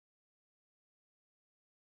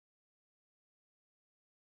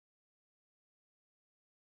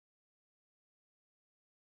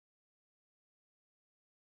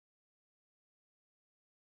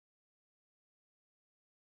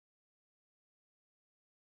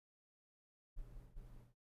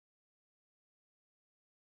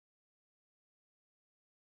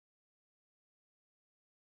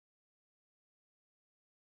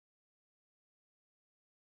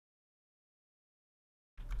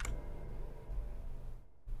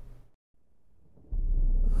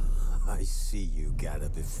I see you gather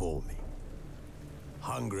before me.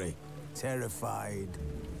 Hungry, terrified,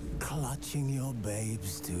 clutching your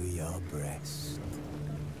babes to your breast.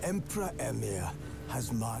 Emperor Emhyr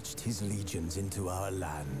has marched his legions into our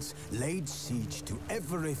lands, laid siege to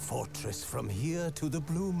every fortress from here to the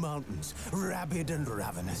Blue Mountains. Rabid and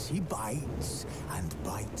ravenous, he bites and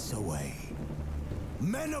bites away.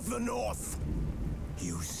 Men of the North,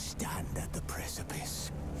 you stand at the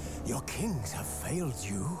precipice. Your kings have failed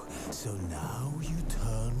you, so now you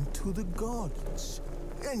turn to the gods.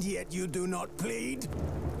 And yet you do not plead.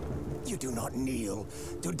 You do not kneel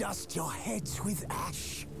to dust your heads with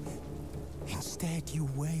ash. Instead you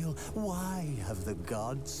wail, why have the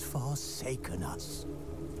gods forsaken us?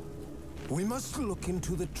 We must look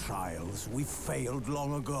into the trials we failed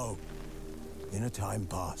long ago. In a time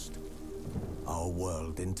past, our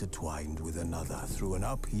world intertwined with another through an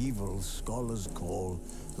upheaval scholars call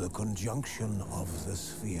the conjunction of the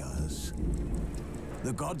spheres.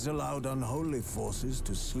 The gods allowed unholy forces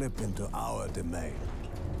to slip into our domain.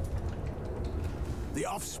 The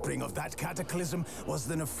offspring of that cataclysm was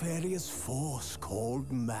the nefarious force called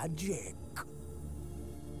magic.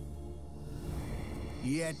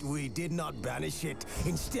 Yet we did not banish it,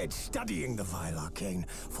 instead studying the vile arcane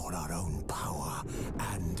for our own power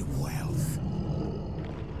and wealth.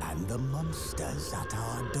 And the monsters at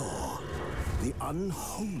our door, the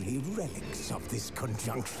unholy relics of this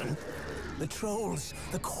conjunction. The trolls,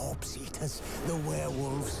 the corpse eaters, the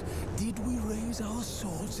werewolves. Did we raise our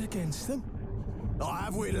swords against them? Or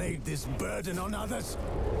have we laid this burden on others?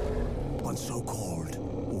 On so-called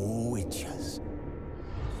witches.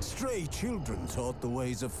 Stray children taught the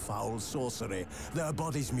ways of foul sorcery, their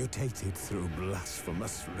bodies mutated through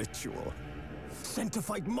blasphemous ritual. Sent to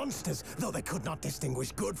fight monsters, though they could not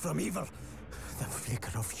distinguish good from evil. The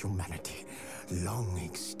flicker of humanity, long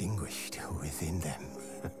extinguished within them.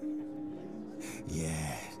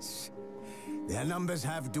 Yes, their numbers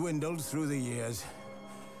have dwindled through the years,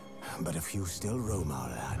 but a few still roam our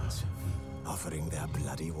lands, offering their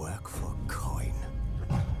bloody work for coin.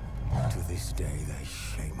 To this day, they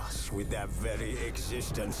shame us with their very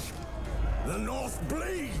existence. The North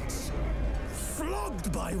bleeds,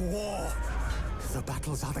 flogged by war. The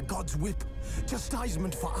battles are the gods' whip,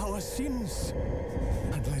 chastisement for our sins.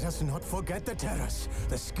 And let us not forget the terrors,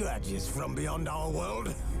 the scourges from beyond our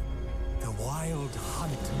world. The wild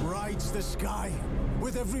hunt rides the sky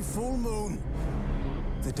with every full moon.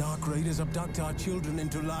 The Dark Raiders abduct our children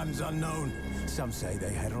into lands unknown. Some say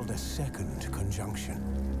they herald a second conjunction.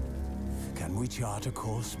 Can we chart a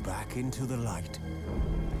course back into the light?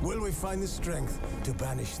 Will we find the strength to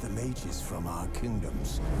banish the mages from our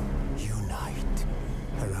kingdoms? Unite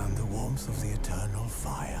around the warmth of the eternal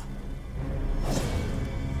fire.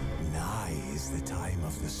 Nigh is the time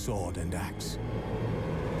of the sword and axe.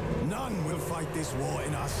 None will fight this war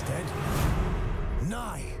in our stead.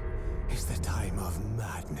 Nigh is the time of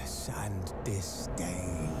madness and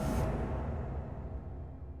disdain.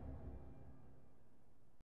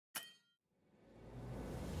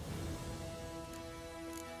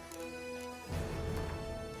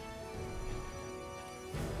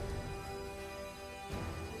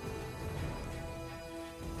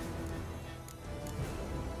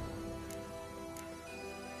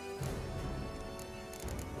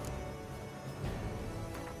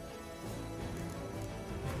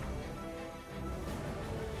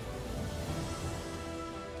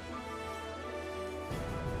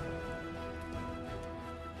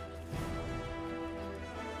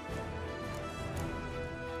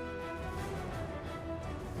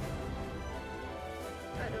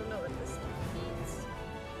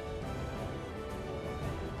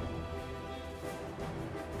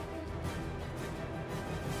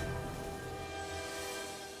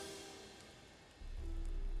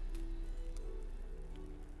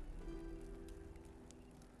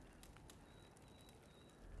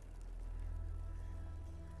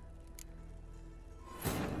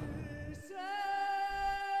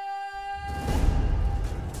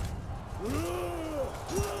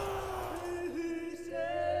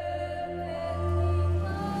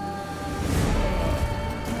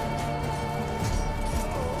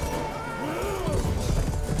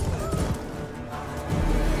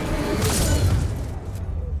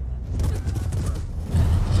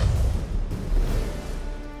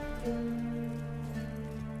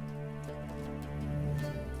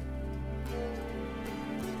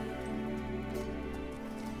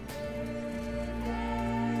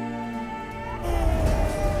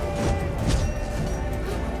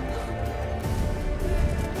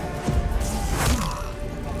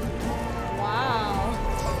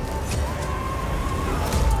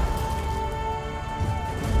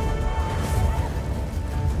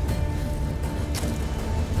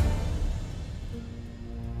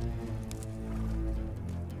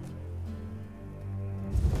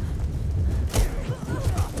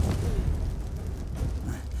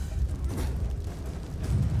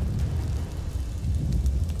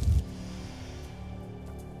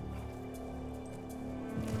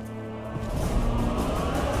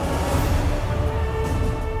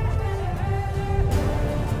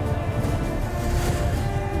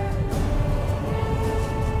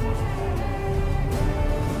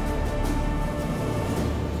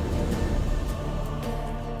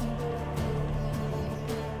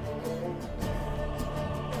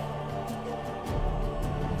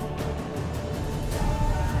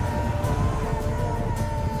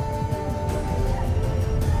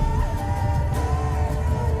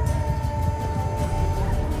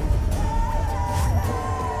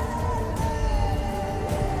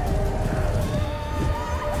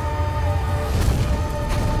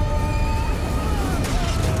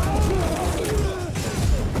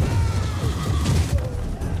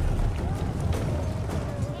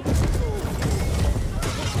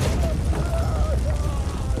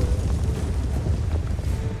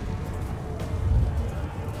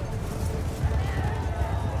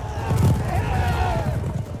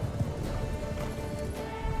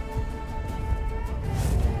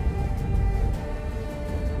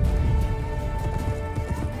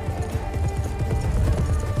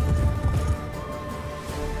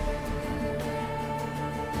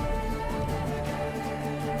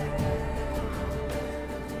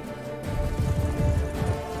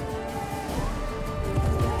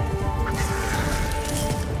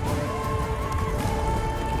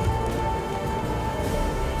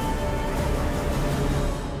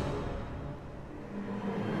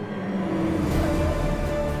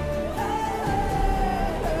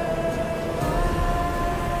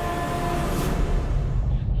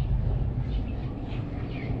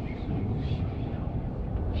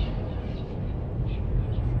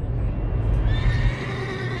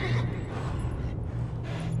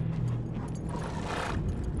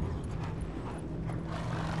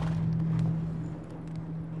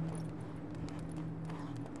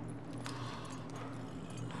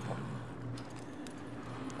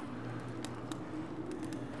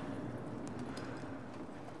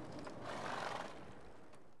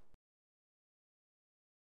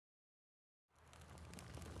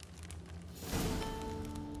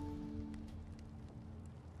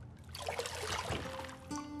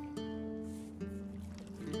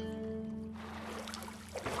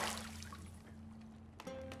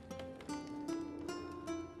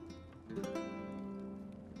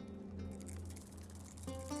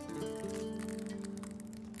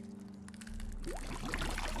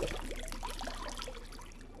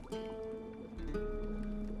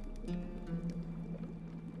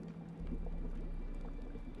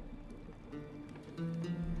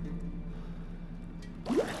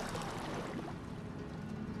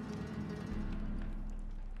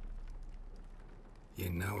 You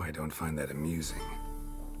know I don't find that amusing.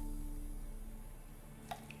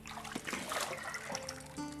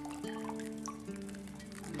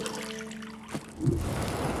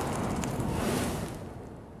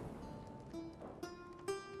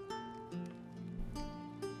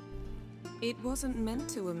 It wasn't meant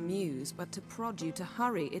to amuse, but to prod you to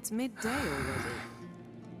hurry. It's midday already.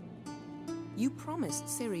 You promised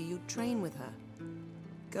Ciri you'd train with her.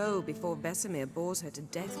 Go before Vesemir bores her to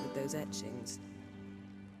death with those etchings.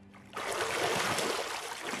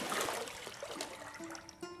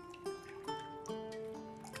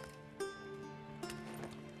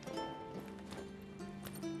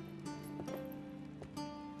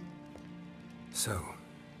 So,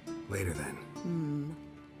 later then.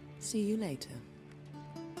 See you later.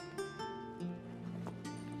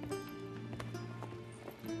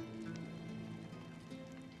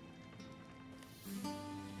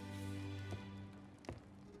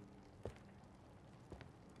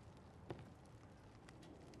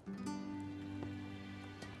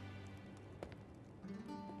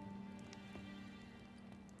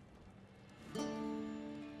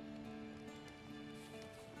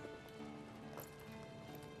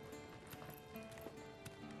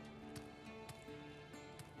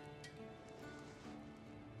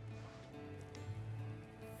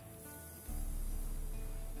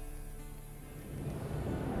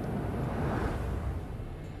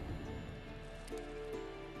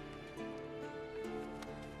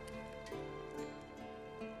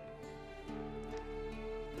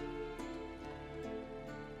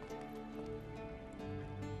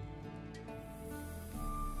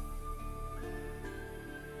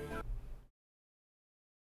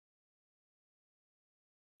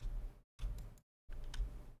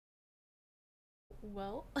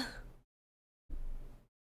 Well, I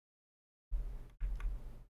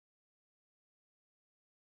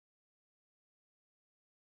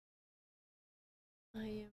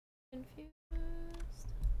am confused.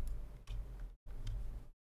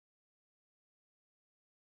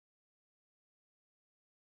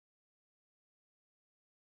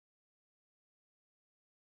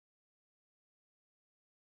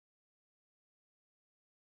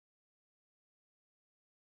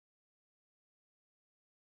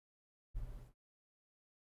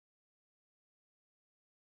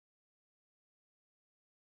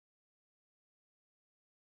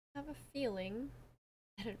 I have a feeling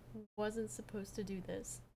that it wasn't supposed to do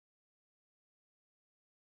this.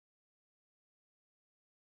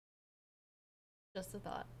 Just a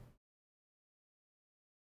thought.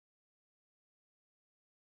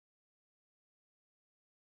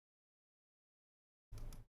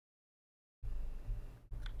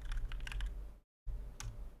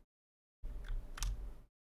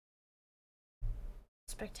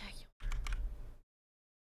 Spectacular.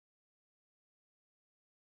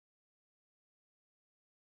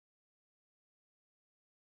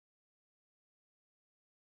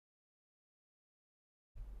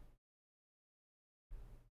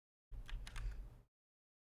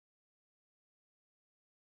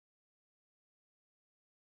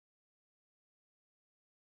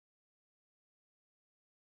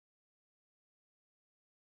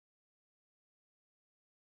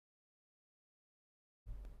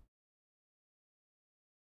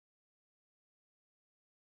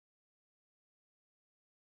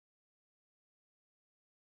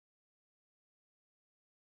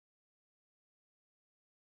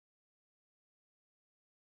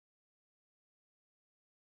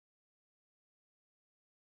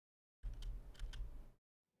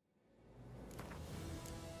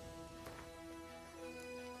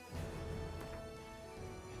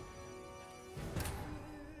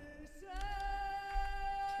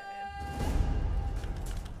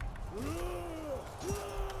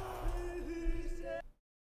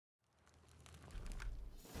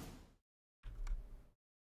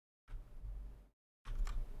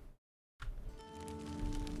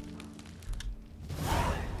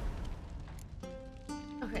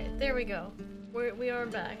 Okay, there we go. We are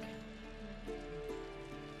back.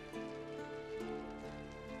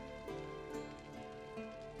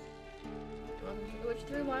 Welcome to The Witcher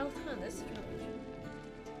 3 Wild Hunt. This is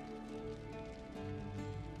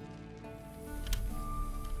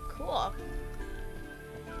cool.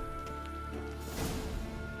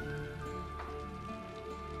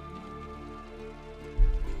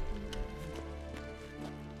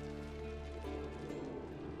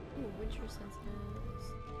 Ooh, Witcher senses.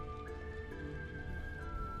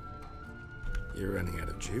 You're running out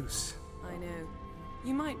of juice. I know.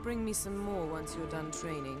 You might bring me some more once you're done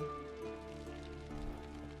training.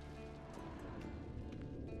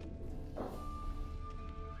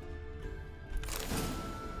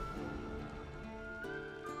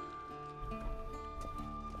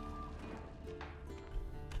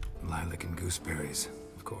 Licking gooseberries,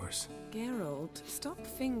 of course. Geralt, stop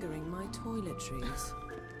fingering my toiletries.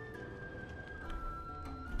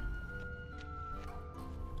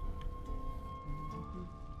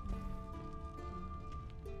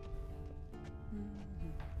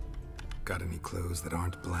 Got any clothes that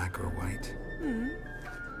aren't black or white?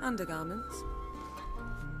 Undergarments.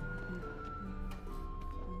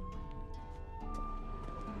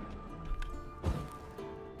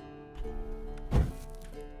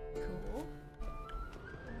 Cool.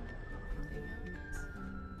 Anything else?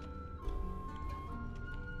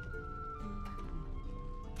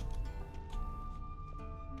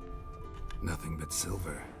 Nothing but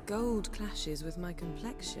silver. Gold clashes with my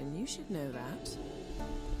complexion. You should know that.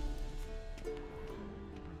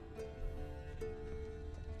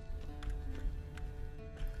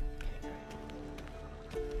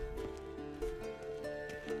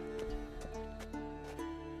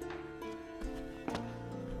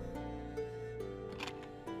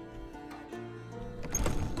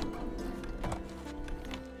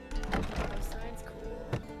 Those signs cool.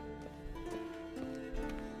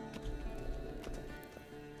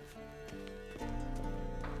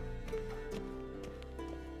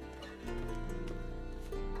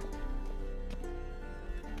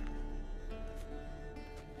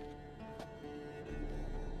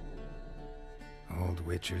 Old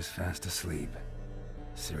Witcher's fast asleep.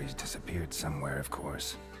 Ciri's disappeared somewhere, of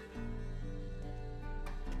course.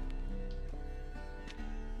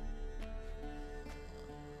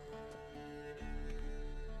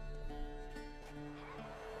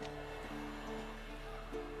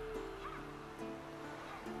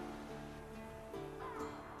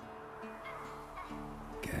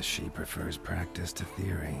 Guess she prefers practice to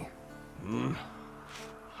theory.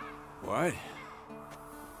 What?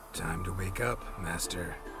 Time to wake up,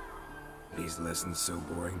 Master. These lessons so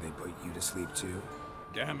boring they put you to sleep too?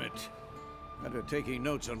 Damn it. After taking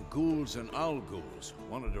notes on ghouls and owl-ghouls,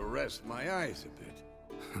 wanted to rest my eyes a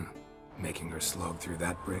bit. Making her slog through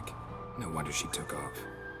that brick? No wonder she took off.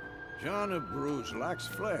 John of Bruges lacks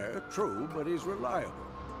flair, true, but he's reliable.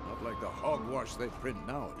 Not like the hogwash they print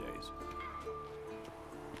nowadays.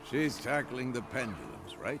 She's tackling the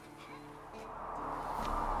pendulums, right?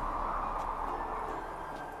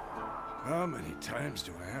 How many times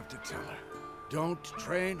do I have to tell her? Don't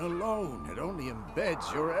train alone. It only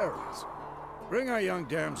embeds your errors. Bring our young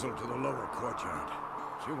damsel to the lower courtyard.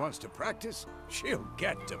 She wants to practice, she'll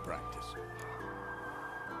get to practice.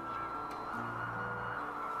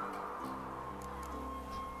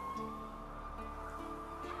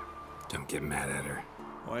 Don't get mad at her.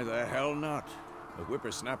 Why the hell not? The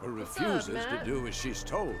whippersnapper refuses to Matt? do as she's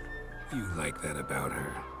told. You like that about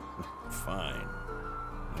her. Fine.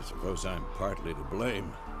 I suppose I'm partly to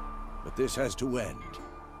blame. But this has to end.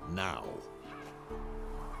 Now.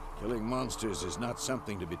 Killing monsters is not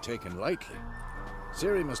something to be taken lightly.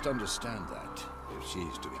 Ciri must understand that, if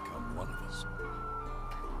she's to become one of us.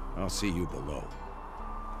 I'll see you below.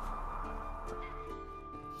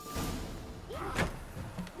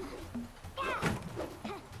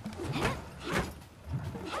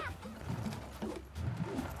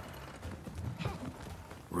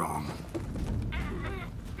 Wrong.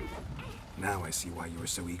 Now I see why you were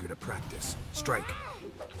so eager to practice. Strike.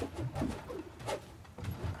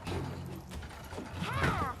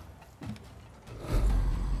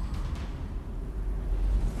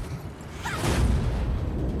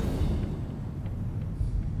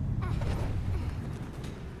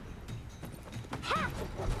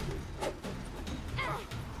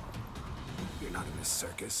 You're not in this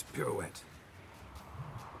circus. Pirouette.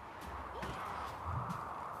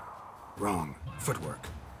 Wrong. Footwork.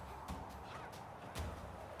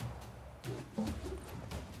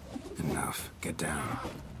 Enough. Get down.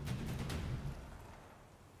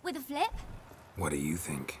 With a flip? What do you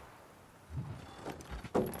think?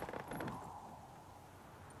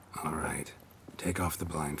 All right. Take off the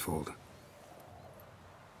blindfold.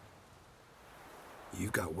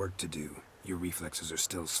 You've got work to do. Your reflexes are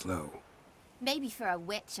still slow. Maybe for a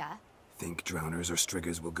witcher. Think drowners or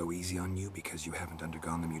striggers will go easy on you because you haven't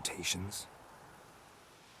undergone the mutations?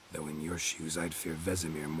 Though in your shoes, I'd fear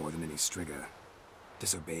Vesemir more than any strigger.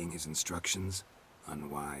 Disobeying his instructions?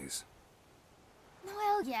 Unwise.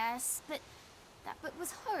 Well, yes, but that book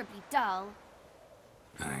was horribly dull.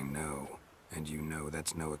 I know. And you know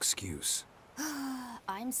that's no excuse.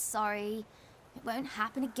 I'm sorry. It won't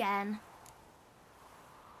happen again.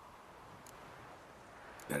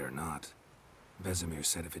 Better not. Vesemir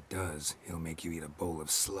said if it does, he'll make you eat a bowl of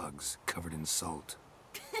slugs covered in salt.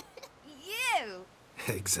 You!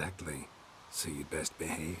 Exactly. So you'd best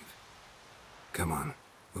behave. Come on.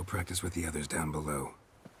 We'll practice with the others down below.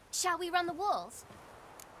 Shall we run the walls?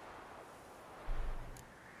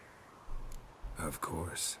 Of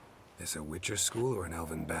course. This a Witcher school or an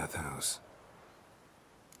elven bathhouse?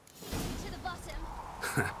 To the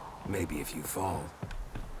bottom. Maybe if you fall.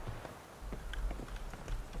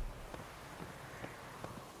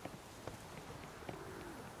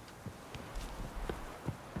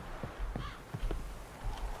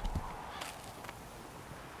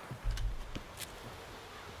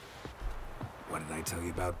 What did I tell you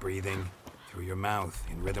about breathing? Through your mouth,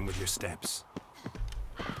 in rhythm with your steps.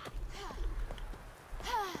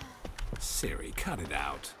 Ciri, cut it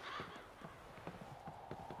out.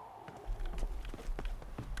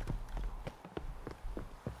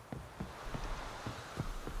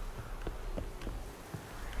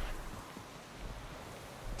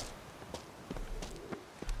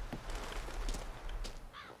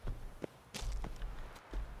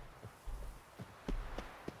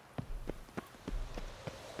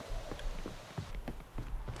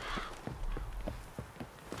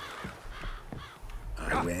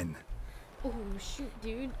 I win. Oh, shoot,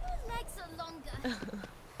 dude. Your legs are longer.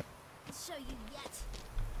 I'll show you yet.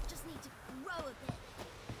 Just need to grow a bit.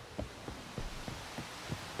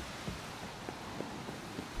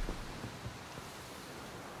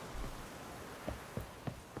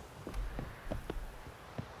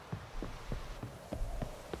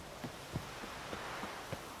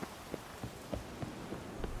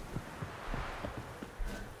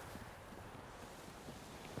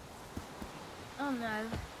 Oh no,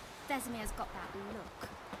 Vesemir's got that look.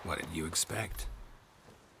 What did you expect?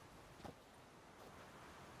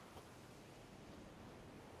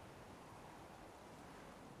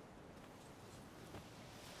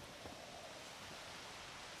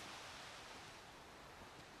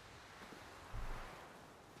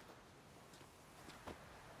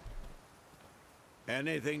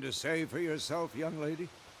 Anything to say for yourself, young lady?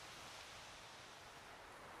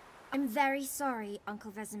 I'm very sorry,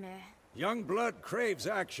 Uncle Vesemir. Young blood craves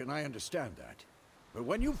action, I understand that. But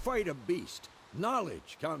when you fight a beast,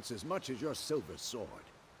 knowledge counts as much as your silver sword.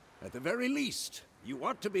 At the very least, you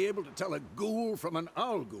ought to be able to tell a ghoul from an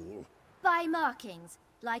owl ghoul. By markings,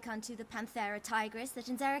 like unto the Panthera tigris that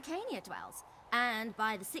in Zerrikania dwells, and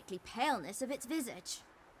by the sickly paleness of its visage.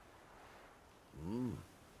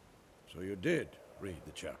 So you did read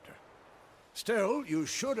the chapter. Still, you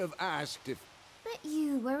should have asked if... But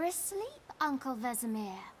you were asleep, Uncle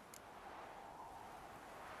Vesemir.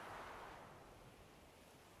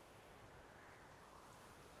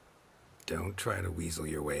 Don't try to weasel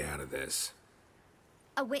your way out of this.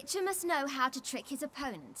 A Witcher must know how to trick his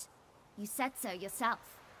opponent. You said so yourself.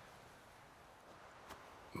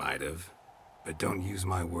 Might have. But don't use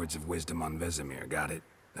my words of wisdom on Vesemir, got it?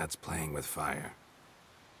 That's playing with fire.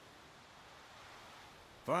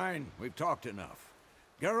 Fine, we've talked enough.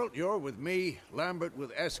 Geralt, you're with me, Lambert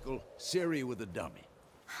with Eskel, Ciri with the dummy.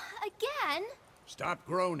 Again? Stop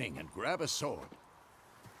groaning and grab a sword.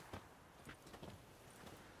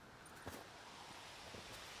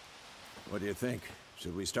 What do you think?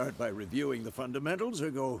 Should we start by reviewing the fundamentals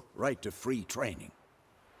or go right to free training?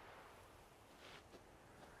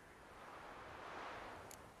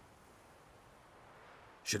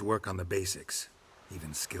 Should work on the basics.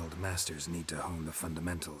 Even skilled masters need to hone the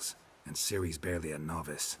fundamentals, and Ciri's barely a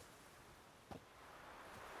novice.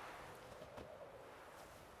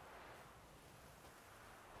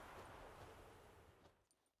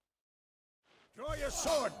 Draw your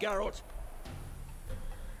sword, Geralt!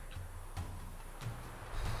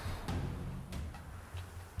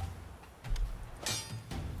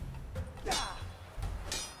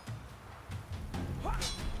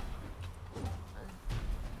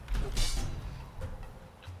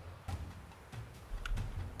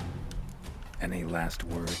 Any last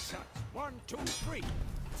words? 1, 2, 3.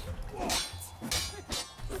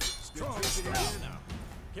 Strong now.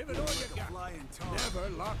 Give it all you got. Never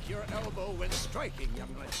lock your elbow when striking,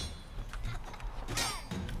 young lady.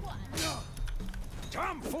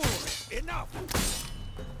 Tomfool! Enough!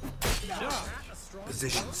 Enough!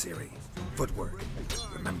 Position, Ciri. Footwork.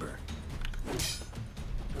 Remember.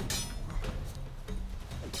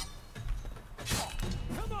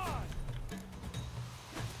 Come on!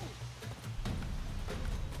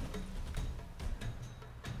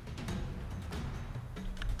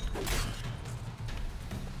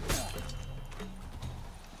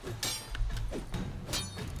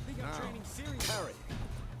 Parry.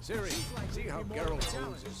 Ciri, see how Geralt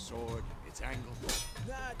holds his sword, its angle?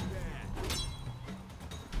 Not bad.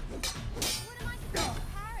 What am I supposed to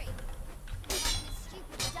parry? Like a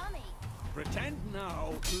stupid dummy. Pretend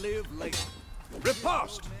now, live later.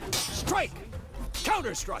 Riposte! Strike!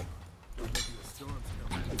 Counter-strike! Maybe a storm's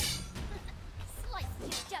coming.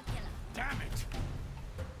 Damn it!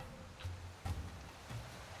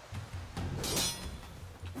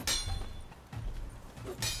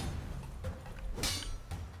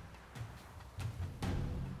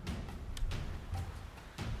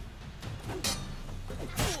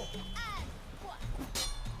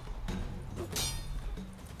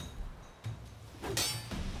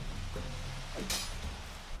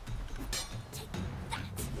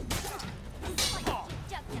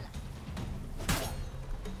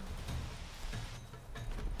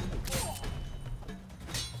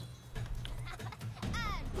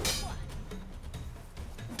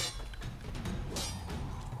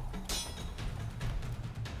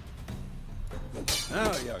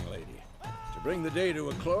 Now, young lady, to bring the day to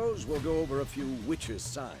a close, we'll go over a few witches'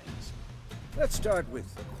 signs. Let's start with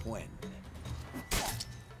Quen.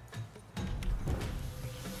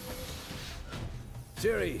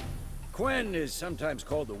 Ciri, Quen is sometimes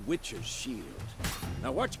called the Witcher's Shield.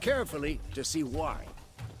 Now watch carefully to see why.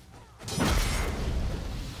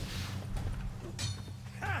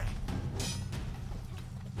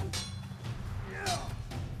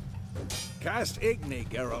 Cast Igni,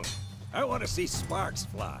 Geralt. I want to see sparks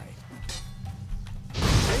fly.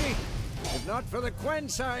 See? If not for the Quen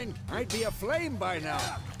sign, I'd be aflame by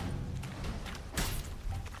now.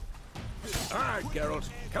 All right, Geralt,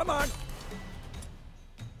 come on.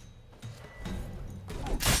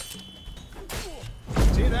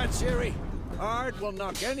 See that, Ciri? Art will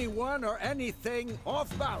knock anyone or anything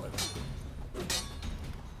off balance.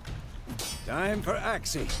 Time for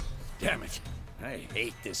Axii. Damn it. I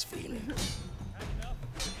hate this feeling.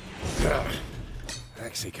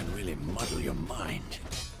 Axii can really muddle your mind.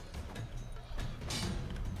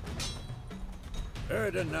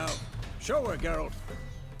 Erden now. Show her, Geralt.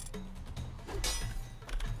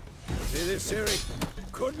 See this, Ciri?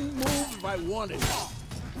 Couldn't move if I wanted.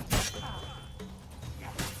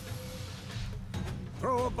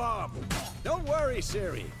 Throw a bomb. Don't worry,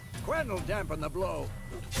 Ciri. Quen will dampen the blow.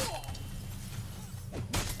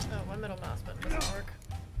 Oh, my middle mouse button doesn't work.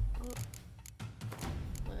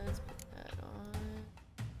 Let's put that on.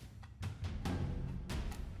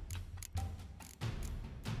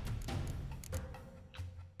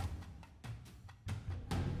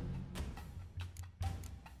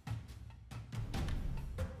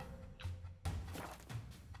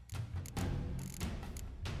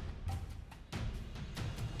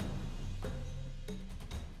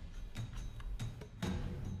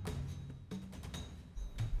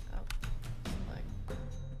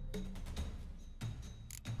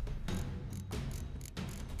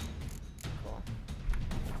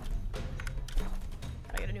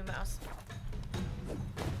 Mouse.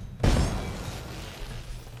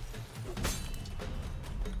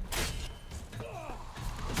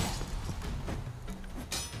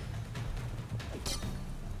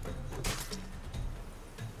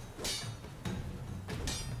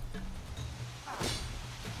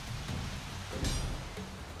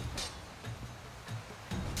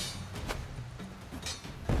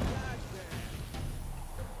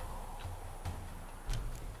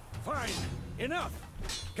 Fine. Enough.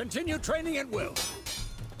 Continue training at will.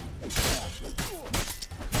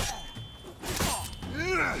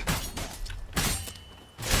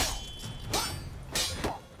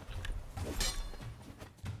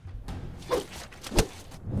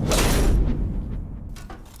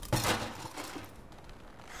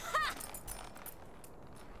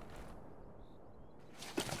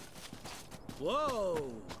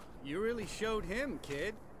 Whoa! You really showed him,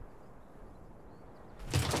 kid.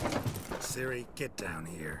 Ciri, get down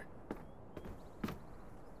here.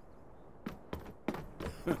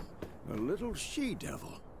 A little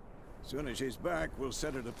she-devil. Soon as she's back, we'll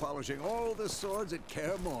set her to polishing all the swords at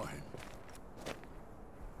Kaer Morhen.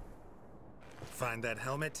 Find that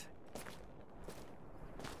helmet?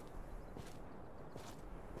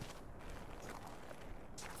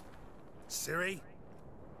 Ciri?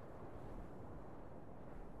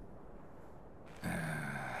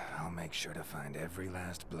 I'll make sure to find every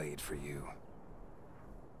last blade for you.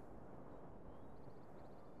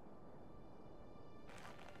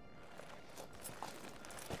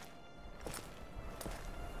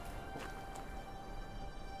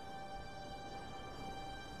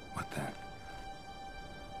 What the?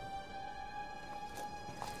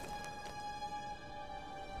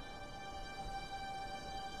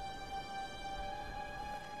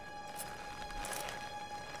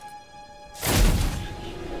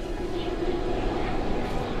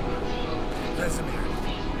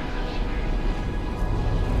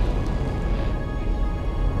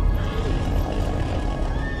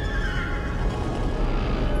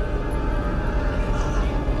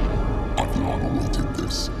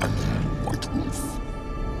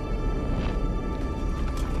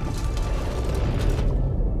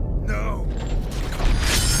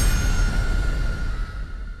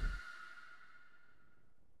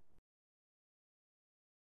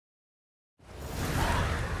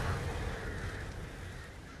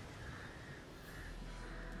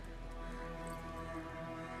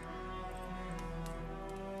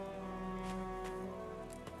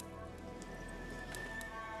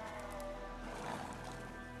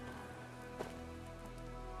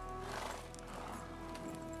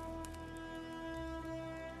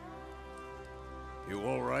 You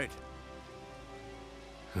all right?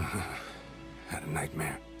 Had a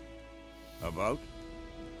nightmare. About?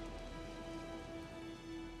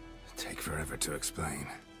 Take forever to explain.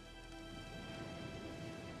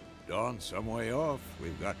 Dawn's some way off.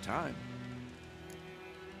 We've got time.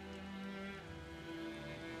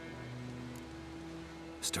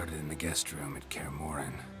 Started in the guest room at Kaer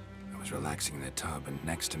Morhen. I was relaxing in the tub, and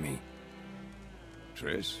next to me,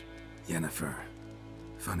 Triss? Yennefer.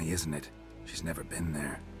 Funny, isn't it? She's never been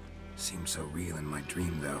there. Seemed so real in my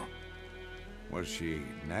dream, though. Was she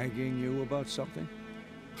nagging you about something?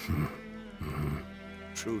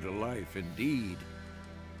 True to life, indeed.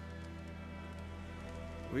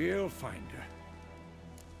 We'll find her.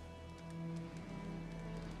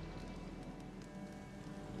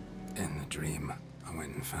 In the dream, I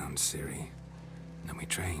went and found Ciri. Then we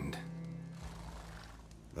trained.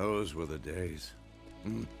 Those were the days.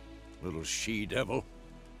 Little she-devil.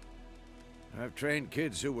 I've trained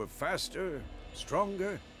kids who were faster,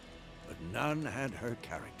 stronger, but none had her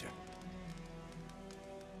character.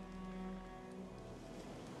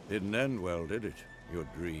 Didn't end well, did it? Your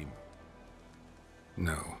dream?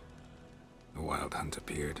 No. The Wild Hunt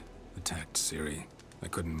appeared, attacked Ciri. I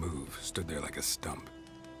couldn't move, stood there like a stump.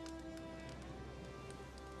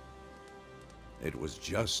 It was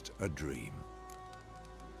just a dream.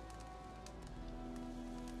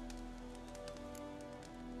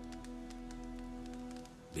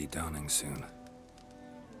 Be dawning soon.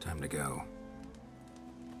 Time to go.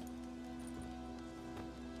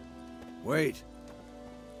 Wait.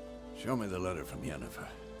 Show me the letter from Yennefer.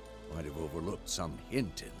 Might have overlooked some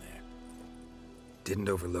hint in there. Didn't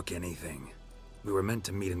overlook anything. We were meant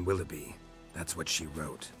to meet in Willoughby. That's what she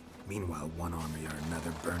wrote. Meanwhile, one army or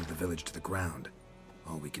another burned the village to the ground.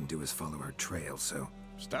 All we can do is follow her trail, so...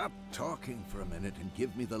 Stop talking for a minute and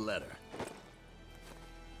give me the letter.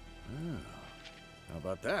 Ah, how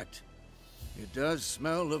about that? It does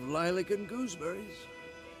smell of lilac and gooseberries.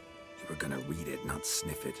 You were gonna read it, not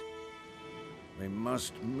sniff it. We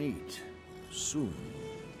must meet soon.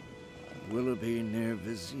 Willoughby near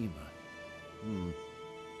Vizima.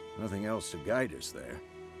 Nothing else to guide us there.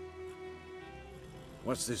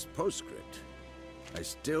 What's this postscript? I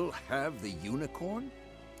still have the unicorn?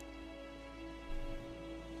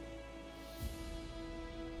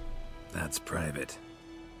 That's private.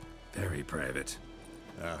 Very private.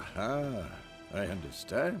 Aha, I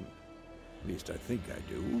understand. At least I think I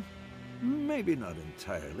do. Maybe not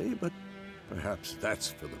entirely, but perhaps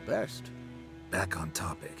that's for the best. Back on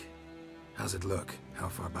topic. How's it look? How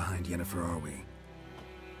far behind Yennefer are we?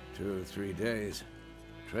 2 or 3 days.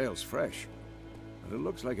 Trail's fresh, but it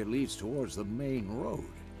looks like it leads towards the main road.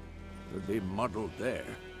 Could be muddled there.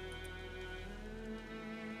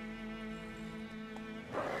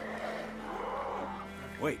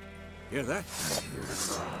 Wait, hear that? I hear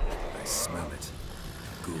it. I smell it.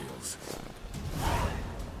 Ghouls.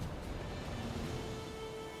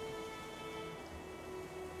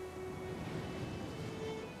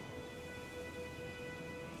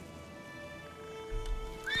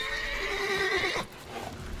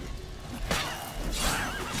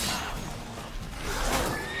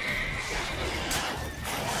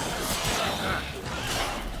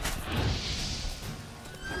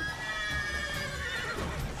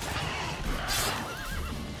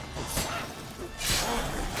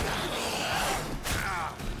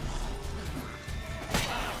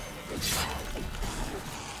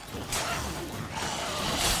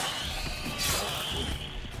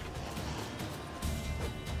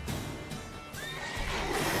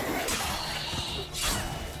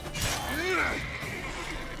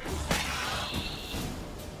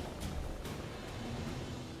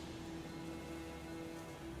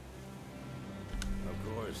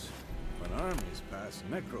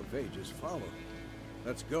 Necrophages follow.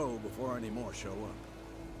 Let's go before any more show up.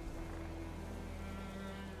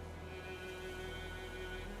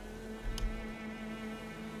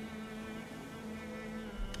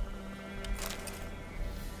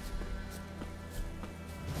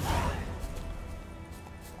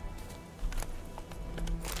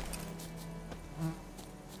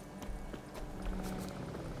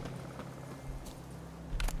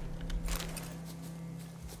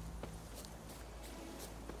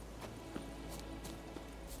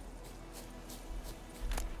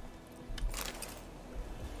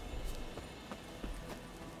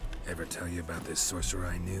 Ever tell you about this sorcerer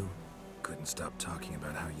I knew? Couldn't stop talking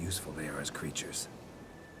about how useful they are as creatures.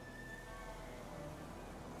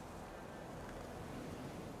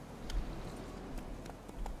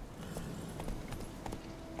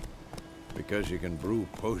 Because you can brew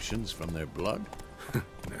potions from their blood?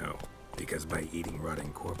 No, Because by eating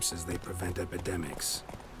rotting corpses, they prevent epidemics.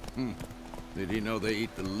 Did he know they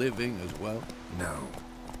eat the living as well? No.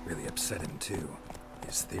 Really upset him, too.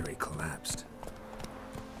 His theory collapsed.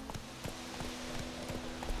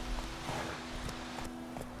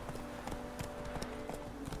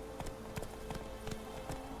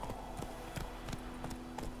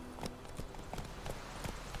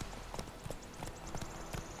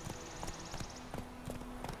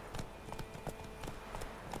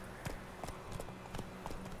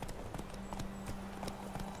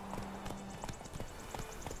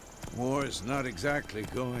 War's not exactly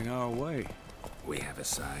going our way. We have a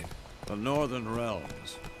side. The Northern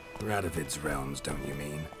Realms. Radovid's realms, don't you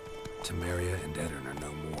mean? Temeria and Edirn are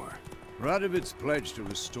no more. Radovid's pledged to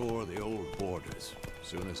restore the old borders as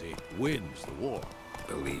soon as he wins the war.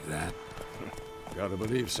 Believe that? Gotta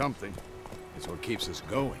believe something. It's what keeps us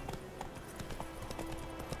going.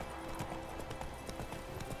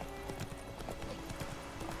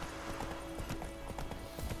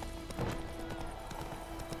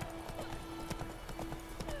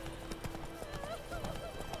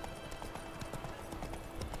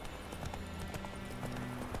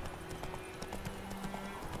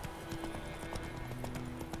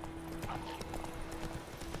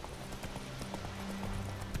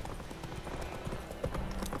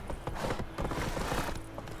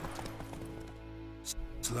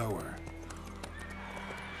 Slower.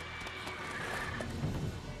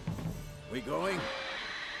 We going?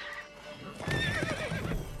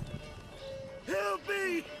 Help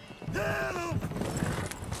me! Help!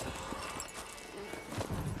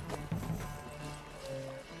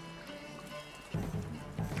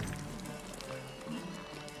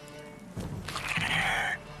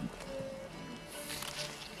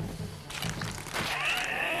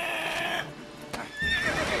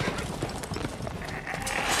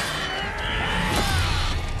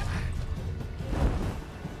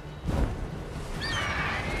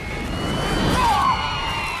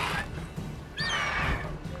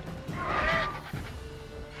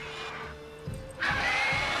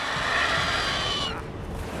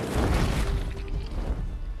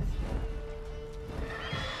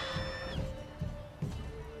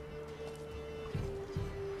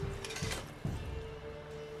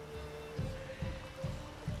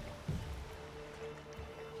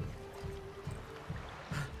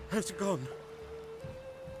 Has it gone?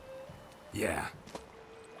 Yeah.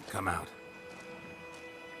 Come out.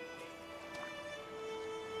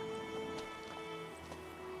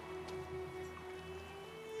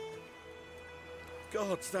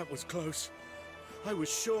 Gods, that was close. I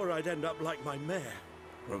was sure I'd end up like my mare.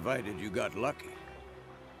 Provided you got lucky.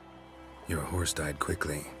 Your horse died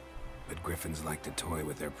quickly, but griffins like to toy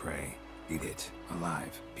with their prey. Eat it,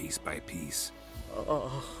 alive, piece by piece.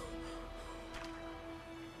 Oh.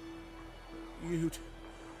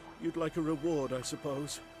 You'd like a reward, I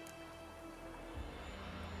suppose.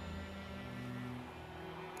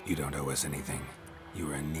 You don't owe us anything. You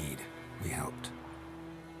were in need. We helped.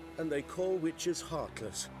 And they call witches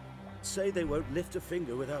heartless. Say they won't lift a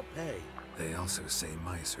finger without pay. They also say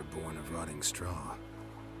mice are born of rotting straw.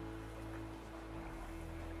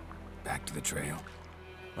 Back to the trail.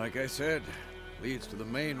 Like I said, leads to the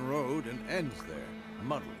main road and ends there,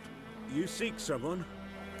 muddled. You seek someone?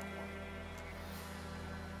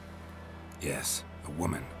 Yes, a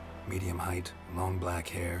woman. Medium height, long black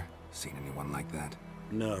hair. Seen anyone like that?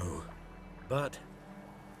 No. But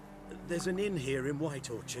there's an inn here in White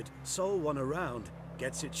Orchard. Sole one around.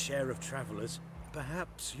 Gets its share of travelers.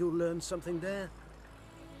 Perhaps you'll learn something there?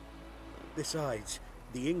 Besides,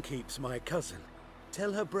 the innkeep's my cousin.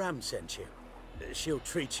 Tell her Bram sent you. She'll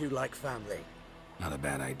treat you like family. Not a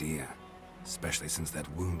bad idea. Especially since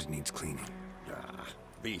that wound needs cleaning. Ah,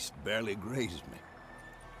 beast barely grazed me.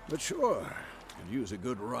 But sure, could use a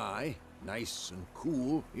good rye. Nice and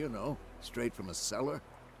cool, you know, straight from a cellar.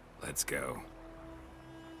 Let's go.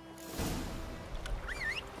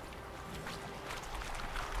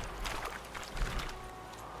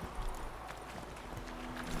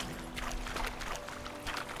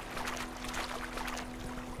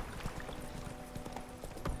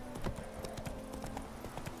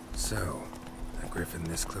 So, a griffin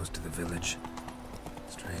this close to the village?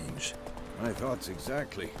 Strange. My thoughts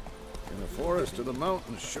exactly. In the forest or the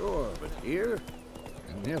mountains, sure, but here?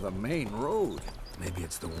 And near the main road. Maybe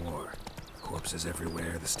it's the war. Corpses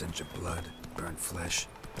everywhere, the stench of blood, burnt flesh.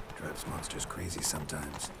 Drives monsters crazy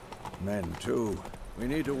sometimes. Men, too. We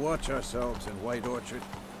need to watch ourselves in White Orchard.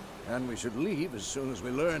 And we should leave as soon as we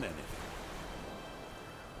learn anything.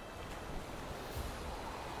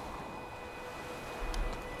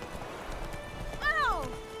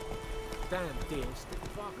 damn deer stick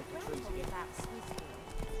bark at the trees again.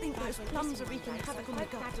 Think those plums are wreaking havoc on the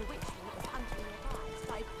garden.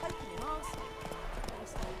 By poking him arsehole.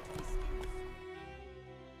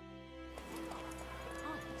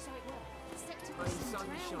 Oh, so it was. Set to Rain,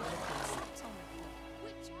 sunshine,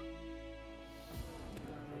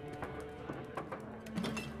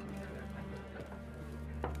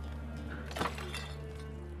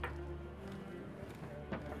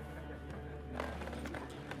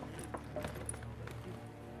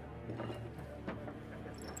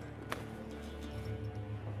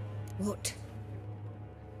 What?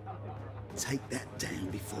 Take that down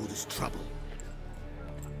before there's trouble.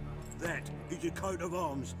 That is a coat of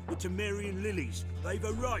arms, the Temerian lilies. They've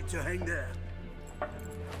a right to hang there.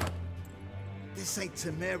 This ain't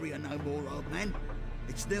Temeria no more, old man.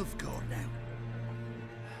 It's Nilfgaard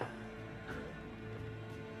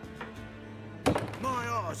now. My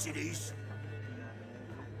arse it is.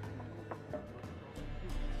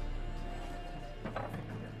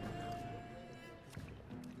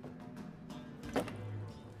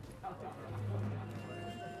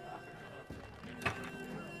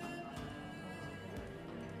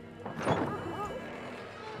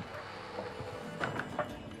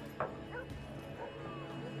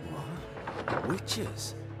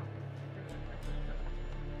 Witches?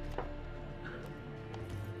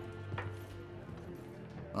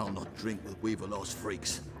 I'll not drink with Weaverlost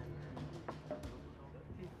freaks.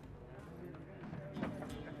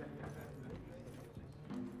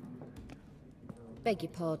 Beg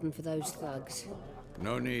your pardon for those thugs.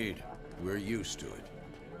 No need. We're used to it.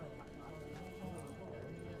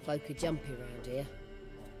 Folk are jumpy round here.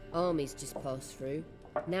 Armies just passed through.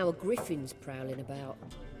 Now a griffin's prowling about.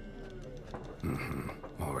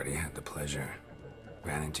 Already had the pleasure.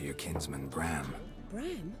 Ran into your kinsman, Bram.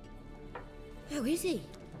 Bram? How is he?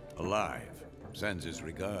 Alive. Sends his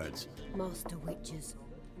regards. Master Witches.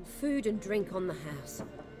 Food and drink on the house.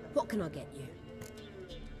 What can I get you?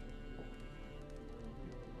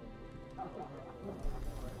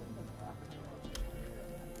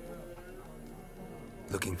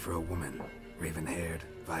 Looking for a woman. Raven-haired,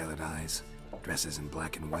 violet eyes, dresses in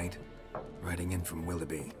black and white. Riding in from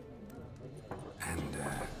Willoughby. And,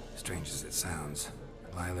 strange as it sounds,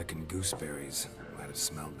 lilac and gooseberries might have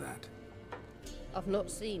smelled that. I've not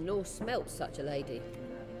seen nor smelt such a lady.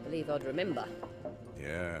 Believe I'd remember.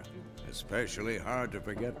 Yeah, especially hard to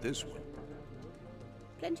forget this one.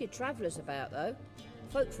 Plenty of travellers about, though.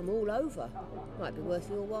 Folk from all over. Might be worth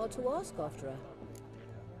your while to ask after her.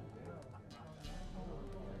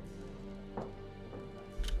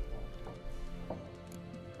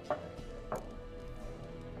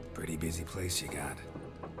 Pretty busy place you got.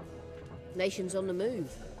 Nations on the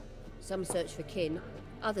move. Some search for kin,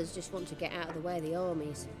 others just want to get out of the way of the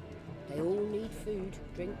armies. They all need food,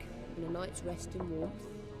 drink, and a night's rest and warmth.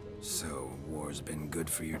 So, war's been good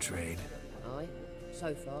for your trade? Aye,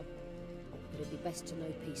 so far. But it'd be best to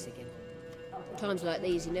know peace again. Times like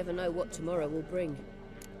these, you never know what tomorrow will bring.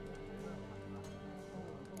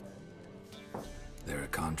 There a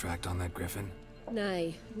contract on that griffin?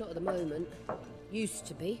 Nay, not at the moment. Used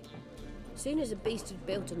to be. Soon as a beast had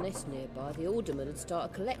built a nest nearby, the alderman would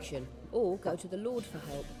start a collection, or go to the Lord for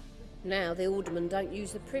help. Now the aldermen don't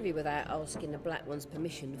use the privy without asking the Black One's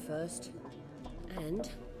permission first. And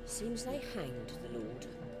seems they hanged the Lord.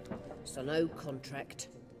 So no contract.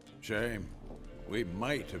 Shame. We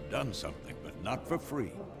might have done something, but not for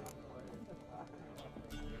free.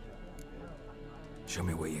 Show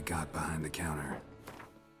me what you got behind the counter.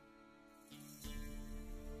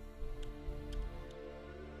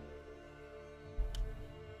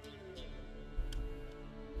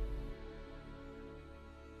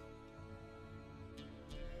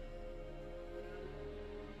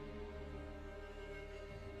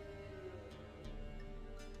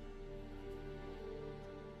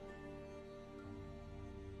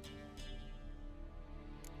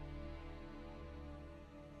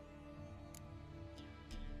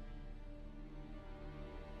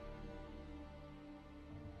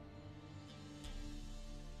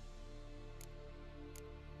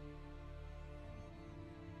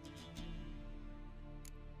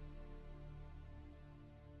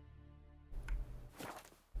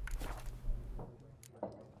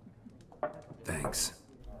 Thanks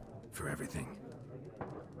for everything.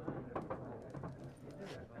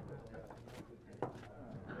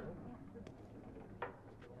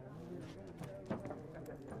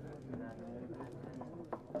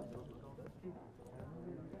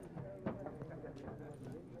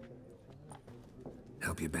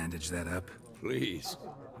 Help you bandage that up? Please.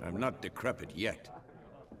 I'm not decrepit yet.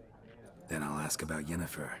 Then I'll ask about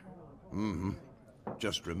Yennefer.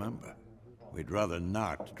 Just remember, We'd rather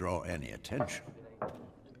not draw any attention.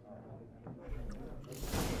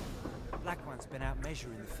 Black One's been out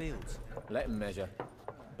measuring the fields. Let him measure.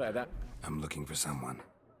 Better that. I'm looking for someone.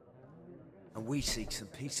 And we seek some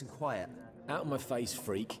peace and quiet. Out of my face,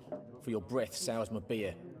 freak. For your breath sours my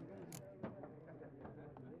beer.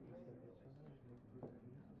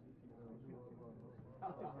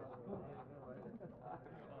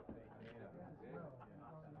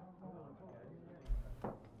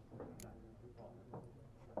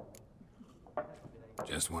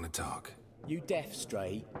 Just want to talk. You deaf,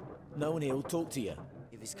 Stray? No one here'll talk to you.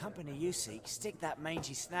 If it's company you seek, stick that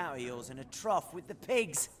mangy snout of yours in a trough with the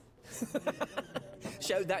pigs.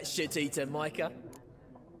 Show that shit-eater, Micah.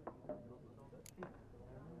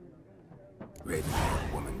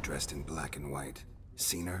 Raven-haired woman dressed in black and white.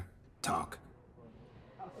 Seen her? Talk.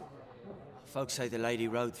 Folks say the lady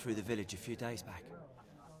rode through the village a few days back.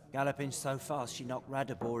 Galloping so fast she knocked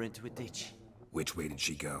Radabor into a ditch. Which way did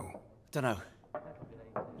she go? Dunno.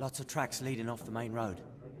 Lots of tracks leading off the main road.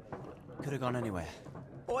 Could have gone anywhere.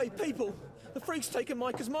 Oi, people! The freak's taken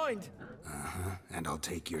Micah's mind! Uh-huh. And I'll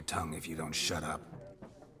take your tongue if you don't shut up.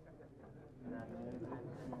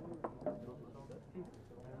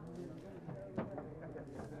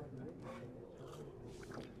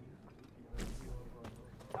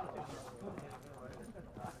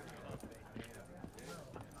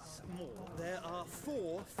 There are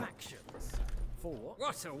 4 factions. 4?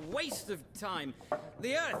 What a waste of time!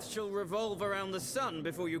 The Earth shall revolve around the sun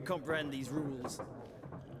before you comprehend these rules.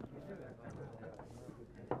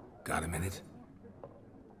 Got a minute?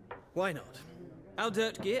 Why not?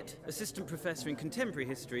 Aldert Geert, Assistant Professor in Contemporary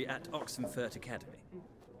History at Oxenfurt Academy.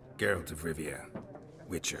 Geralt of Rivia.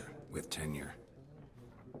 Witcher, with tenure.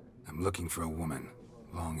 I'm looking for a woman.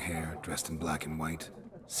 Long hair, dressed in black and white.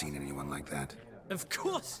 Seen anyone like that? Of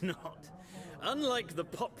course not! Unlike the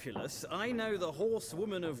populace, I know the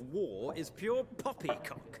horsewoman of war is pure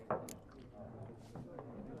poppycock.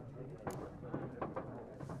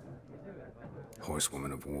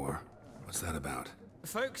 Horsewoman of war? What's that about?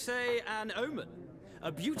 Folks say an omen.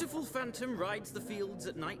 A beautiful phantom rides the fields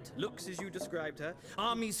at night, looks as you described her.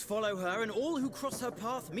 Armies follow her, and all who cross her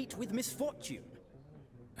path meet with misfortune.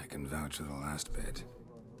 I can vouch for the last bit.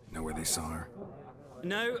 Know where they saw her?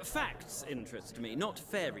 No, facts interest me, not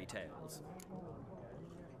fairy tales.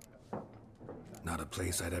 Not a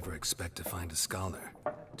place I'd ever expect to find a scholar.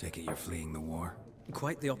 Take it you're fleeing the war?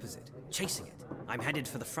 Quite the opposite. Chasing it. I'm headed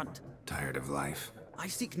for the front. Tired of life? I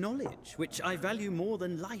seek knowledge, which I value more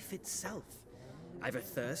than life itself. I've a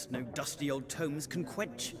thirst no dusty old tomes can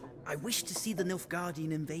quench. I wish to see the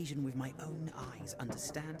Nilfgaardian invasion with my own eyes,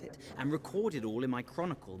 understand it, and record it all in my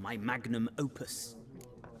chronicle, my magnum opus.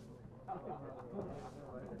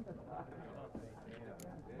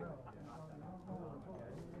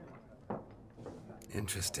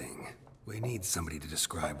 Interesting. We need somebody to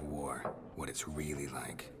describe war, what it's really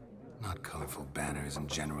like. Not colorful banners and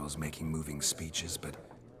generals making moving speeches, but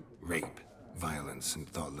rape, violence, and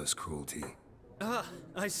thoughtless cruelty. Ah,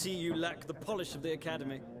 I see you lack the polish of the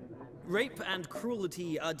Academy. Rape and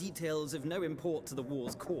cruelty are details of no import to the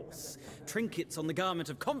war's course. Trinkets on the garment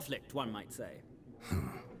of conflict, one might say.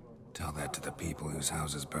 Tell that to the people whose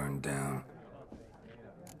houses burned down.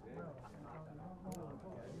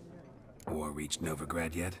 War reached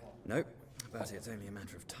Novigrad yet? Nope, but it's only a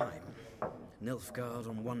matter of time. Nilfgaard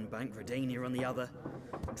on one bank, Redania on the other,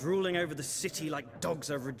 drooling over the city like dogs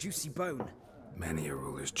over a juicy bone. Many a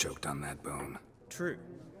ruler's choked on that bone. True.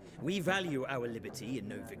 We value our liberty in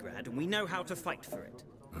Novigrad, and we know how to fight for it.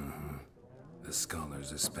 The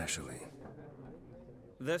scholars especially.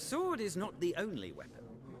 The sword is not the only weapon.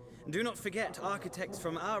 Do not forget, architects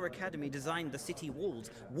from our academy designed the city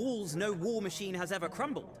walls. Walls no war machine has ever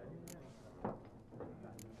crumbled.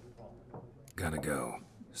 Gotta go.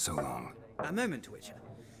 So long. A moment, Witcher.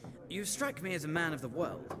 You strike me as a man of the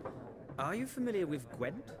world. Are you familiar with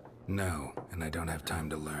Gwent? No, and I don't have time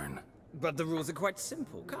to learn. But the rules are quite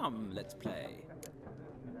simple. Come, let's play.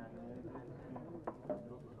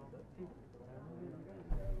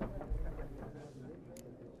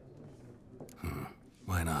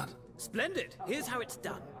 Why not? Splendid! Here's how it's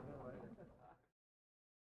done.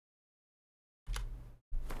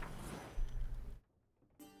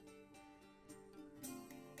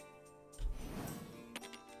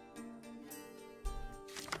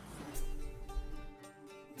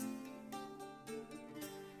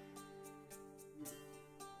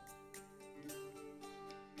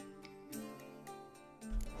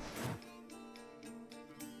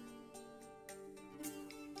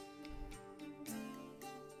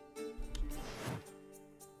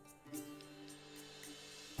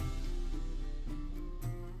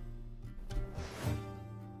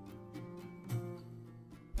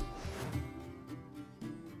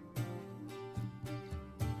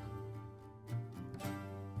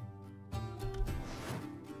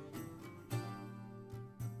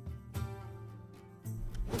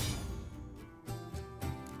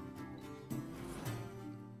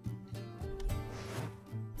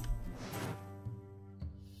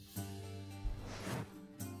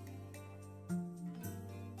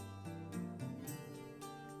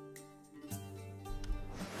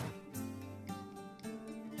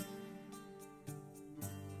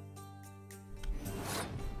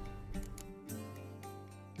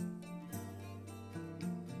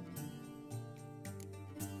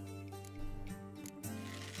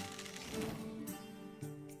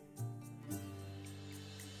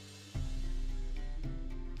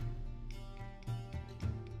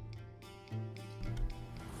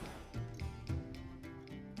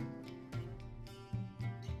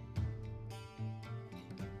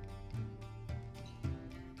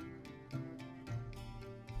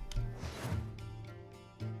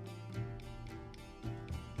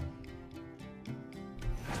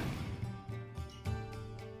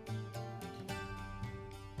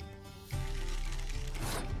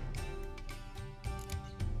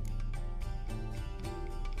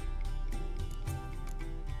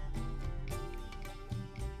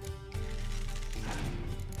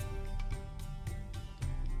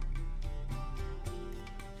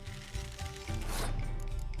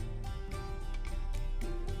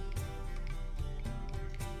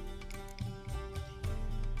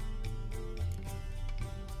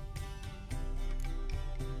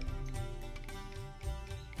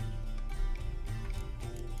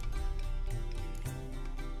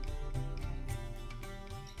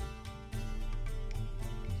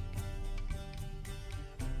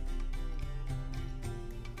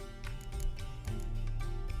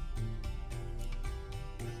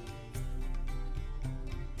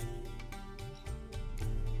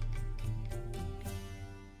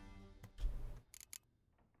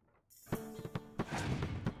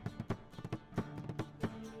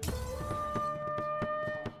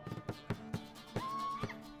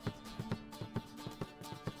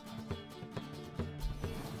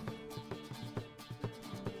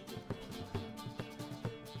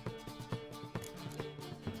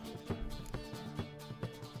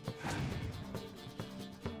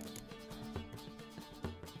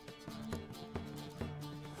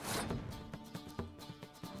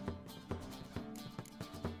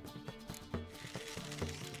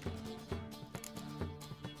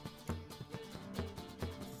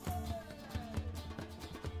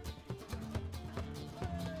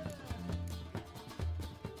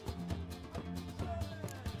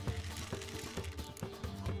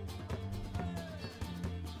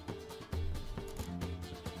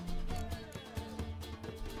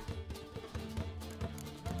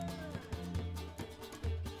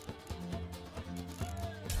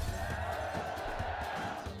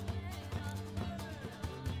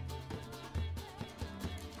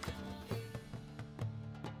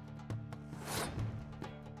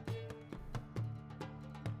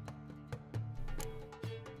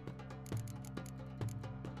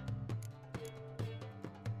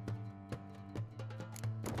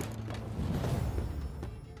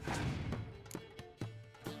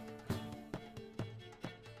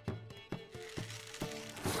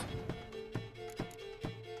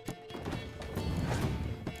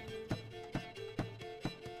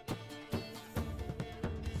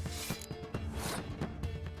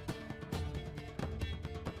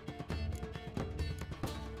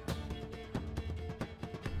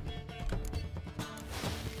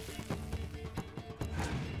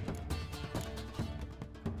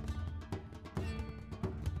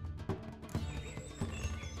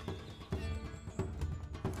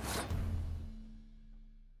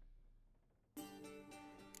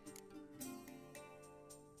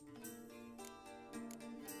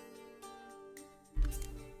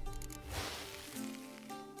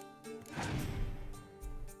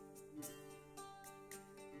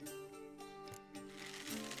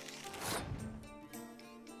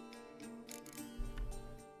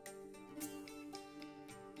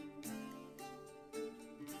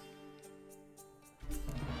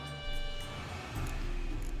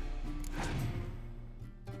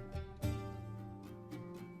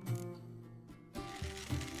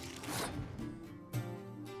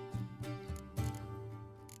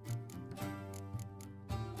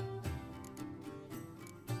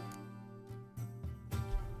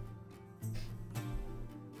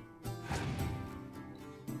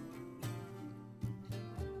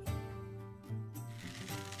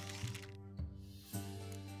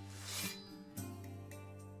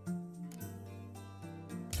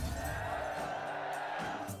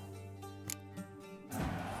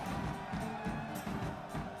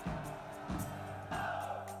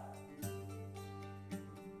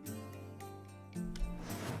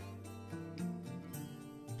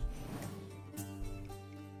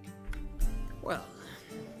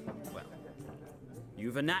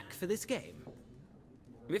 You've a knack for this game.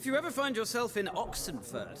 If you ever find yourself in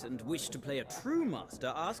Oxenfurt and wish to play a true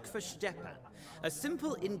master, ask for Stepan. A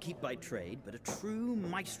simple innkeep by trade, but a true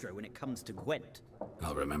maestro when it comes to Gwent.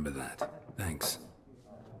 I'll remember that. Thanks.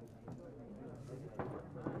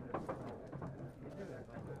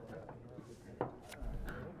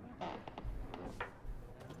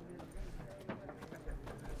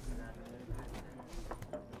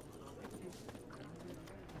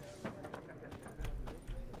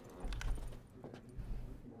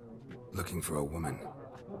 Looking for a woman.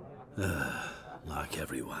 Like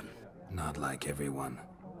everyone. Not like everyone.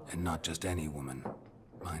 And not just any woman.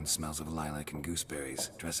 Mine smells of lilac and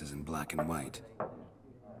gooseberries, dresses in black and white.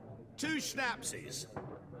 2 schnapsies.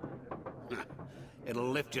 It'll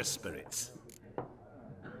lift your spirits.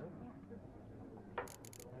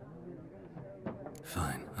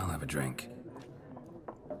 Fine, I'll have a drink.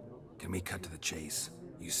 Can we cut to the chase?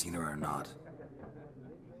 You seen her or not?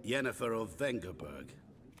 Yennefer of Vengerberg.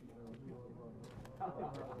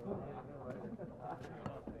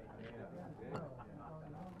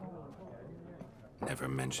 Never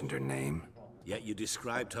mentioned her name. Yet you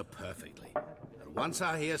described her perfectly. And once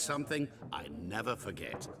I hear something, I never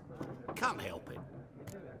forget. Can't help it.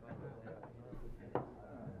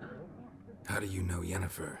 How do you know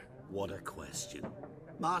Yennefer? What a question.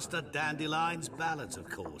 Master Dandelion's ballads, of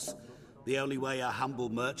course. The only way a humble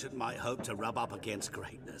merchant might hope to rub up against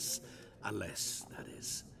greatness. Unless, that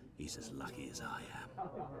is, he's as lucky as I am.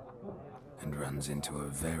 And runs into a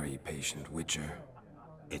very patient witcher.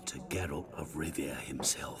 It's a Geralt of Rivia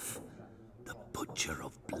himself. The Butcher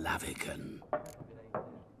of Blaviken.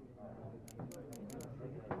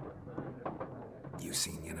 You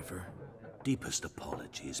seen Yennefer? Deepest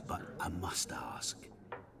apologies, but I must ask.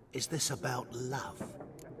 Is this about love?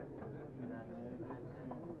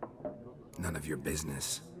 None of your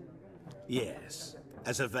business. Yes.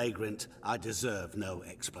 As a vagrant, I deserve no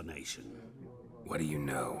explanation. What do you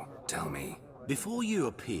know? Tell me. Before you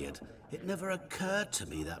appeared, it never occurred to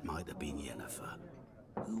me that might have been Yennefer.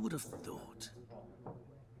 Who would have thought?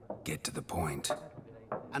 Get to the point.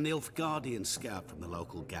 A Nilfgaardian scout from the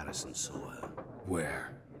local garrison saw her.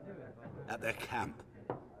 Where? At their camp.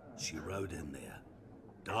 She rode in there.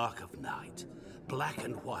 Dark of night. Black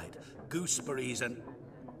and white. Gooseberries and...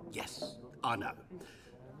 Yes, I know.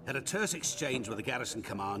 Had a terse exchange with the garrison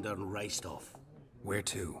commander and raced off. Where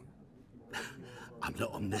to? I'm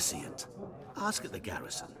not omniscient. Ask at the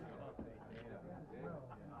garrison.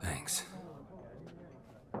 Thanks.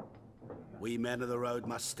 We men of the road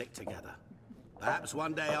must stick together. Perhaps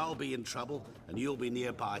one day I'll be in trouble, and you'll be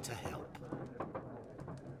nearby to help.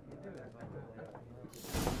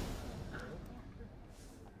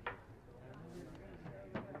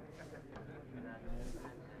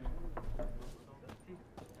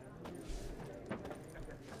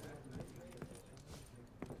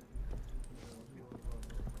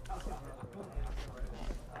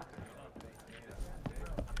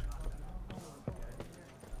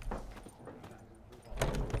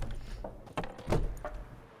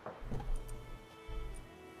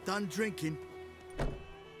 Done drinking?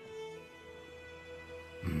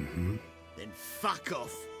 Mm-hmm. Then fuck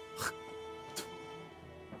off.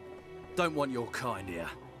 Don't want your kind here.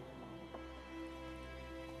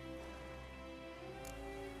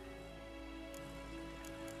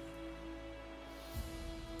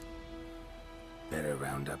 Better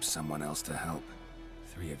round up someone else to help.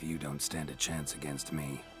 3 of you don't stand a chance against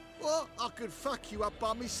me. What? I could fuck you up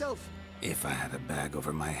by myself. If I had a bag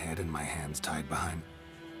over my head and my hands tied behind...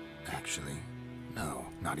 Actually, no,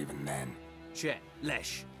 not even then. Chet,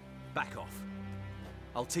 Lesh, back off.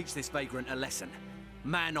 I'll teach this vagrant a lesson.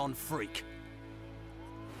 Man on freak.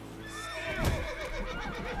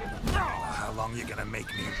 How long you gonna make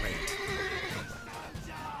me wait?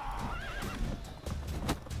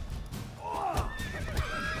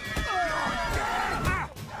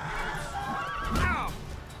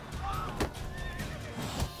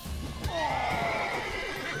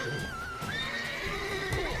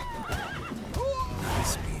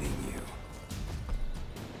 Nice meeting you.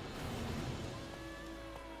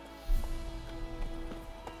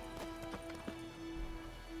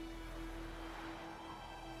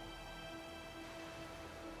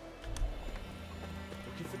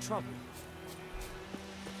 Looking for trouble?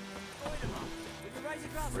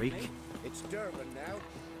 Freak. It's Durban now.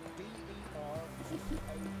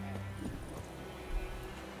 D-E-R-B-A-N.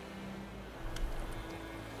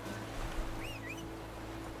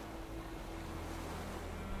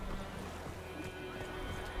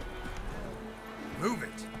 Move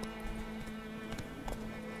it!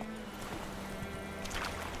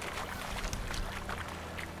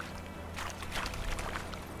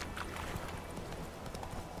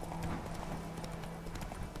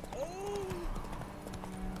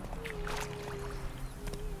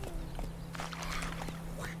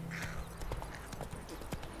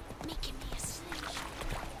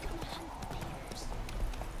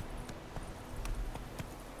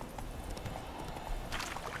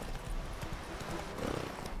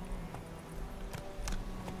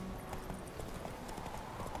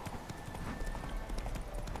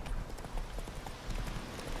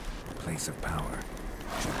 base of power.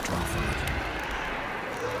 Should draw from it.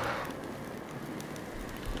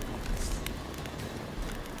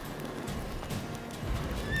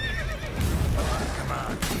 Come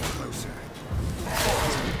on, get closer.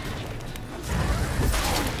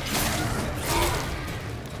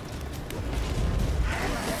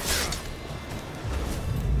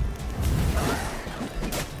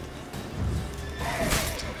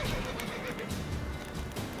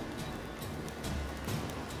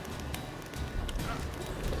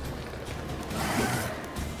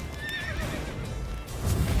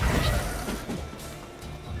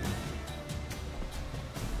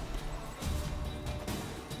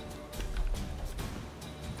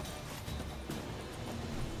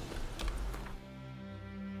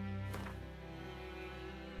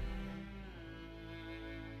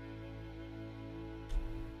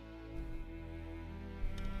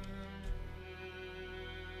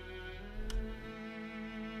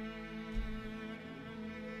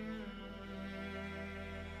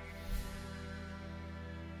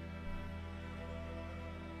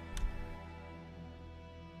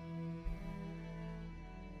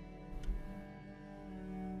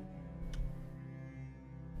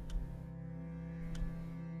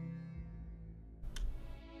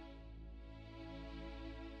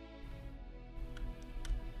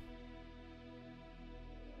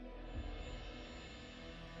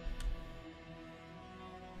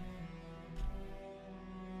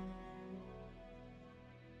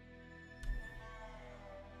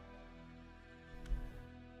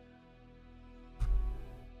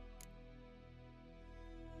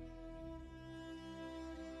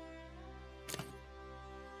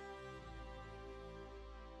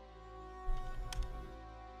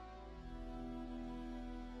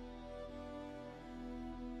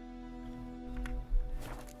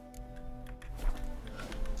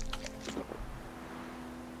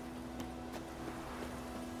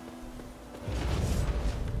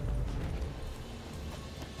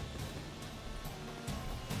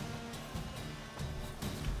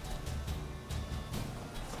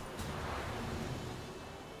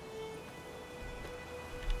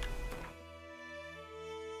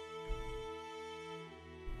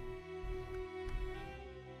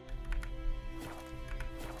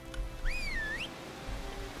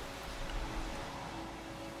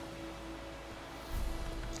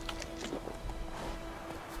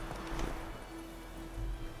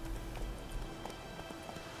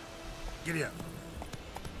 Giddy up.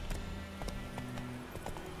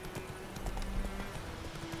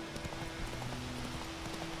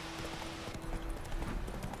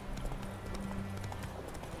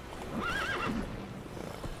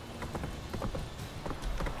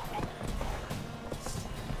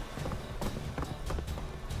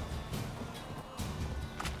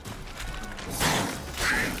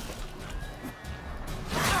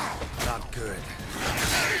 Not good.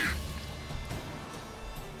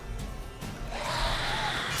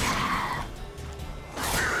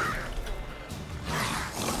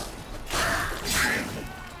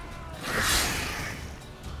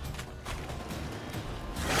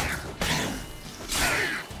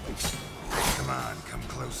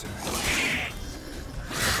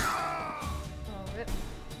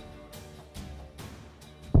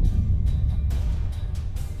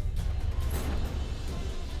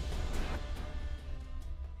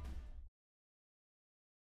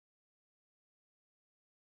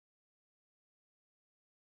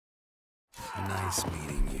 Nice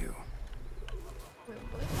meeting you. Wait,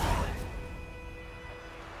 what?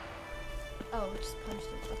 Oh, just punched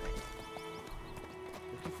him. Okay.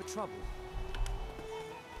 Looking for trouble?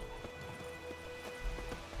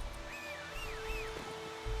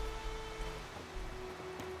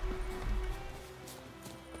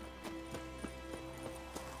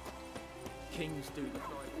 Kings do look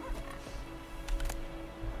like.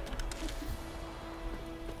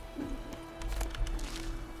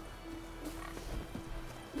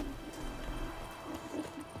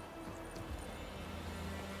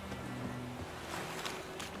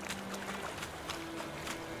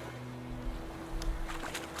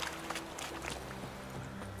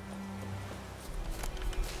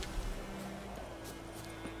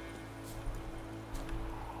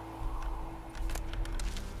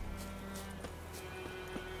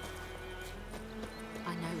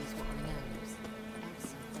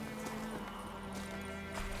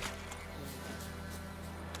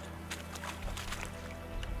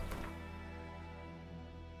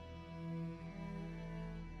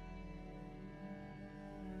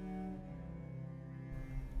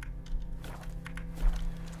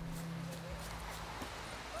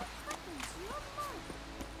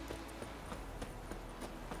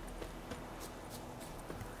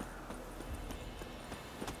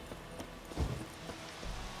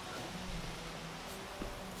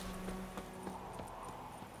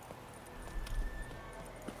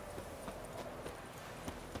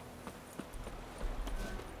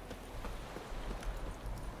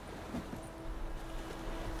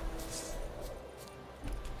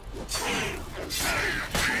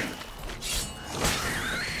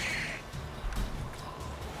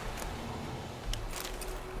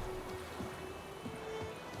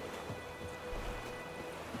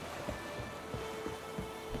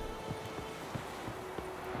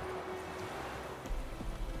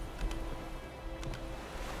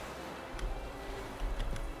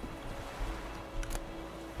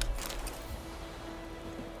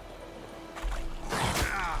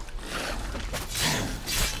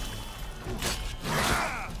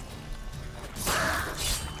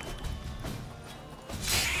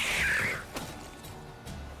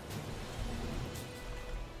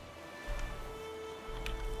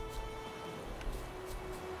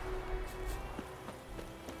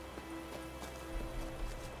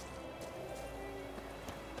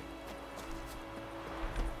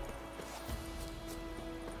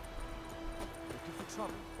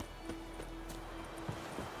 Trouble.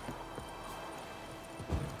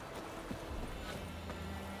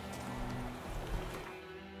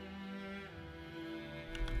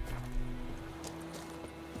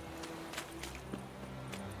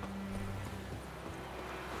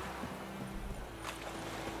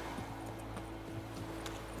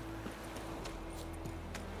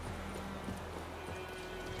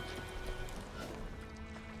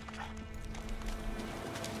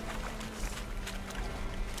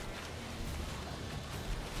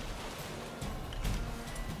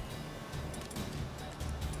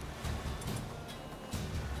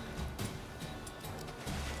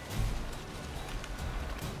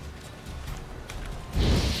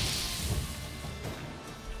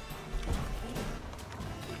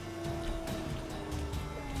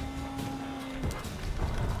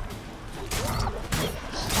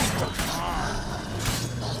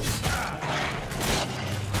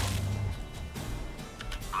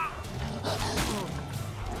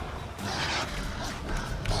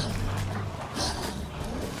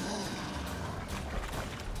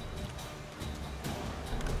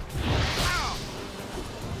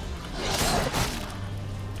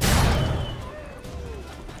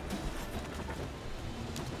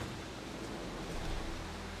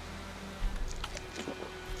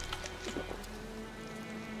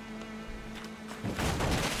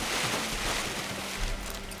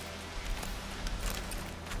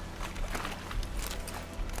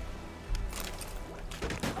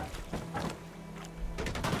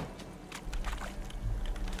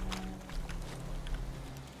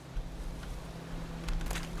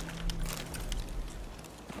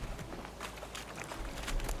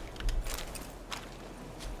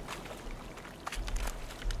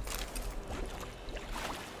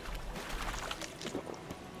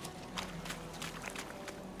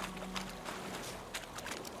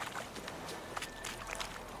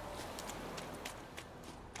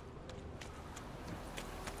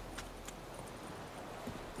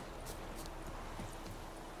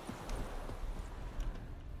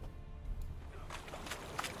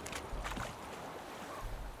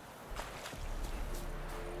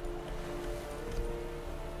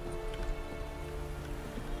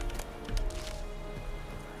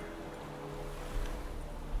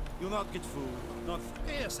 You'll not get food, not...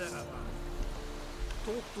 Yes, talk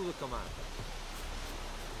to the commander.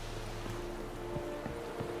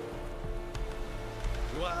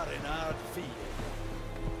 You are in hard field.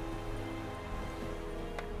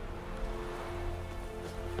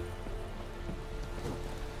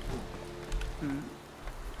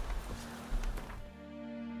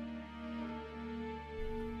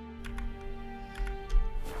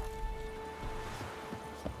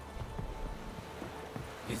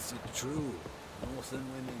 Is it true? Northern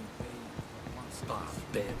women pay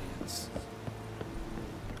barbarians.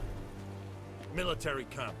 Military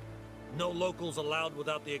camp. No locals allowed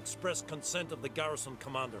without the express consent of the garrison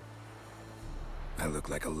commander. I look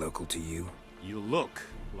like a local to you? You look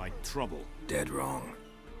like trouble. Dead wrong.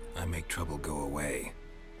 I make trouble go away.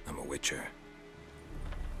 I'm a witcher.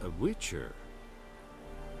 A witcher?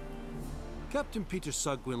 Captain Peter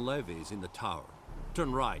Sugwin Levy is in the tower.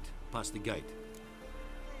 Turn right, past the gate.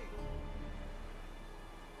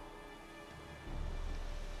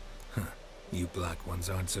 You black ones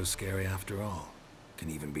aren't so scary after all. Can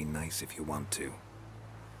even be nice if you want to.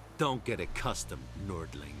 Don't get accustomed,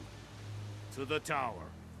 Nordling. To the tower.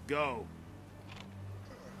 Go.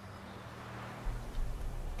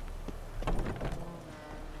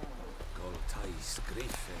 Goltais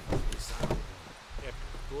Griffin is out.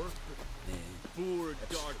 Poor,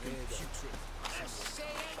 dark, and putrid.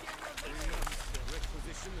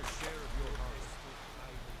 Requisition a share of your harvest.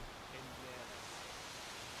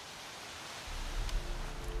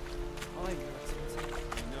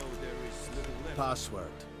 No, there is little left.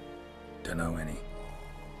 Password. Dunno any.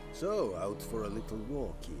 So, out for a little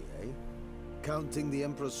walkie, eh? Counting the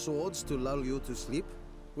Emperor's swords to lull you to sleep?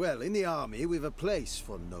 Well, in the army, we've a place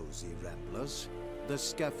for nosy ramblers. The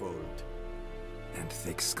scaffold. And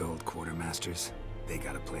thick-skulled quartermasters, they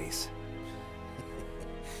got a place.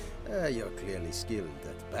 You're clearly skilled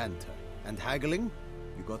at banter. And haggling?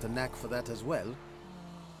 You got a knack for that as well?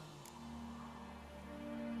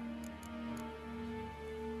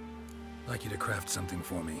 I'd like you to craft something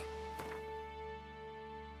for me.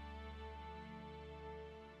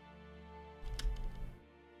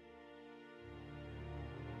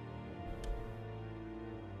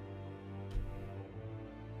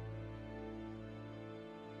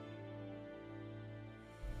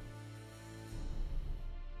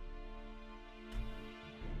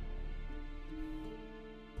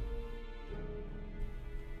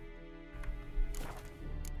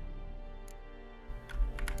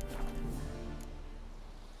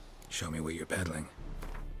 Show me what you're peddling.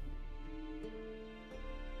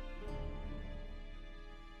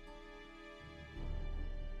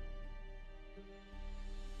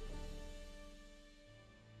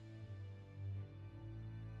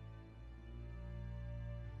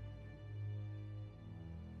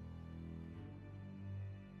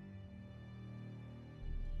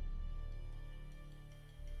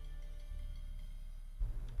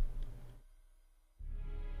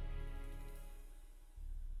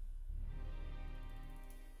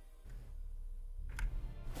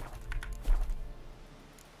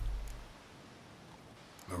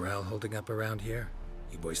 Morale holding up around here?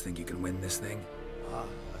 You boys think you can win this thing? Ah,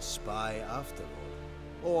 a spy after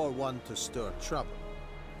all. Or one to stir trouble.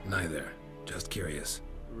 Neither. Just curious.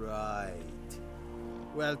 Right.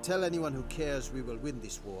 Well, tell anyone who cares we will win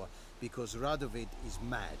this war, because Radovid is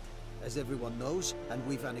mad, as everyone knows, and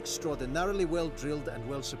we've an extraordinarily well-drilled and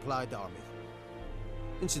well-supplied army.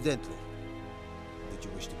 Incidentally, did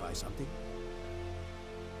you wish to buy something?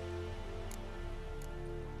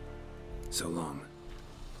 So long.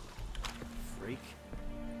 Freak.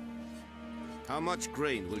 How much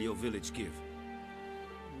grain will your village give?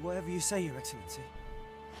 Whatever you say, Your Excellency.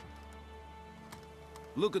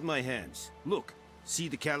 Look at my hands. Look. See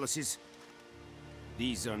the calluses?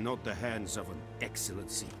 These are not the hands of an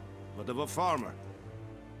excellency, but of a farmer.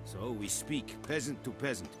 So we speak peasant to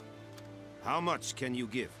peasant. How much can you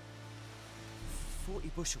give?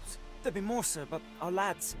 40 bushels. There'd be more, sir, but our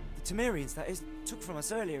lads, the Temerians, that is, took from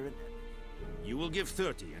us earlier and... You will give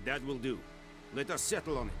 30, and that will do. Let us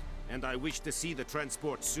settle on it, and I wish to see the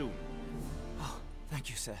transport soon. Oh, thank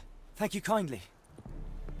you, sir. Thank you kindly.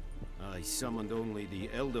 I summoned only the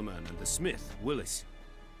Elderman and the smith, Willis.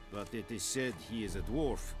 But it is said he is a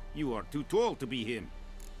dwarf. You are too tall to be him.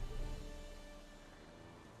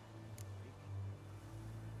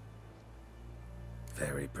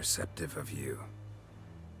 Very perceptive of you.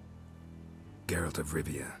 Geralt of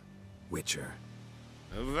Rivia, Witcher.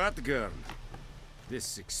 Vatgern.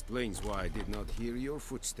 This explains why I did not hear your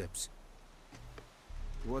footsteps.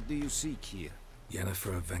 What do you seek here?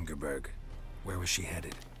 Yennefer of Vengerberg. Where was she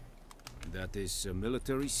headed? That is a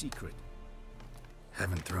military secret.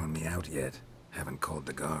 Haven't thrown me out yet. Haven't called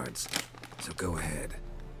the guards. So go ahead.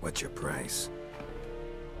 What's your price?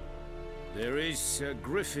 There is a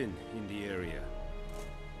griffin in the area.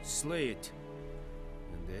 Slay it.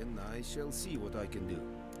 And then I shall see what I can do.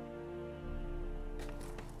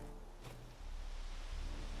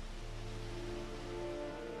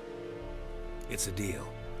 It's a deal.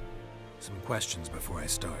 Some questions before I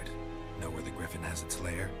start. Know where the griffin has its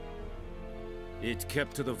lair? It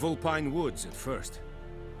kept to the Vulpine Woods at first.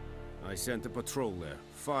 I sent a patrol there,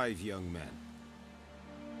 5 young men.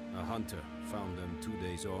 A hunter found them 2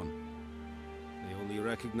 days on. They only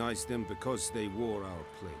recognized them because they wore our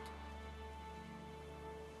plate.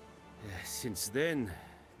 Since then,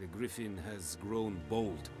 the griffin has grown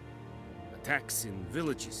bold. Attacks in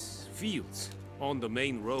villages, fields, on the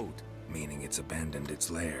main road. Meaning it's abandoned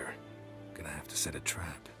its lair. Gonna have to set a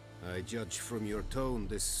trap. I judge from your tone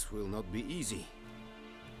this will not be easy.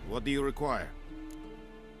 What do you require?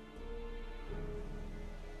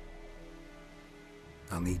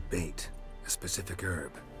 I'll need bait. A specific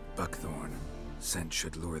herb. Buckthorn. Scent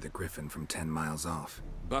should lure the griffin from 10 miles off.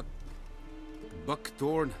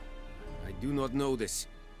 Buckthorn? I do not know this.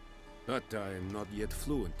 But I am not yet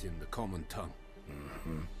fluent in the common tongue.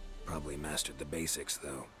 Mm-hmm. Probably mastered the basics,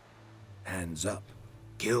 though. Hands up.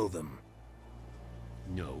 Kill them.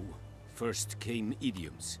 No. First came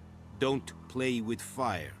idioms. Don't play with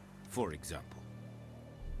fire, for example.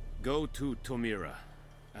 Go to Tomira,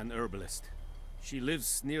 an herbalist. She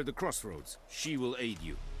lives near the crossroads. She will aid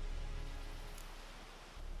you.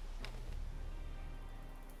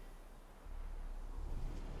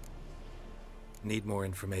 Need more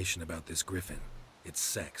information about this griffin. Its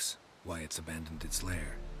sex, why it's abandoned its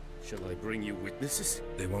lair. Shall I bring you witnesses?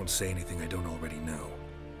 They won't say anything I don't already know.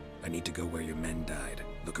 I need to go where your men died.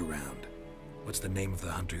 Look around. What's the name of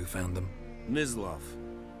the hunter who found them? Mislav.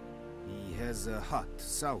 He has a hut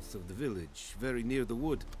south of the village, very near the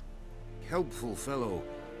wood. Helpful fellow.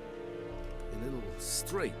 A little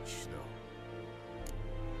strange, though.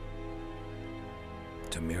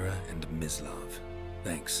 Tamira and Mislav.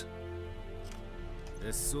 Thanks.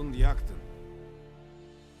 Es sind Jagden.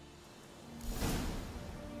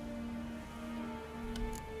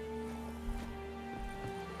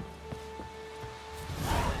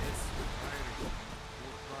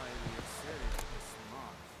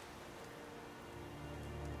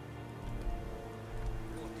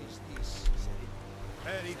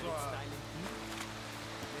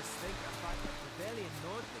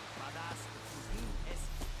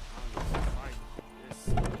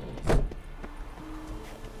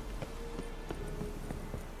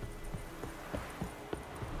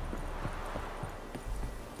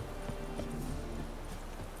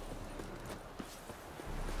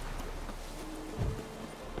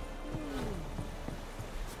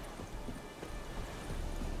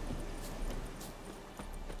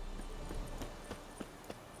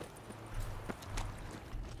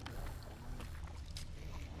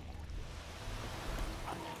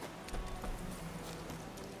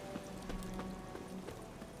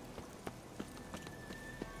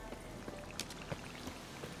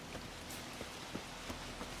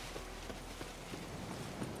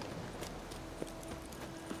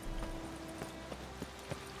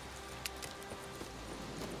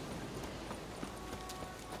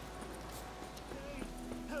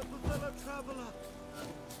 Traveler.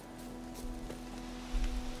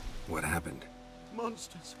 What happened?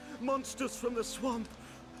 Monsters. Monsters from the swamp.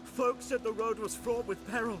 Folks said the road was fraught with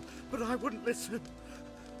peril, but I wouldn't listen.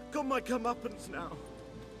 Got my comeuppance now.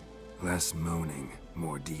 Less moaning,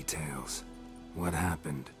 more details. What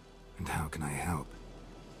happened, and how can I help?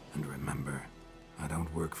 And remember, I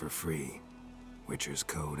don't work for free. Witcher's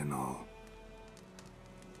code and all.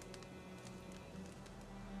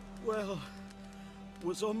 Well,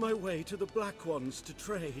 was on my way to the Black Ones to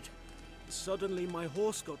trade. Suddenly my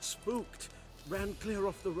horse got spooked, ran clear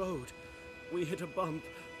off the road. We hit a bump,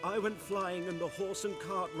 I went flying and the horse and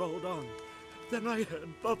cart rolled on. Then I heard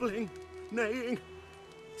bubbling, neighing,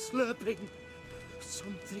 slurping.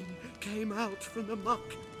 Something came out from the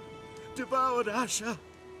muck, devoured Asher,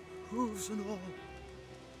 hooves and all.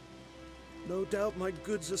 No doubt my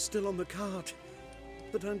goods are still on the cart,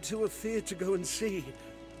 but I'm too afeard to go and see.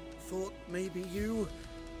 Thought maybe you.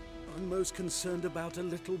 I'm most concerned about a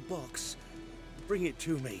little box. Bring it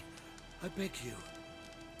to me. I beg you.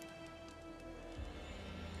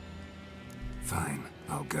 Fine,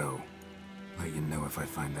 I'll go. Let you know if I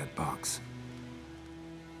find that box.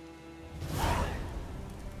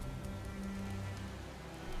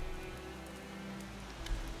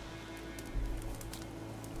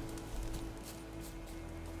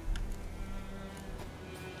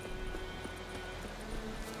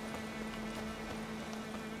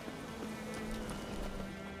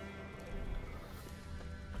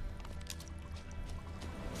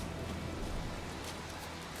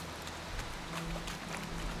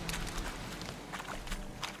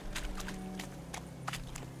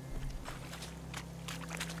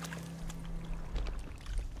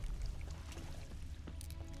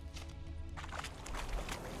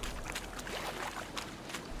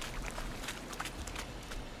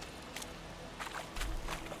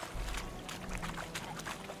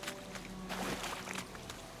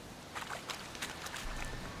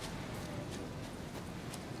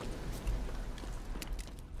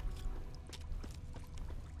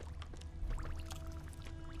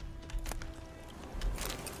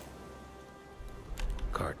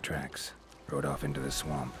 Cart tracks. Rode off into the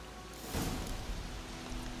swamp.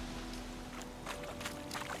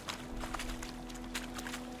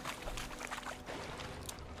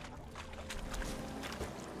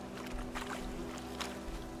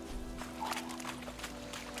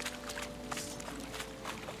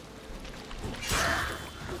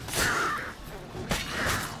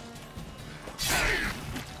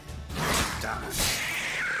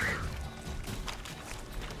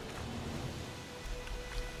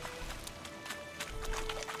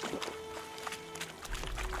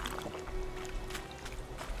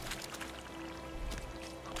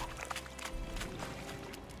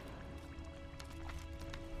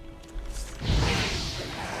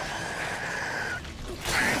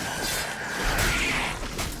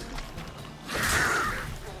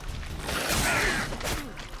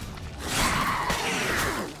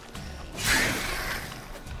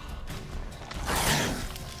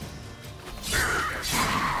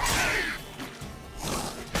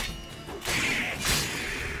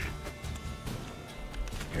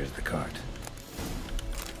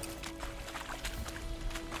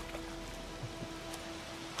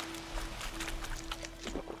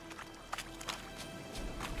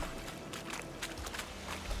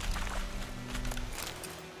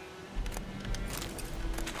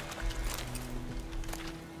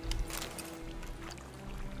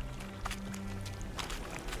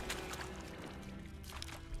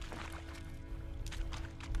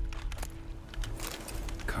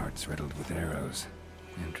 It's riddled with arrows.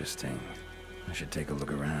 Interesting. I should take a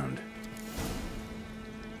look around.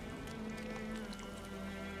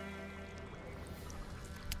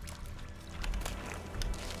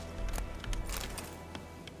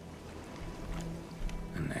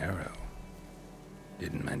 An arrow.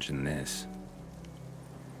 Didn't mention this.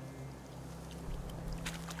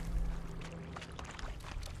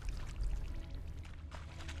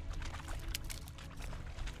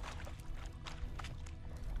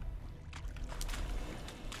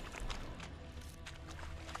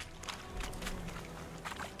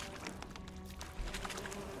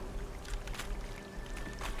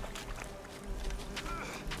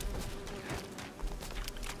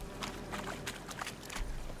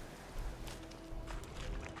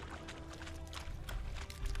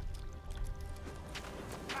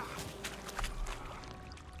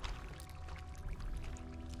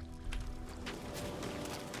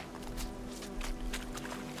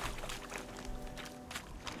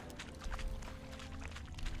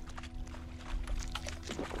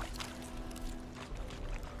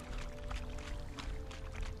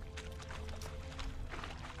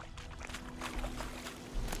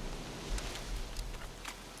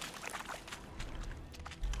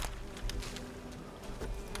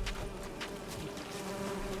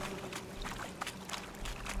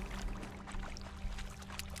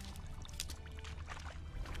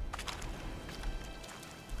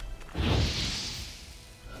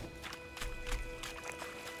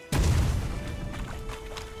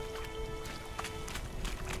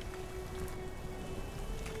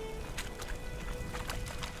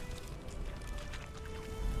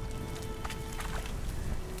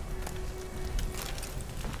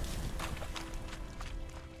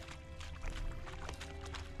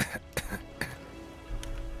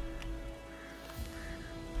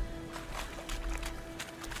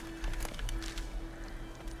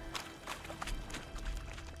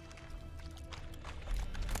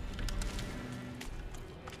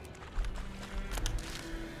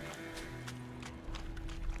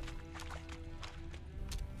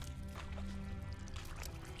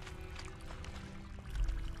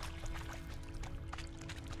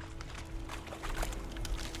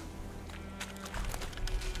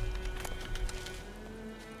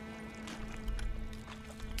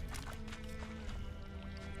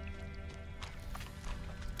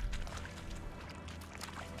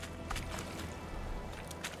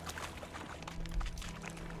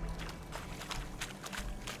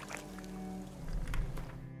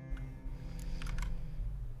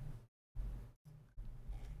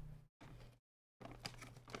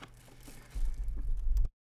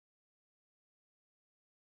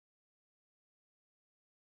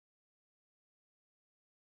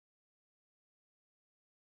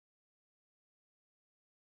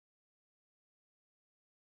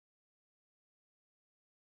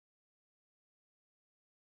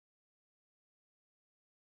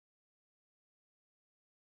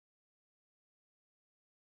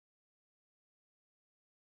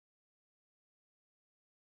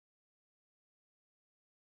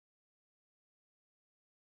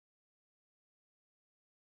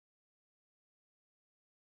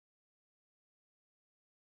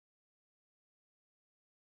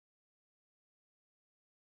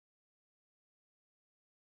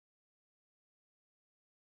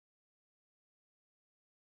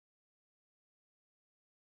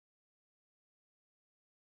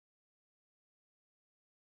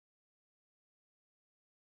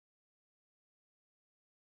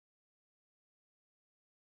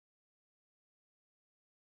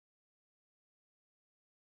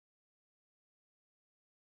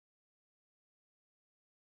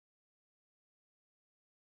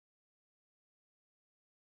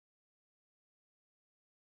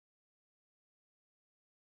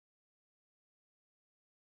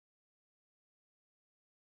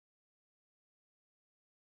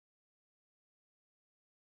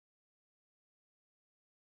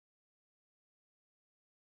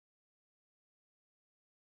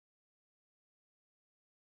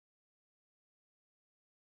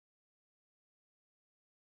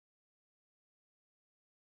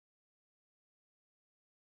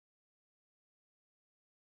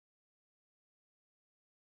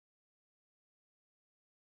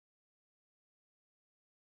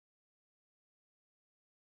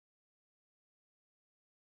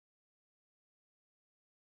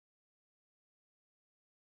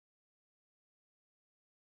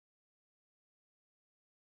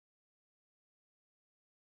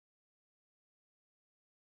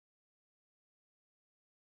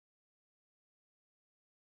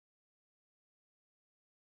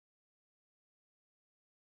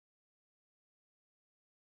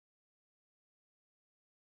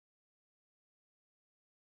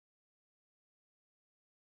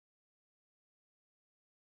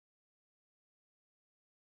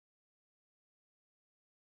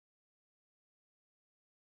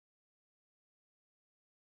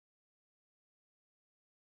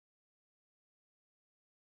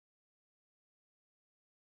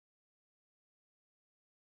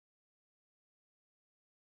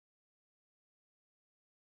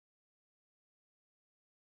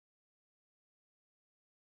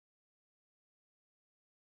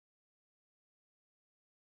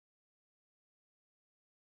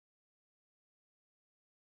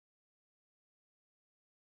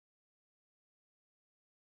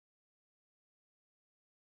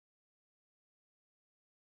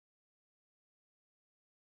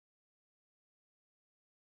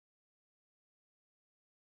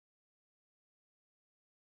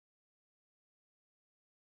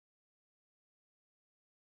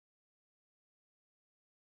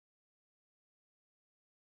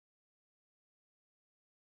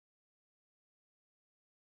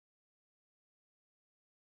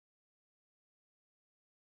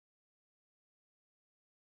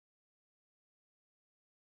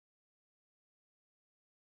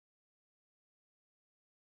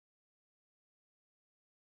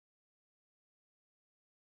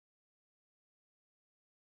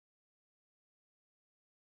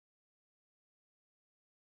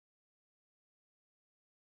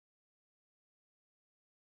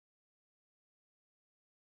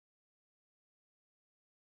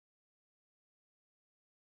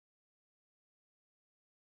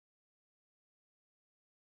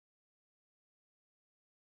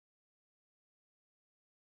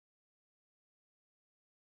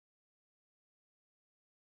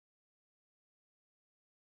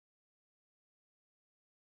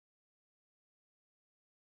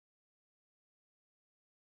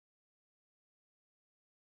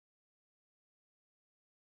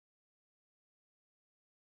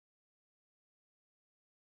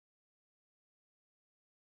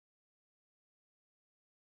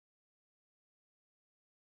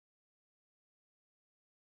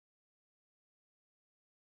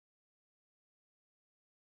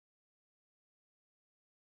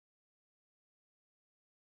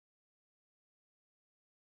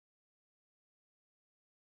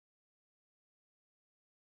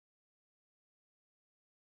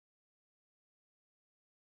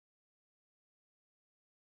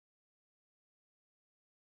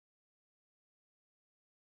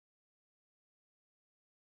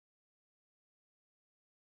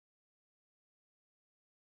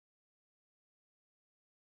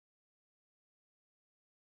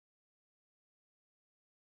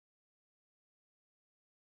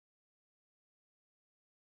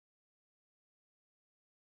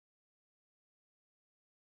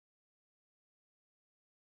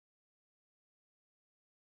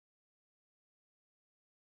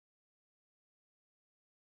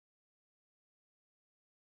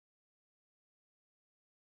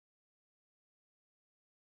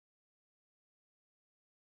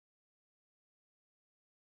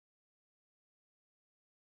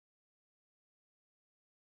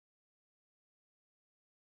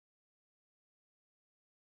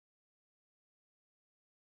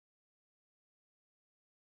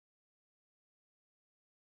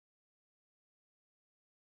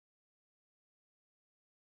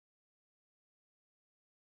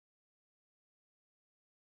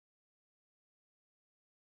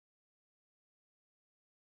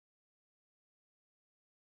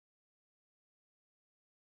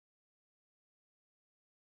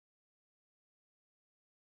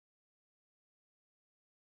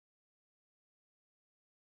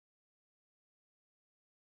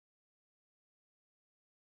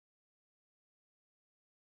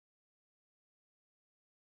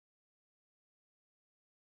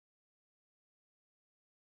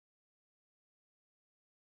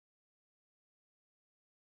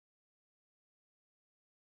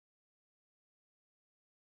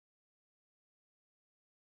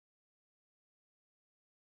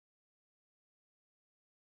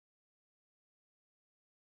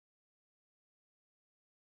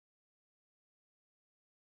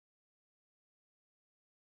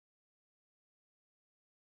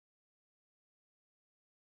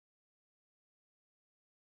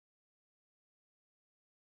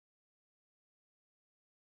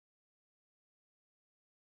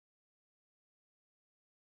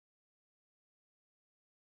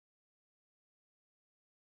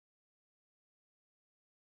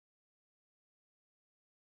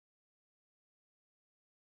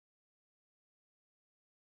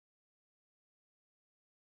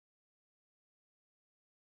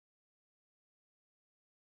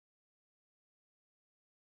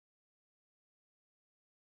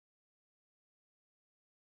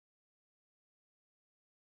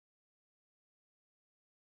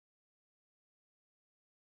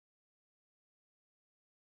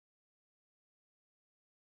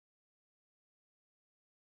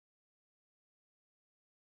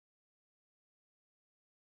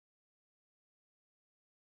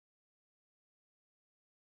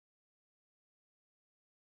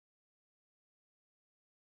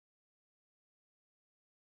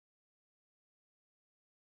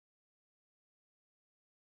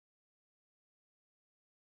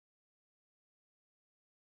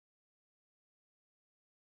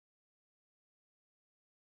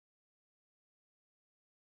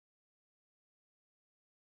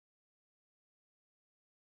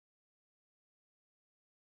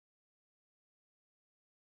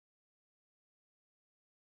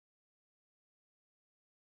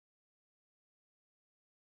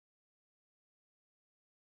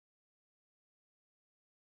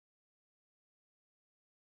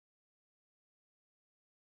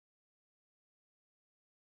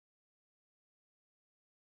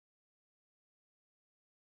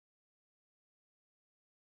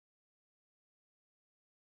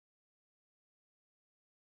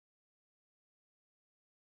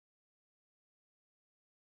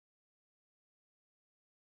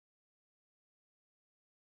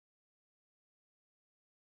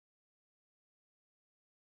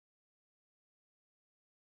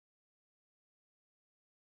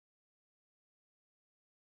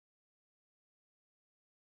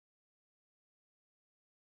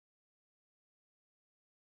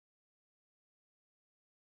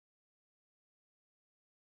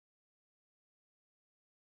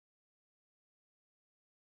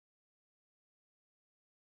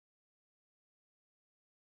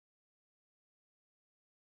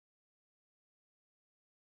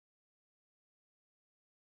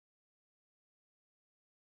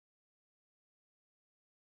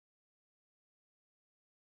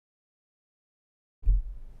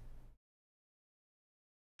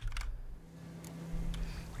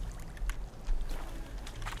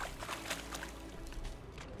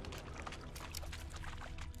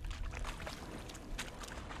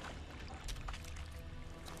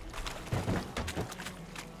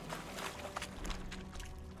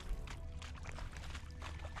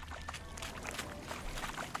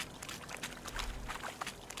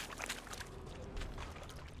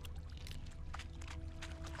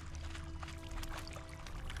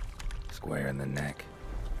 Square in the neck.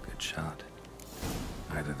 Good shot.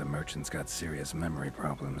 Either the merchant's got serious memory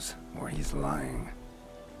problems, or he's lying.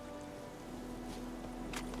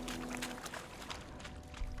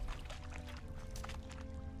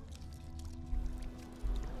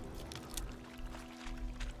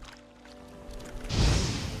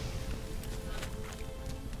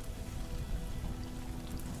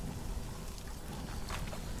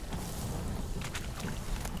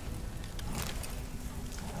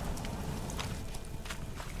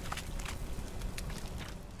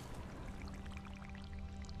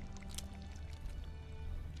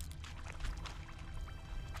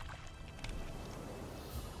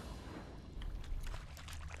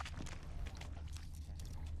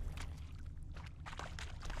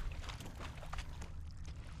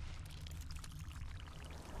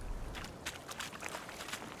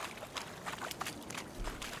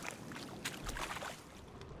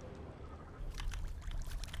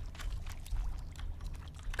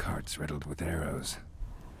 Carts riddled with arrows.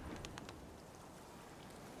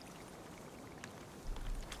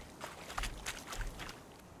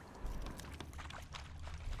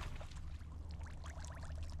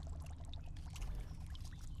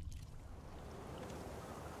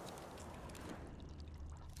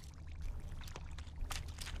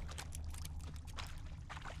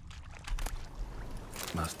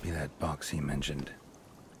 Must be that box he mentioned.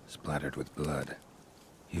 Splattered with blood.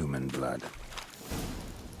 Human blood.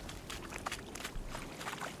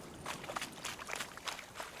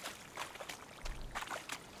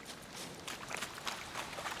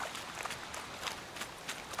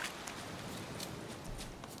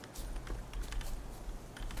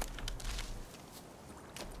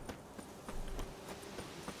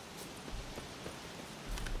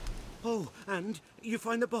 Oh, and you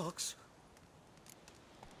find the box?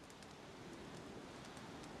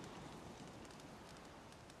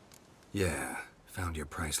 Yeah, found your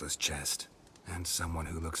priceless chest. And someone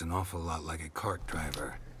who looks an awful lot like a cart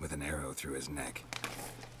driver, with an arrow through his neck.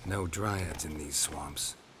 No dryads in these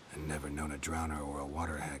swamps, and never known a drowner or a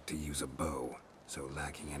water hack to use a bow. So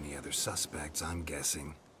lacking any other suspects, I'm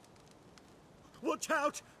guessing. Watch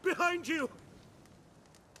out! Behind you!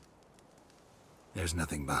 There's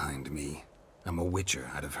nothing behind me. I'm a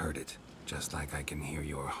witcher, I'd have heard it. Just like I can hear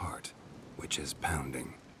your heart, which is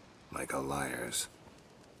pounding, like a liar's.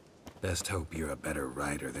 Best hope you're a better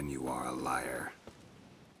rider than you are a liar.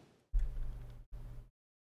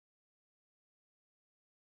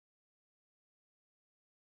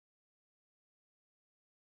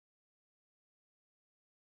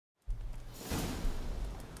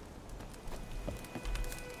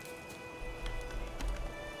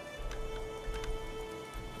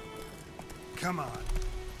 Come on.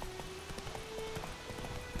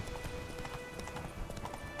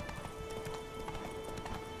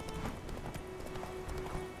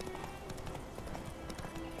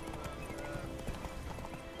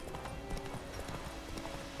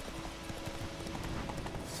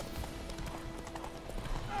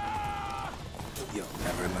 You'll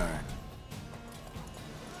never learn.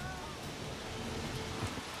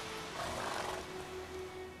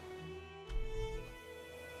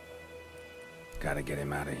 Gotta get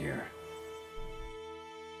him out of here.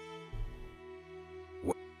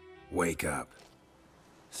 Wake up.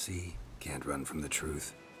 See? Can't run from the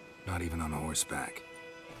truth. Not even on horseback.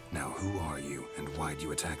 Now who are you, and why'd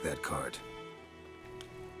you attack that cart?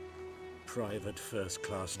 Private First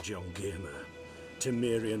Class John Giermer.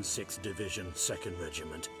 Temerian 6th Division, 2nd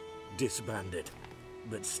Regiment. Disbanded,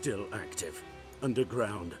 but still active.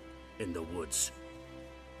 Underground, in the woods.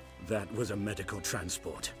 That was a medical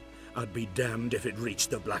transport. I'd be damned if it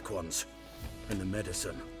reached the Black Ones. And the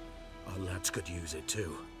medicine, our lads could use it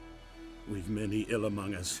too. We've many ill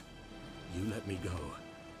among us. You let me go,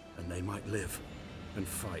 and they might live, and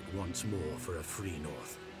fight once more for a free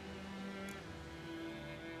North.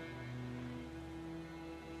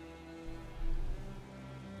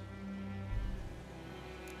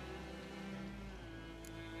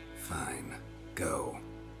 Fine. Go.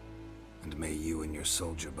 And may you and your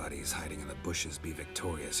soldier buddies hiding in the bushes be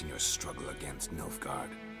victorious in your struggle against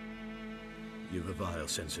Nilfgaard. You've a vile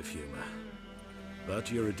sense of humor.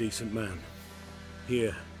 But you're a decent man.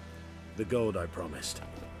 Here, the gold I promised.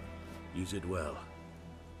 Use it well.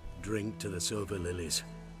 Drink to the Silver Lilies,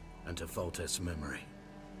 and to Foltest's memory.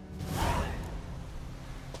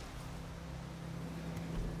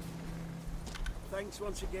 Thanks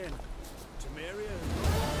once again. Temeria.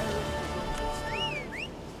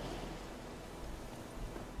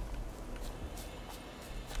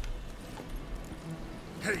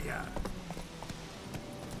 Hey-ya!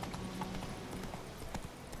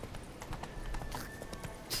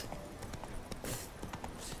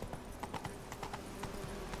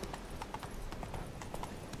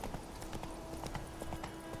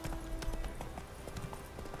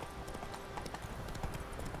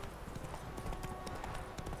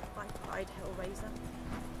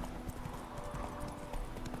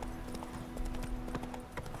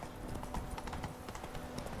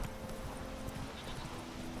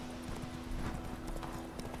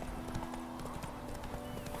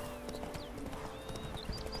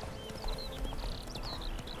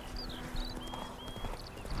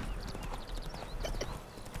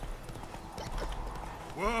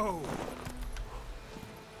 Whoa!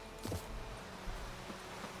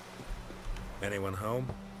 Anyone home?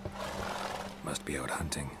 Must be out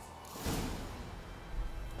hunting.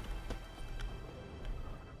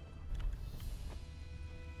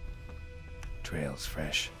 Trail's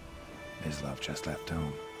fresh. Mislav just left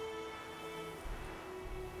home.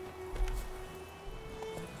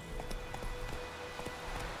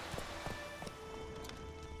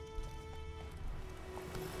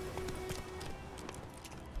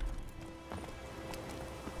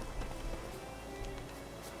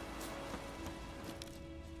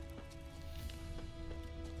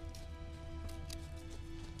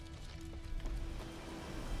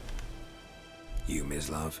 You,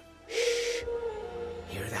 Mislav?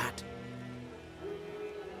 Hear that?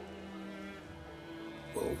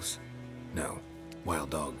 Wolves? No. Wild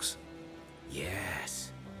dogs.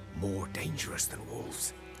 Yes. More dangerous than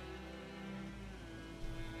wolves.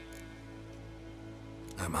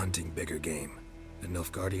 I'm hunting bigger game. The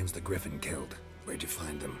Nilfgaardians the Griffin killed. Where'd you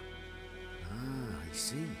find them? Ah, I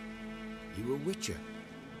see. You a witcher.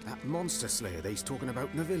 That monster slayer they's talking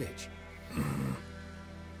about in the village.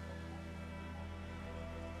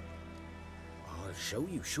 I'll show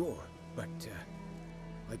you, sure. But,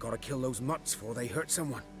 I gotta kill those mutts before they hurt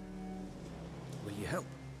someone. Will you help?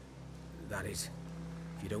 That is,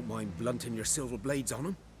 if you don't mind blunting your silver blades on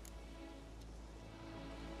them.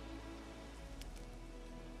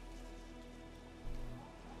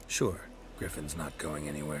 Sure. Griffin's not going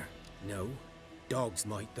anywhere. No. Dogs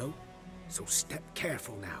might, though. So step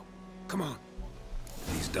careful now. Come on.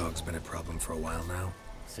 These dogs been a problem for a while now?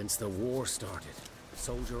 Since the war started.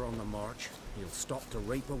 Soldier on the march. He'll stop to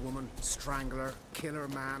rape a woman, strangle her, kill her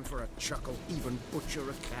man for a chuckle, even butcher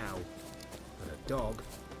a cow. But a dog,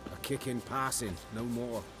 a kick in passing, no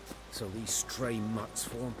more. So these stray mutts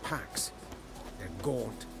form packs. They're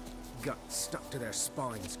gaunt, guts stuck to their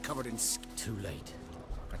spines, covered in Too late.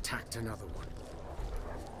 Attacked another one.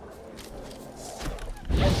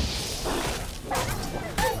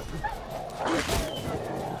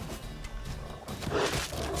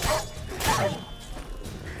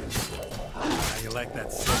 How you like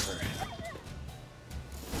that silver?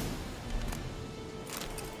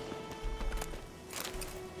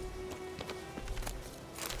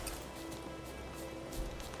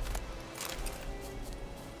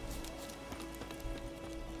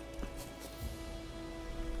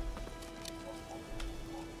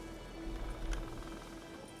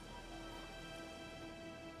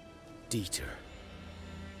 Dieter.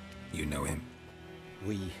 You know him?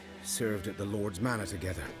 We served at the Lord's Manor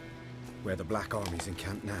together, where the Black Army's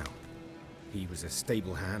encamped now. He was a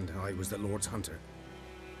stable hand, I was the Lord's hunter.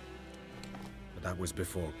 But that was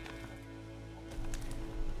before...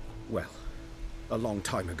 well, a long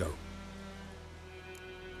time ago.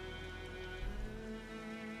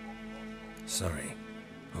 Sorry.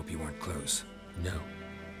 Hope you weren't close. No,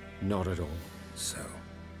 not at all. So,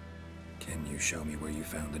 can you show me where you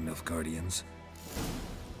found the Nilfgaardians?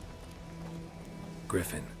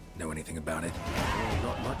 Griffin, know anything about it? Oh,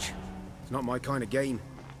 not much. It's not my kind of game.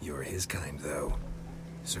 You're his kind, though.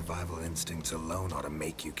 Survival instincts alone ought to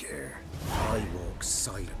make you care. I walk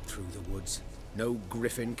silent through the woods. No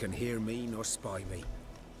griffin can hear me nor spy me.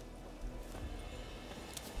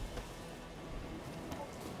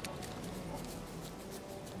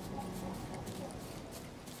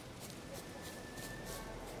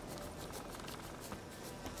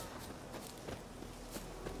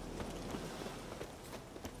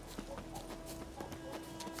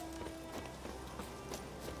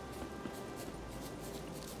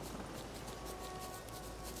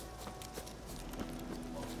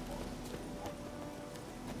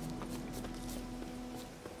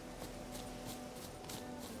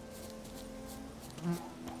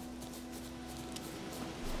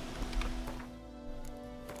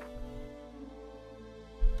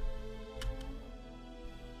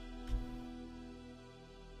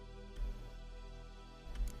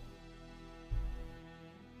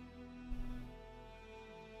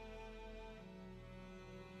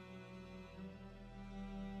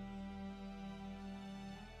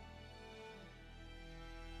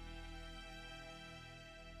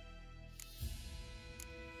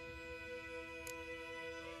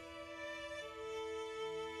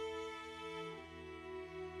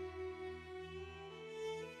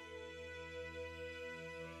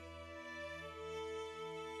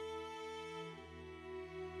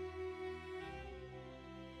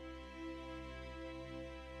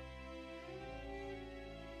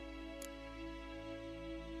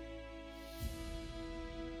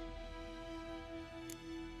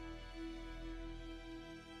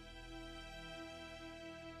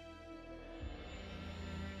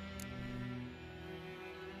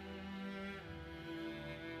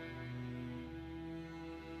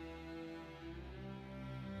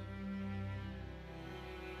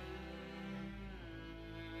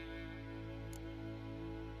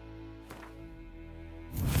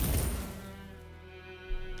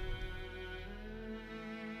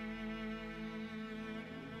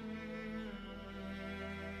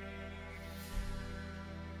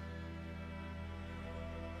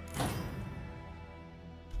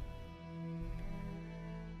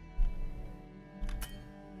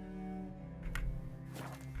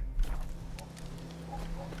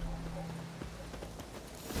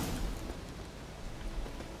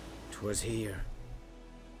 'Twas here.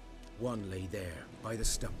 One lay there, by the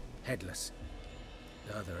stump, headless.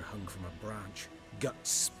 The other hung from a branch, guts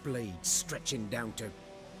splayed, stretching down to...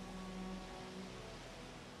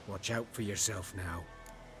 Watch out for yourself now.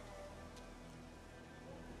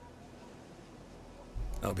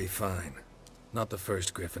 I'll be fine. Not the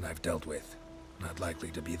first Griffin I've dealt with. Not likely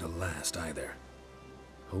to be the last either.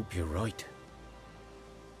 Hope you're right.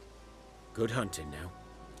 Good hunting now.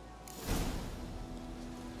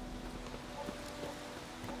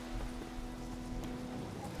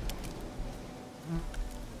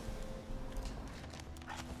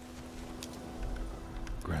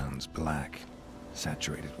 Ground's black,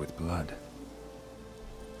 saturated with blood.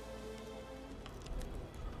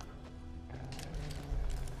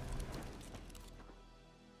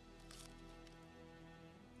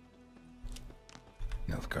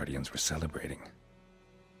 Nilfgaardians were celebrating.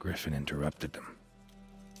 Griffin interrupted them.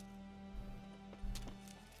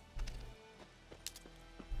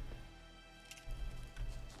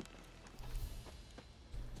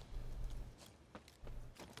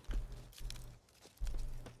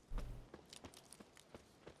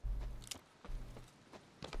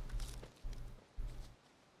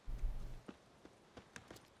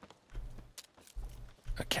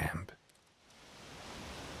 A camp.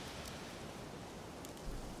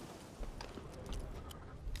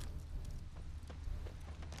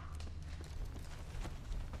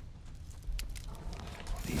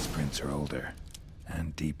 These prints are older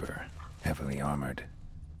and deeper, heavily armored.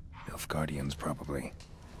 Nilfgaardians, probably.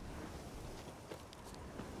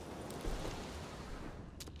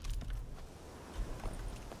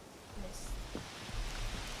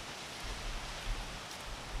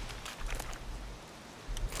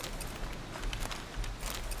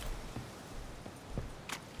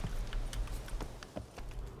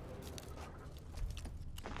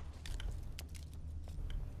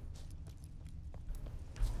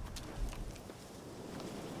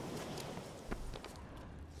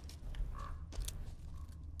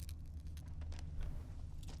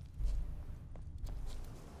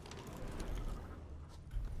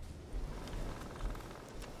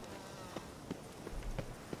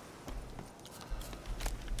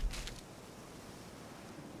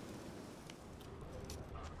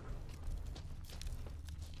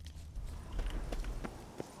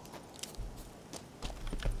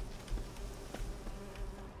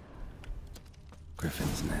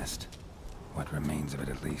 Griffin's nest. What remains of it,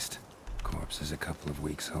 at least. Corpse is a couple of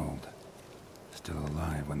weeks old. Still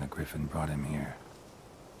alive when the Griffin brought him here.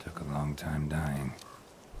 Took a long time dying.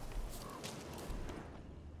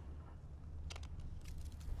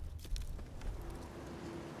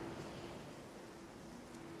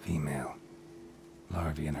 Female.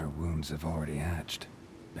 Larvae in her wounds have already hatched.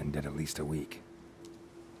 Been dead at least a week.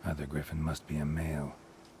 Other Griffin must be a male.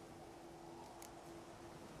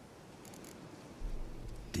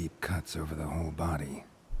 Deep cuts over the whole body.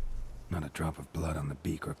 Not a drop of blood on the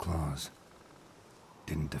beak or claws.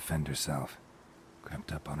 Didn't defend herself.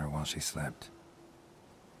 Crept up on her while she slept.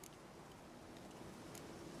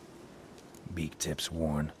 Beak tips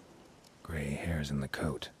worn. Gray hairs in the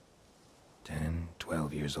coat. 10,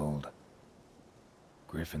 12 years old.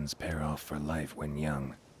 Griffins pair off for life when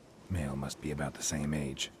young. Male must be about the same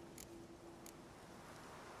age.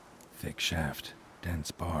 Thick shaft,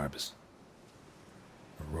 dense barbs.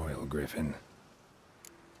 A royal griffin.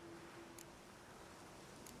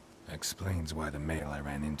 Explains why the male I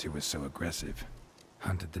ran into was so aggressive.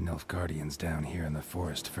 Hunted the Nilfgaardians down here in the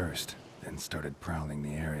forest first, then started prowling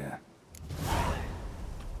the area.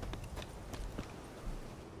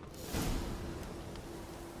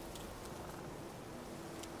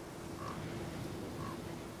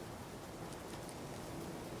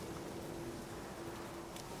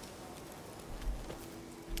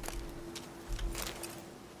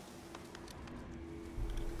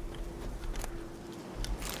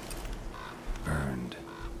 Burned.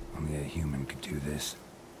 Only a human could do this.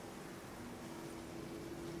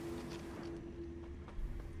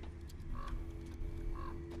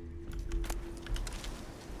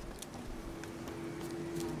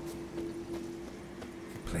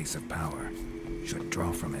 Place of power. Should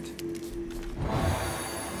draw from it.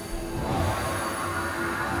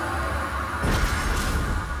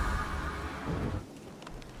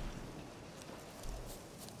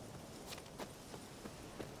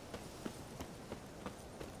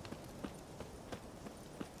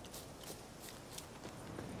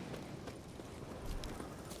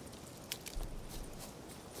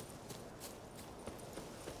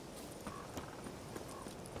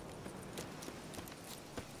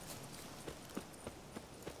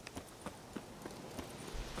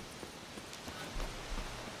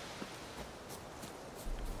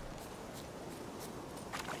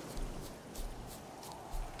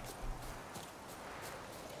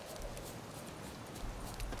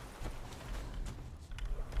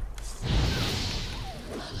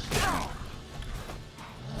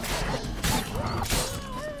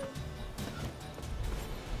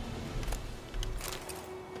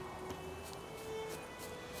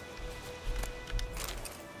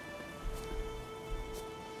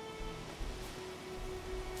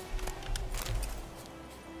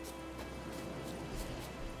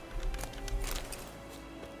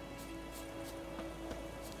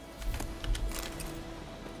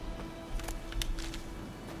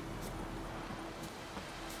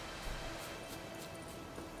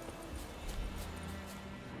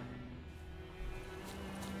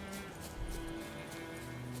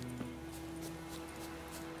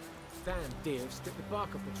 Damn deer have stripped the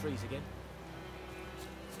bark off the trees again.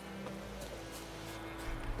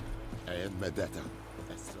 I am Medetta.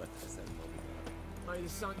 May the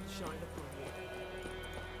sun shine upon you.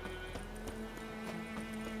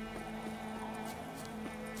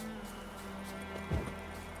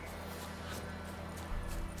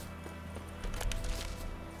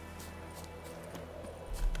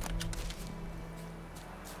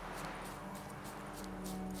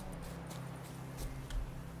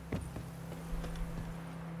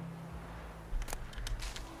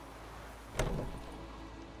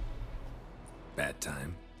 Bad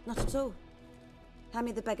time? Not at all. Hand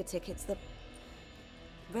me the beggar tickets, the...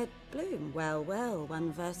 Red bloom. Well, well,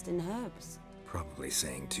 one versed in herbs. Probably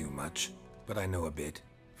saying too much, but I know a bit.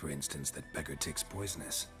 For instance, that beggar tick's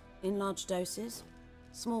poisonous. In large doses.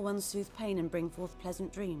 Small ones soothe pain and bring forth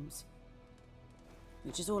pleasant dreams.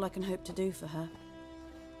 Which is all I can hope to do for her.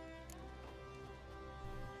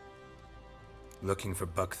 Looking for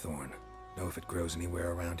buckthorn. Know if it grows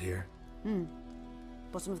anywhere around here?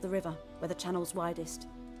 Bottom of the river, where the channel's widest.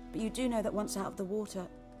 But you do know that once out of the water...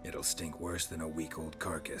 It'll stink worse than a week-old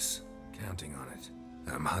carcass. Counting on it.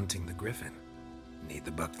 I'm hunting the griffin. Need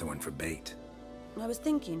the buckthorn for bait. I was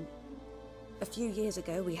thinking... A few years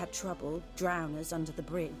ago we had trouble, drowners under the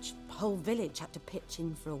bridge. The whole village had to pitch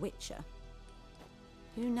in for a witcher.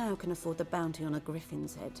 Who now can afford the bounty on a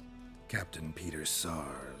griffin's head? Captain Peter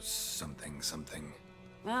Sars, something.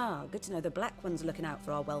 Ah, good to know the Black One's looking out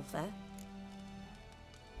for our welfare.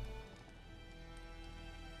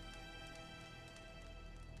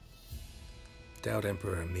 Doubt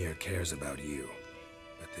Emperor Emhyr cares about you,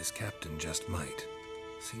 but this captain just might.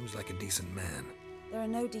 Seems like a decent man. There are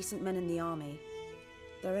no decent men in the army.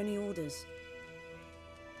 They're only orders.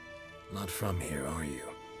 Not from here, are you?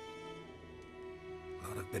 A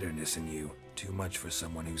lot of bitterness in you. Too much for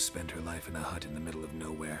someone who's spent her life in a hut in the middle of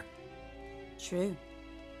nowhere. True.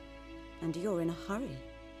 And you're in a hurry.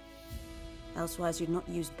 Elsewise you'd not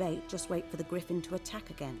use bait, just wait for the griffin to attack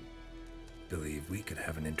again. Believe we could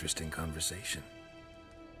have an interesting conversation.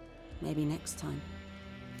 Maybe next time.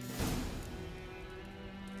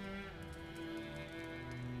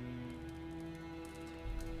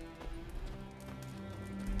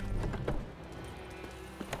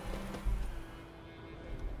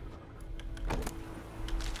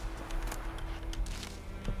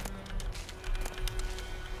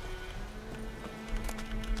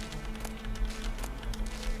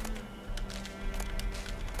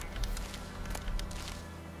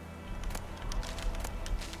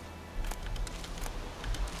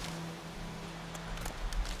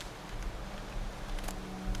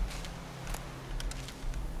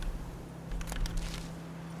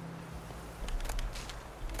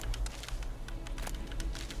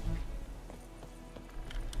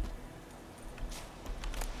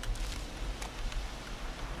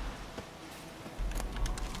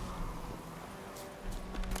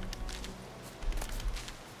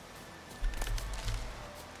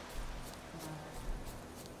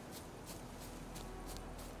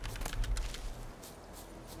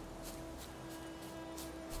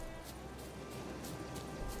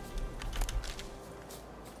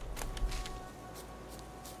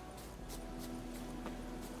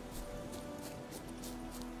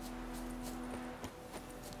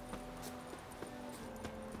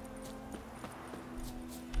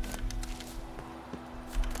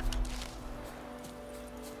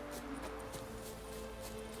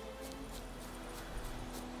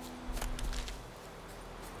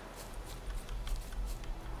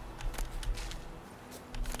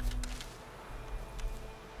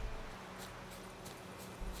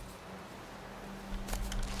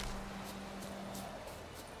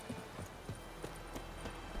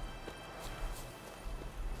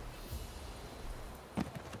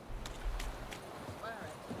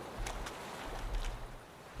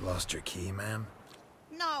 Lost your key, ma'am?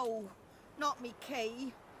 No, not me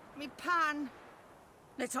key. Me pan.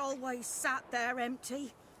 It's always sat there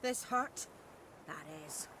empty, this hut. That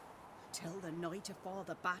is, till the night afore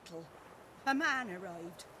the battle. A man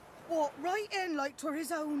arrived, walked right in like 'twere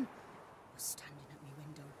his own. Was standing at me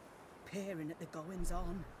window, peering at the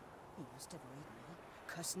goings-on. He must have read me,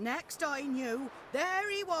 'cause next I knew, there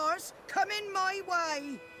he was, coming my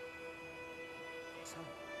way. So,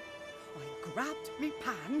 I grabbed me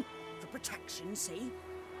pan, for protection, see?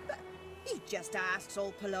 But he just asks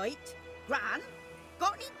all polite, Gran,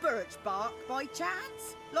 got any birch bark by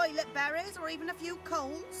chance? Lilac berries or even a few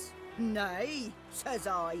coals? Nay, says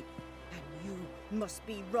I. And you must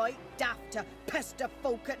be right daft to pester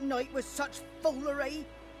folk at night with such foolery.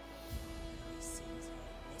 He seems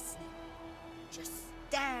here listening. Just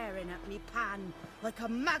staring at me pan like a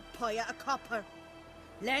magpie at a copper.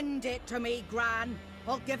 Lend it to me, Gran.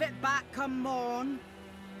 I'll give it back come morn.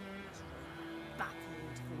 Baffled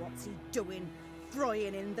for what's he doing,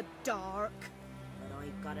 frying in the dark. But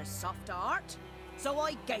I've got a soft heart, so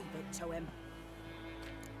I gave it to him.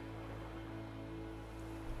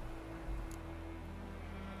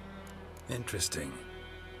 Interesting.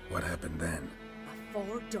 What hafpened then?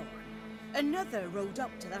 Afore dawn, another rode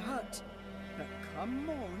up to the hut. But come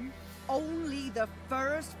on, only the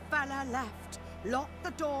first fella left. Locked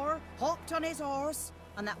the door, hopped on his horse,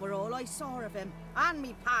 and that were all I saw of him, and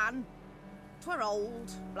me pan. 'Twere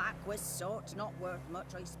old, black with sort, not worth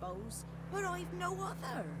much, I suppose, but I've no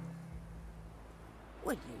other.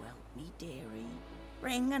 Will you help me, dearie?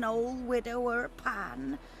 Bring an old widower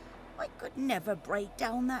pan. I could never break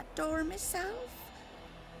down that door myself.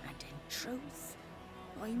 And in truth,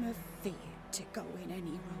 I'm afeard to go in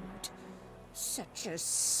any road. Such a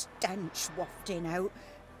stench wafting out.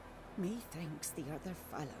 Methinks the other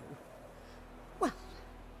fellow, well,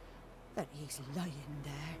 that he's lying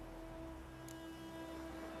there.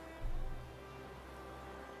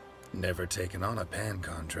 Never taken on a pan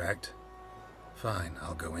contract. Fine,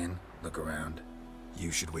 I'll go in, look around. You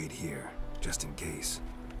should wait here, just in case.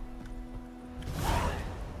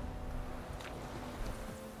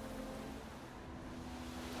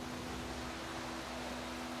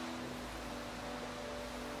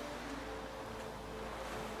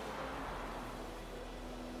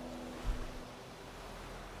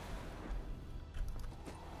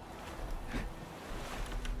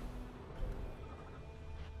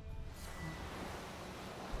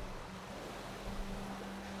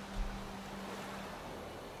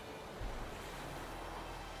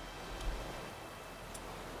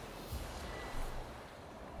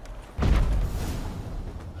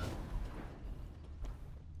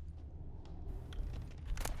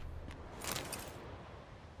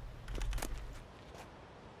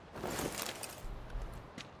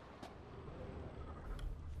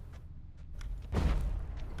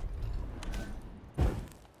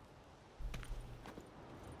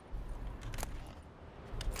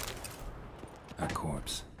 A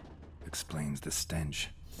corpse. Explains the stench.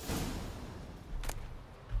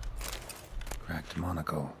 Cracked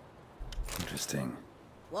monocle. Interesting.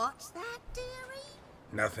 What's that, dearie?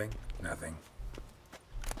 Nothing.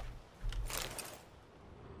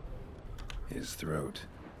 His throat.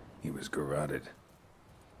 He was garroted.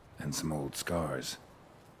 And some old scars.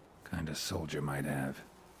 Kinda soldier might have.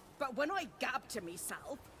 But when I gab to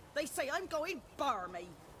myself, they say I'm going barmy.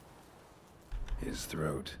 His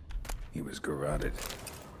throat. He was garroted.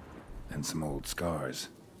 And some old scars.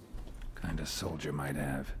 Kinda soldier might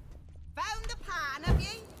have. Found the pan, have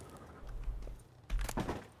ye?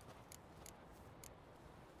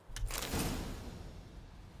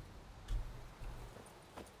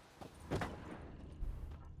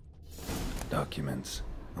 Documents.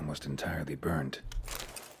 Almost entirely burnt.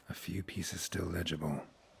 A few pieces still legible.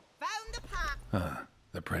 Found the pan. Ah,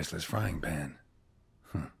 the priceless frying pan.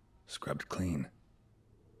 Scrubbed clean.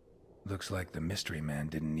 Looks like the mystery man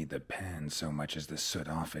didn't need the pan so much as the soot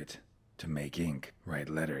off it to make ink, write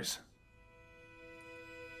letters.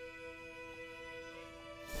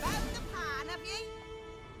 Found the pan, have ye?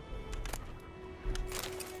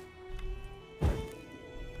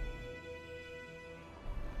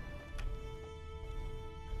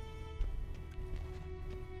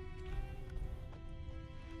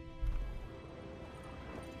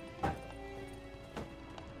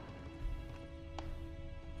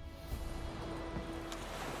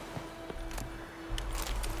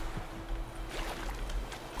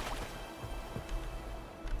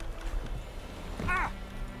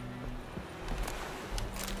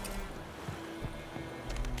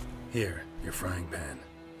 Here, your frying pan.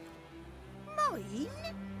 Mine?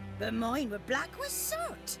 But mine were black with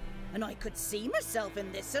soot, and I could see myself in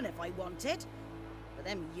this one if I wanted. But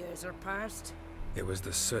them years are past. It was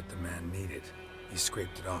the soot the man needed. He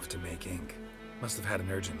scraped it off to make ink. Must have had an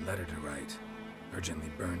urgent letter to write. Urgently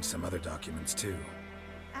burned some other documents too.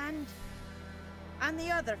 And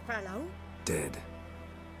the other fellow? Dead.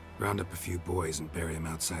 Round up a few boys and bury him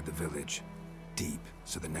outside the village. Deep,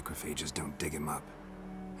 so the necrophages don't dig him up.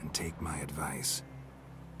 And take my advice.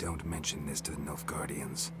 Don't mention this to the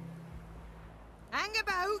Nilfgaardians. Hang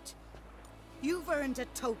about! You've earned a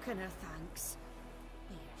token of thanks.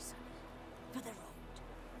 Here, sonny, for the road.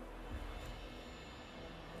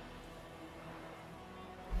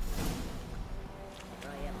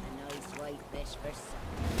 Try up a nice white fish for supper.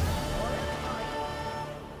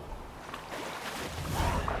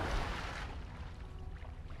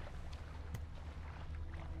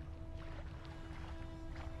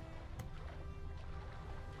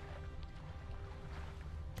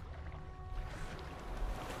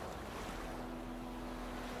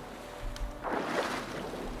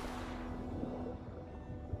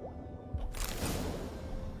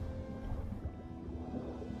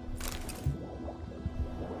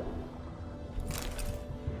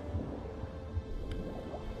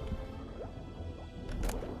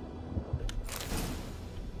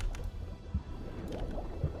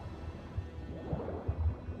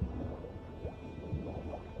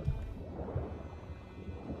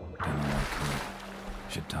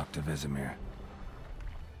 back to Vesemir.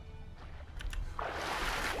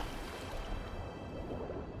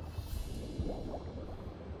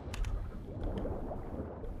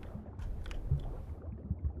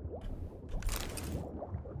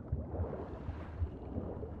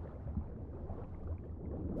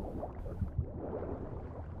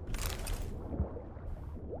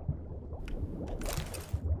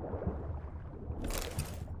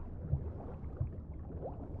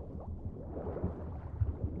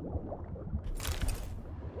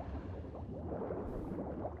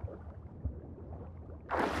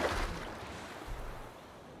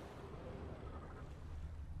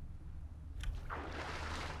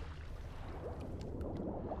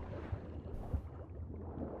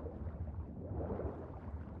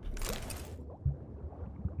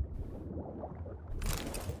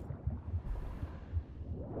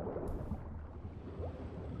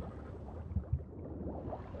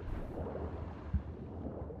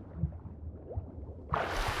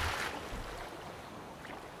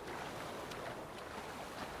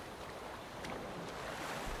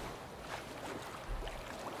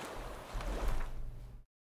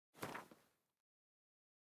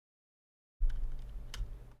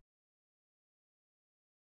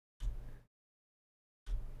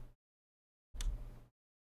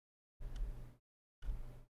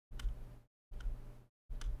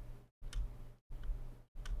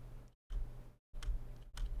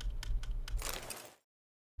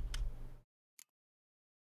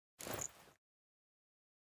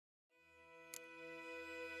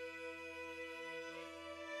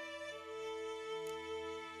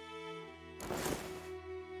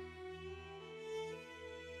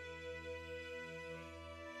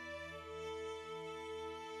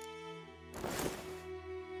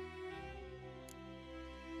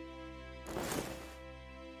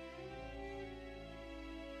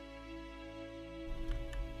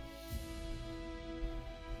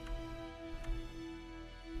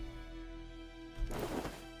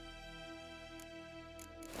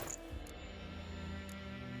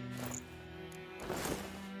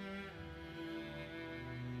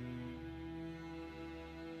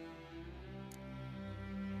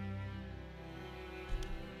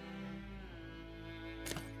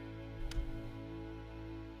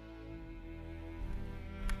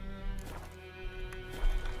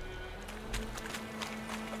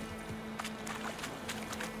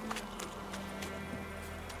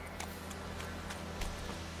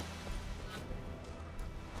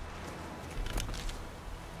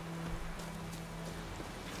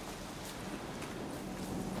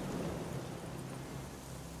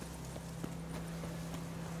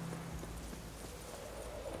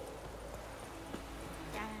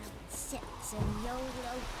 Sits in the old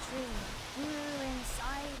oak tree, grew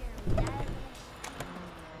inside her dead.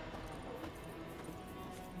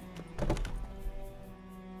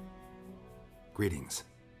 Greetings.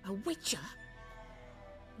 A witcher?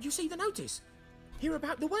 You see the notice? Hear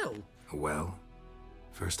about the well? Well,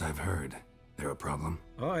 first I've heard. There a problem?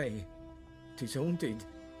 Aye. 'Tis haunted.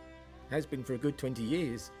 Has been for a good 20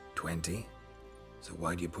 years. 20? So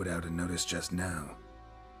why'd you put out a notice just now?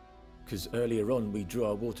 Because earlier on we drew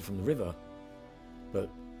our water from the river. But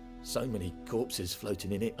so many corpses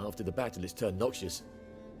floating in it after the battle it's turned noxious.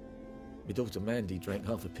 My daughter Mandy drank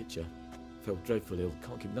half a pitcher. Fell dreadful ill,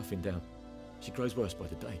 can't keep nothing down. She grows worse by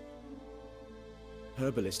the day.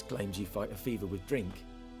 Herbalist claims you fight a fever with drink.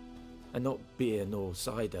 And not beer nor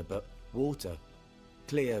cider, but water.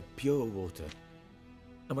 Clear, pure water.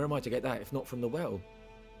 And where am I to get that if not from the well?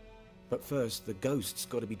 But first, the ghost's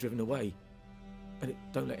got to be driven away. And it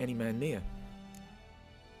don't let any man near.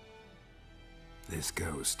 This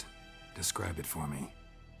ghost. Describe it for me.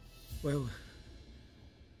 Well,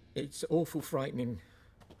 it's awful frightening.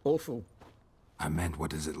 Awful. I meant,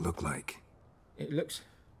 what does it look like? It looks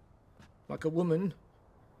like a woman,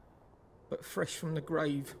 but fresh from the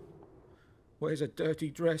grave. Wears a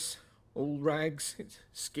dirty dress, all rags, its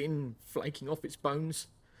skin flaking off its bones,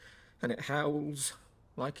 and it howls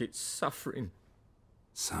like it's suffering.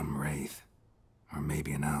 Some wraith. Or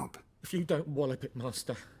maybe an alp. If you don't wallop it,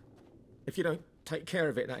 Master, if you don't take care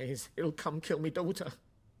of it, that is, it'll come kill me daughter.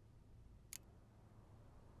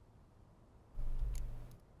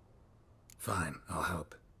 Fine, I'll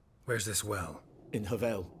help. Where's this well? In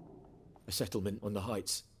Havel, a settlement on the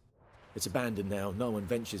heights. It's abandoned now, no one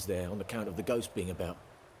ventures there on account of the ghost being about.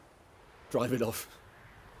 Drive it off,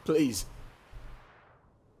 please.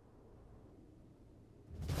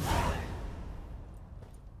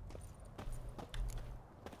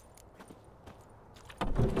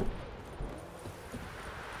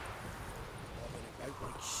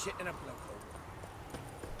 Shit in a bloke.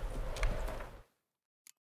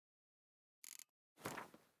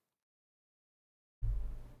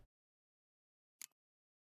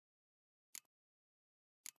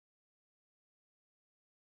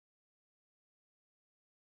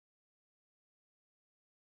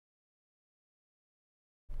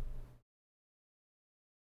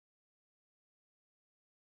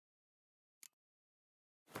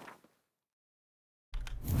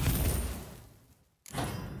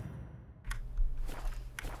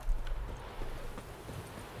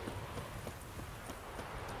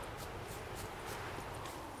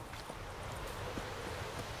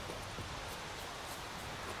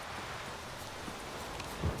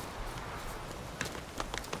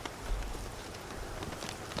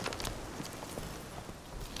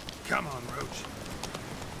 Come on, Roach.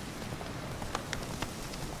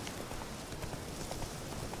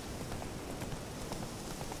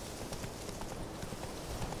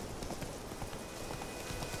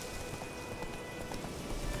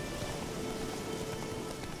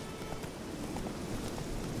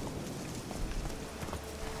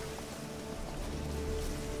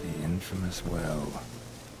 The infamous well.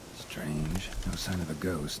 Strange. No sign of a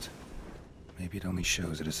ghost. Maybe it only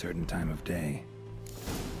shows at a certain time of day.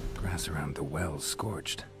 Grass around the well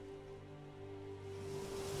scorched.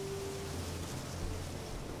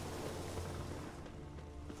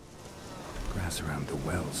 Grass around the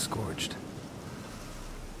well scorched.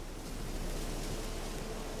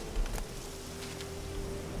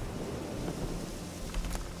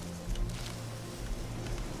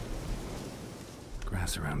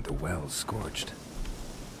 Grass around the well scorched.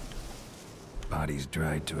 Bodies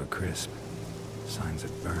dried to a crisp. Signs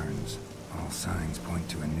of burns. All signs point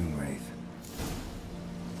to a new wraith.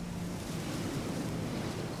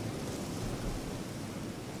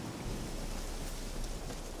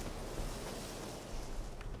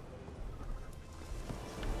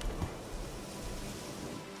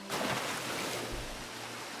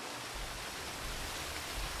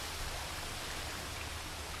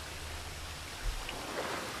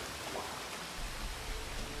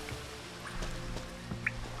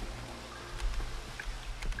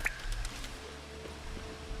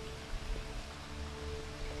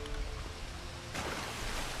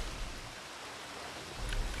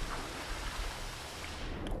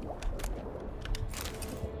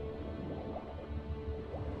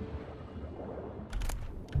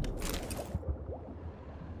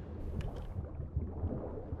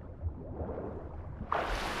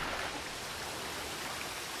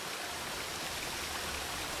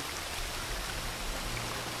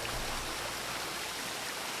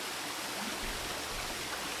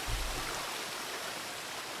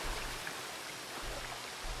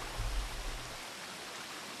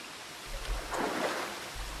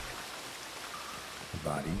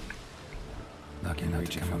 Body. Lucky enough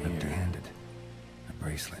to come up empty-handed. A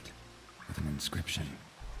bracelet with an inscription.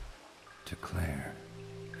 To Claire,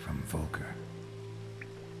 from Volker.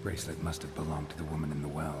 Bracelet must have belonged to the woman in the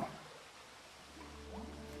well.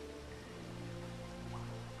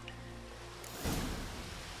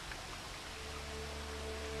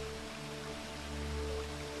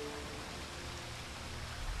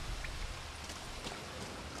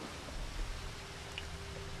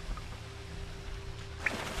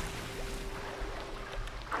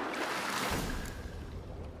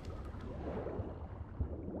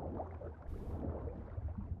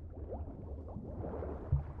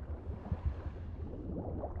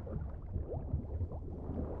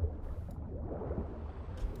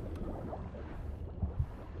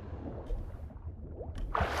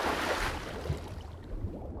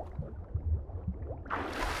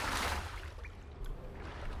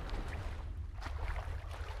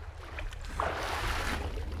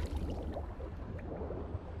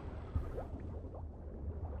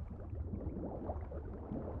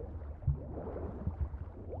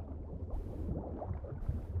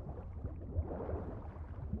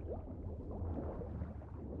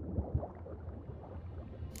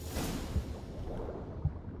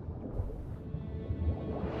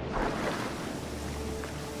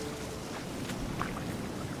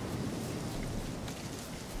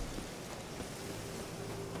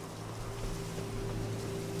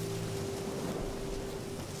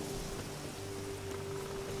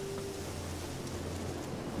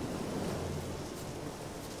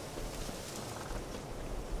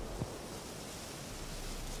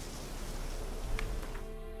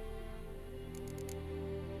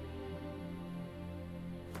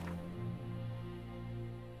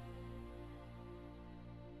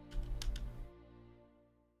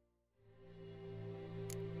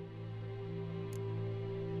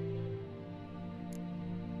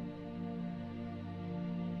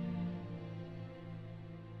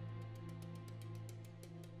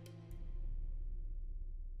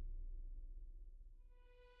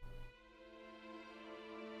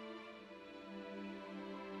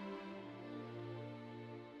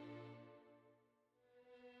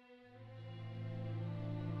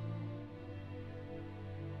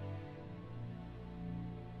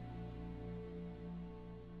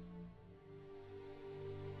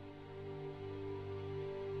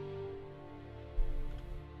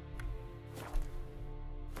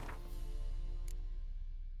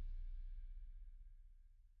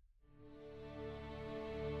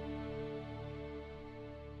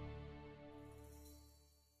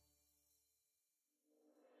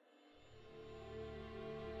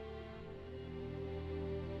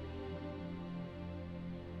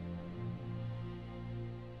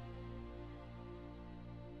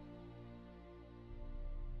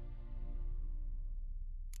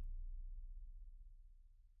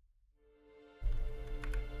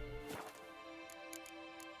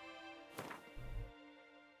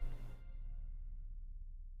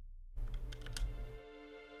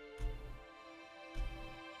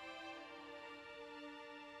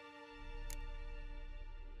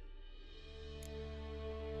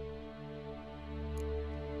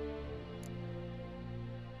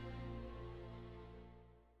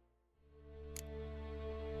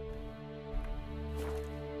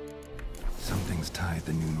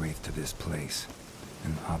 guide the Noonwraith to this place.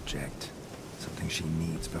 An object. Something she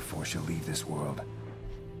needs before she'll leave this world.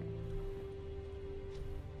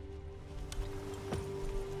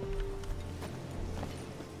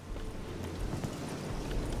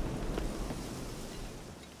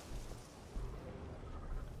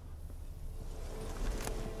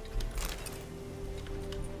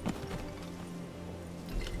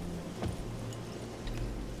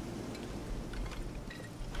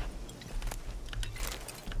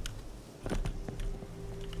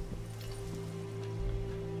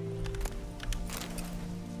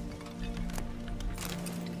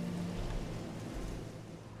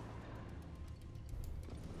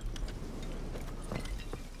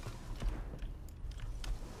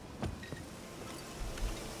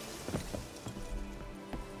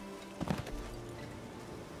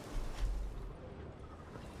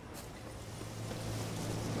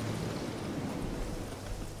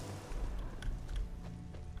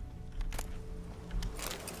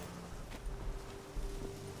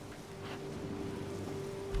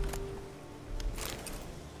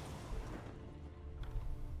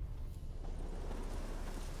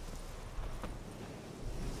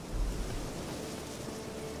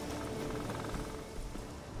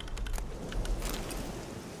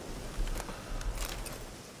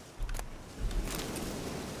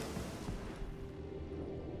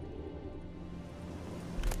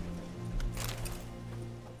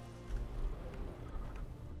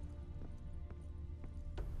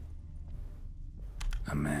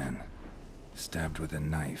 A man, stabbed with a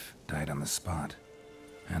knife, died on the spot.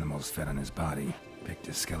 Animals fed on his body, picked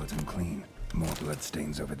his skeleton clean. More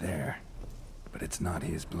bloodstains over there. But it's not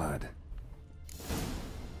his blood.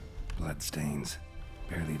 Bloodstains,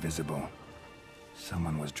 barely visible.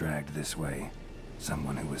 Someone was dragged this way.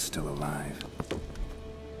 Someone who was still alive.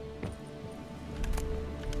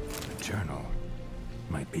 A journal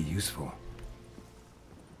might be useful.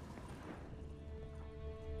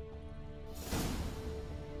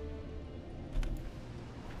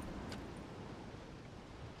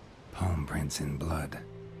 Palm prints in blood.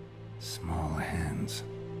 Small hands.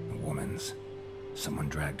 A woman's. Someone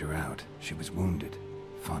dragged her out. She was wounded.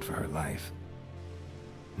 Fought for her life.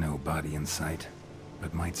 No body in sight,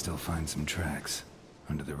 but might still find some tracks.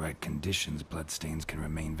 Under the right conditions, bloodstains can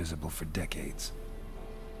remain visible for decades.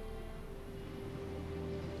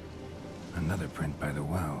 Another print by the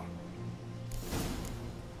well.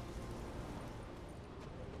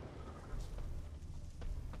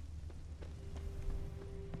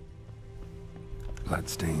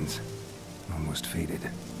 Bloodstains, almost faded,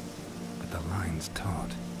 but the line's taut.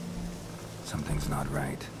 Something's not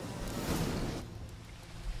right.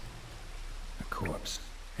 A corpse,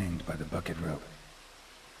 hanged by the bucket rope.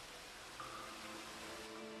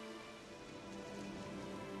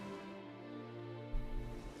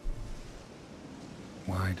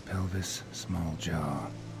 Wide pelvis, small jaw.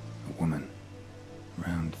 A woman.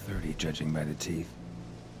 Around 30, judging by the teeth.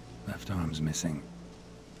 Left arm's missing.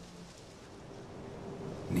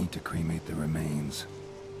 Need to cremate the remains.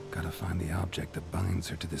 Gotta find the object that binds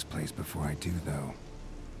her to this place before I do, though.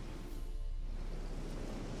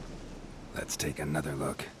 Let's take another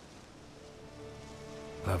look.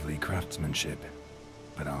 Lovely craftsmanship,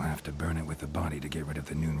 but I'll have to burn it with the body to get rid of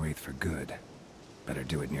the Noonwraith for good. Better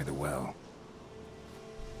do it near the well.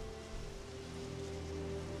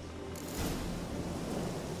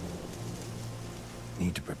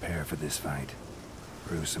 Need to prepare for this fight.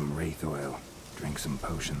 Brew some wraith oil. Drink some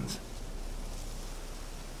potions.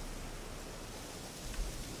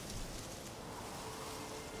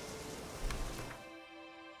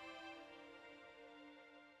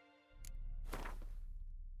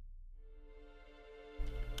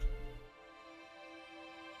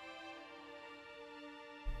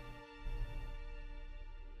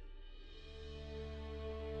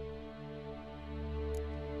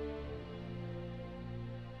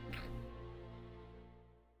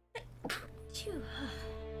 Phew.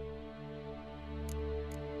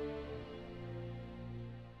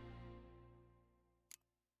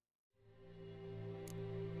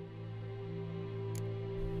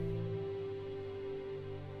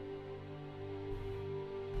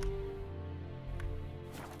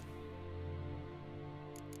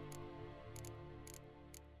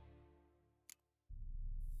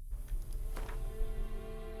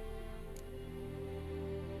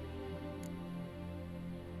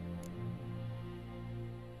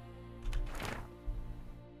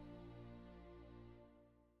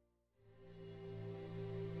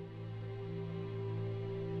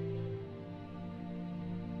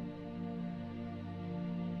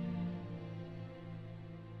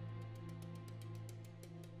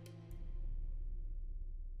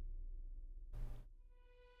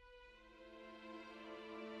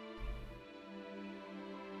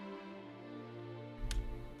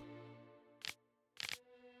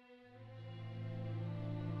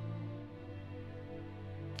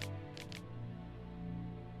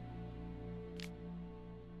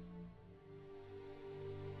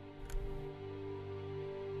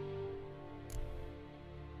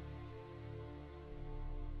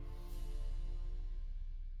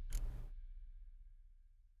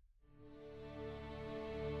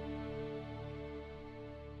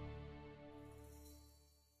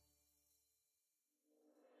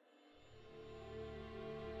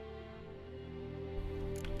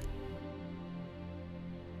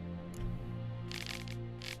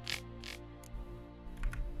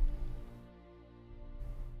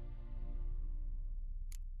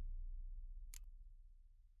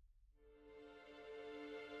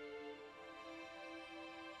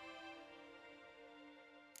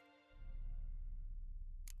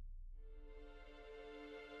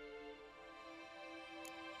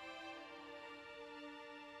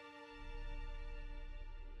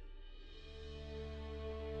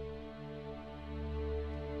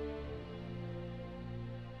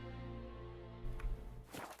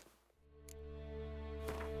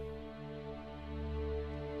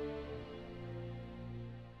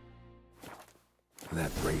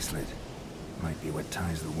 That bracelet might be what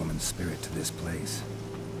ties the woman's spirit to this place.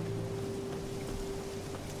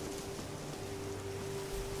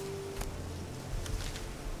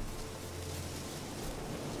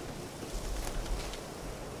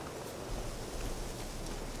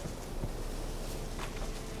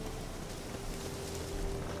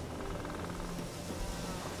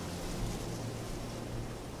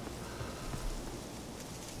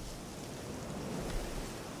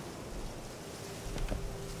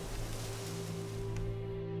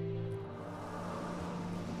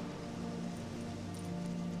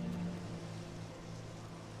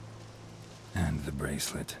 And the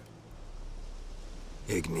bracelet.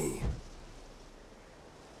 Igni.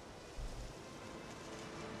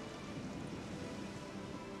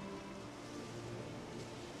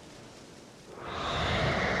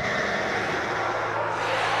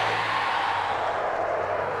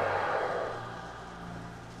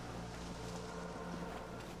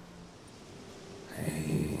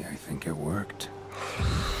 Hey, I think it worked.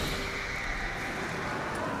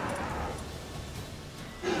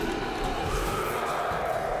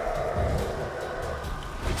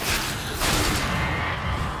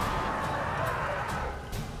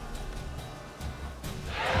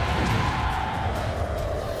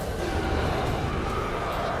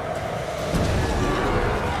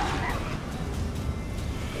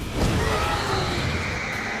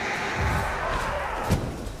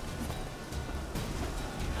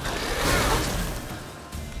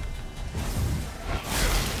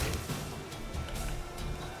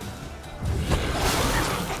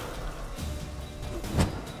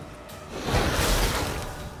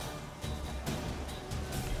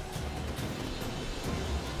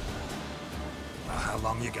 How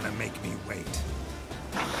long you gonna make me wait?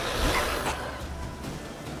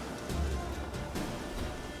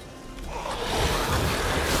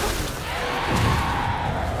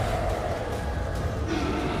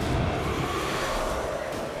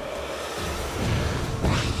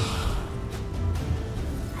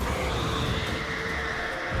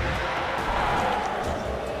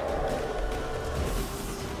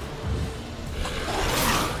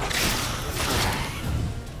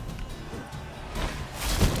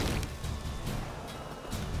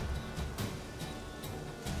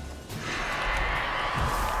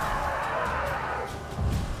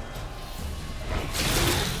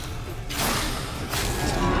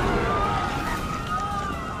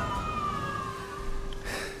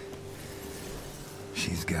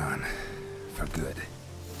 She's gone. For good.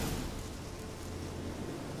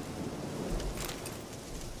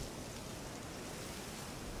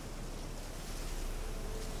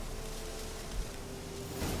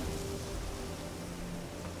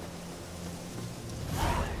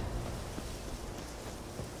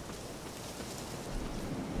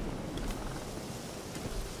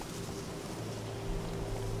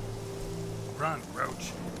 Run,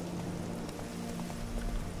 Roach.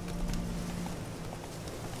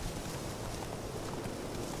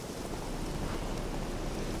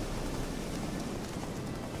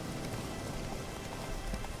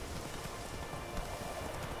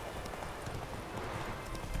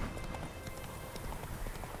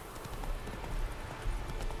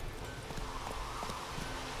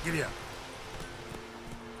 Giddy up.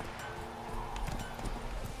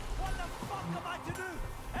 What the fuck am I to do?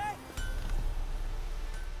 Eh?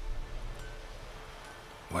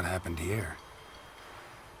 What happened here?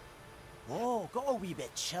 Oh, got a wee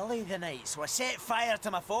bit chilly the night, so I set fire to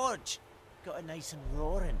my forge. Got it nice and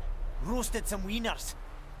roaring. Roasted some wieners.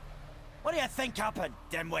 What do you think happened,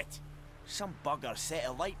 dimwit? Some bugger set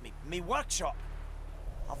alight me workshop.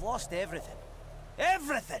 I've lost everything.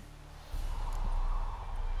 Everything!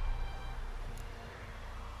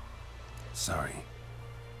 Sorry.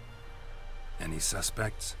 Any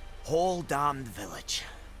suspects? Whole damned village.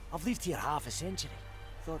 I've lived here half a century.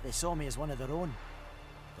 Thought they saw me as one of their own.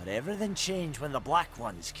 But everything changed when the Black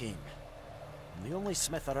Ones came. I'm the only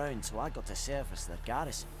smith around, so I got to service their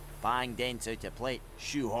garrison. Bang dents out of plate,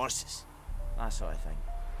 shoe horses. That sort of thing.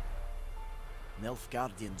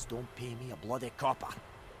 Nilfgaardians don't pay me a bloody copper.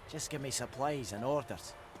 Just give me supplies and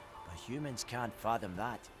orders. But humans can't fathom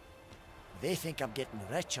that. They think I'm getting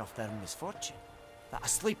rich off their misfortune. That I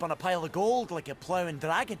sleep on a pile of gold like a ploughing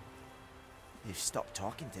dragon. They've stopped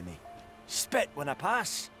talking to me. Spit when I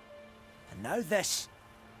pass. And now this.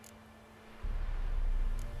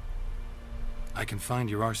 I can find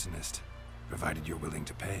your arsonist, provided you're willing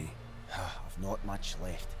to pay. I've not much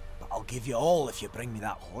left, but I'll give you all if you bring me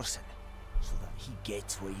that horse in, so that he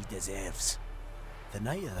gets what he deserves. The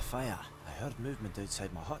night of the fire, I heard movement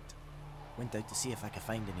outside my hut. Went out to see if I could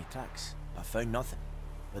find any tracks, but found nothing.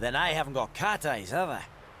 But then I haven't got cat eyes, have I?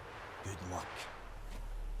 Good luck.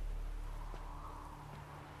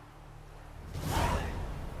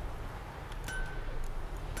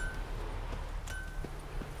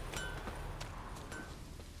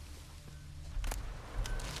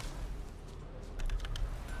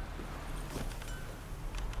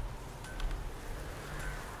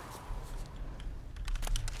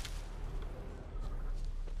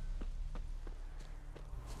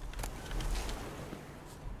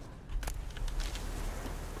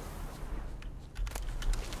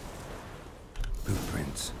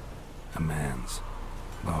 Footprints. A man's.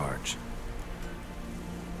 Large.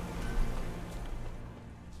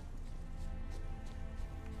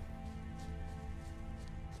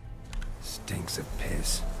 Stinks of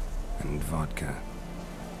piss and vodka.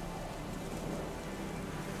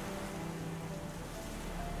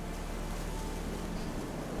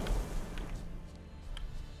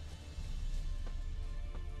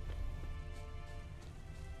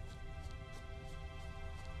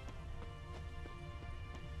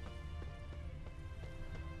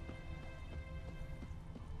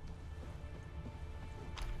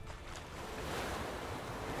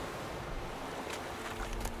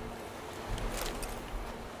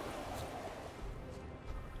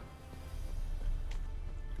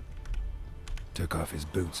 Took off his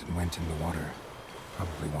boots and went in the water.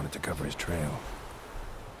 Probably wanted to cover his trail.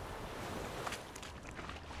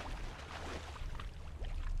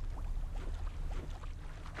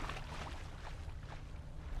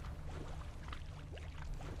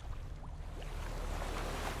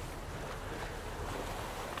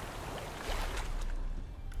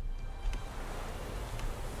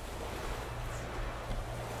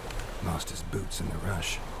 Lost his boots in the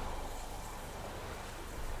rush.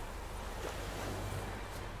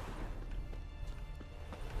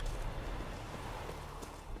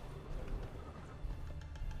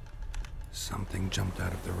 Something jumped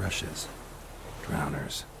out of the rushes.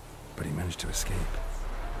 Drowners. But he managed to escape.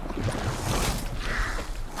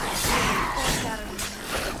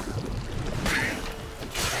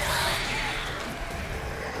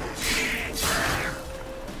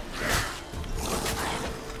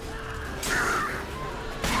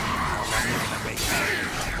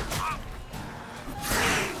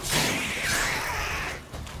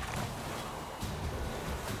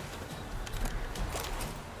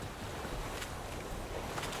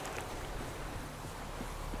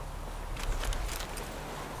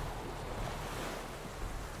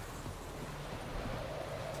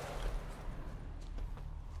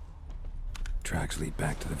 Tracks lead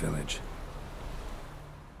back to the village.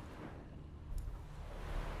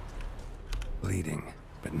 Bleeding,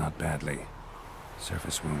 but not badly.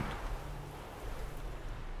 Surface wound.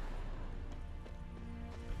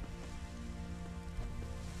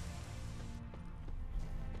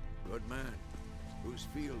 Good man. Whose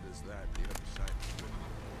field is that, the other side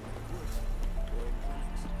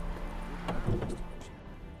of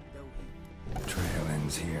the Trail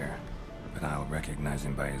ends here, but I'll recognize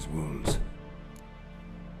him by his wounds.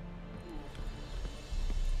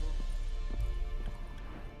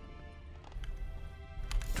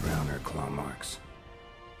 Drowner claw marks.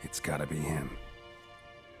 It's gotta be him.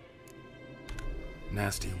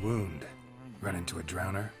 Nasty wound. Run into a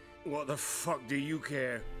drowner? What the fuck do you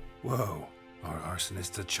care? Whoa, our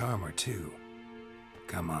arsonist's a charmer too.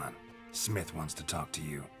 Come on, Smith wants to talk to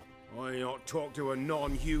you. I ain't not talk to a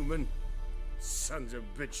non-human. Sons of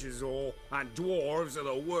bitches all, and dwarves are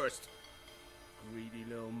the worst. Greedy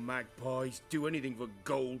little magpies, do anything for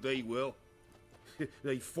gold, they will.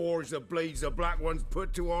 They forge the blades the Black Ones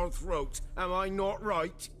put to our throats, am I not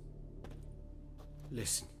right?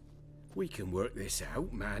 Listen, we can work this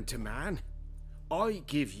out, man to man. I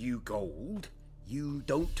give you gold, you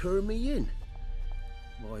don't turn me in.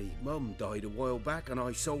 My mum died a while back and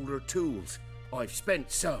I sold her tools. I've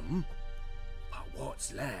spent some, but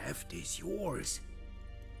what's left is yours.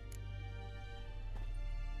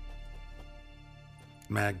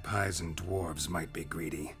 Magpies and dwarves might be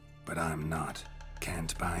greedy, but I'm not.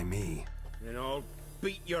 Can't buy me. Then I'll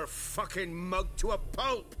beat your fucking mug to a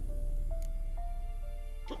pulp!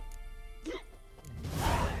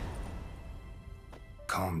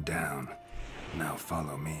 Calm down. Now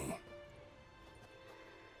follow me.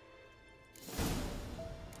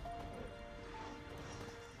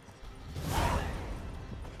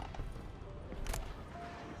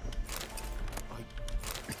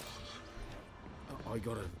 I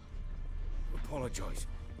gotta apologize.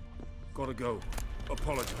 Gotta go.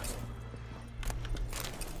 Apologize.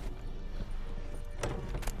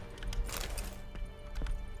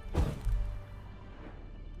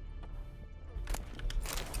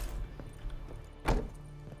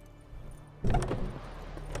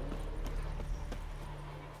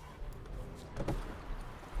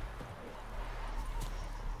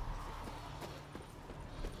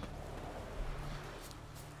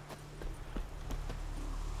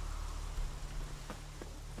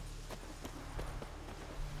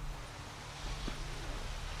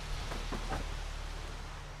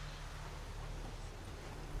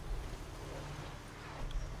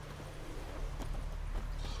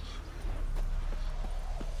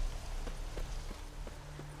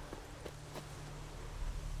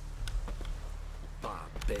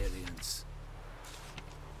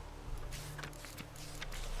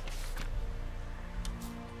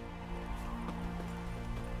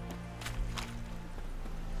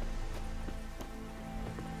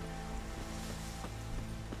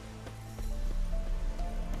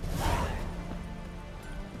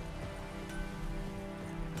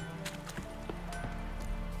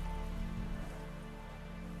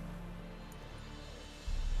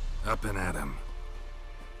 Up and at him.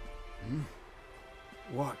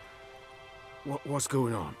 What's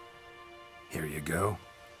going on? Here you go.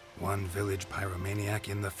 One village pyromaniac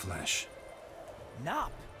in the flesh.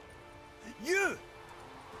 Nap? You!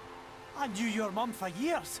 I knew your mum for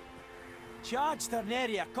years. Charged her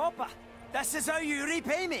nary a copper. This is how you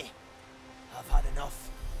repay me. I've had enough.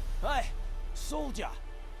 Hey, soldier.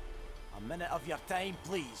 A minute of your time,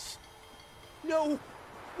 please. No!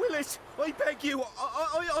 Willis, I beg you.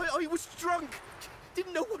 I was drunk.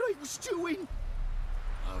 Didn't know what I was doing.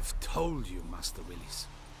 I've told you, Master Willis.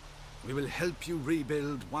 We will help you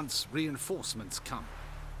rebuild once reinforcements come.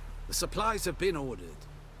 The supplies have been ordered.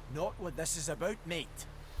 Not what this is about, mate.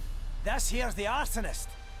 This here's the arsonist.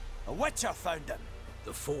 A witcher found him.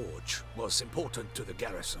 The forge was important to the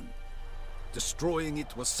garrison. Destroying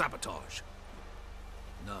it was sabotage.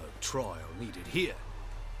 No trial needed here.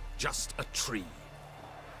 Just a tree.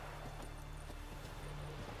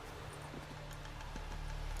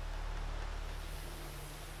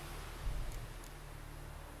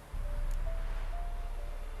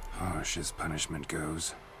 Harsh as punishment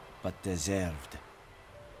goes. But deserved.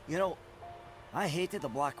 You know, I hated the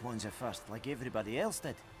Black Ones at first, like everybody else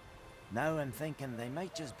did. Now I'm thinking they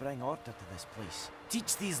might just bring order to this place.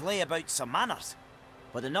 Teach these layabouts some manners.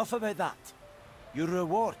 But enough about that. Your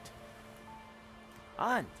reward.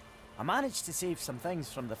 And I managed to save some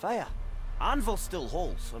things from the fire. Anvil still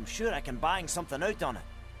holds, so I'm sure I can bang something out on it.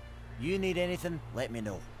 You need anything, let me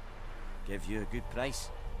know. Give you a good price.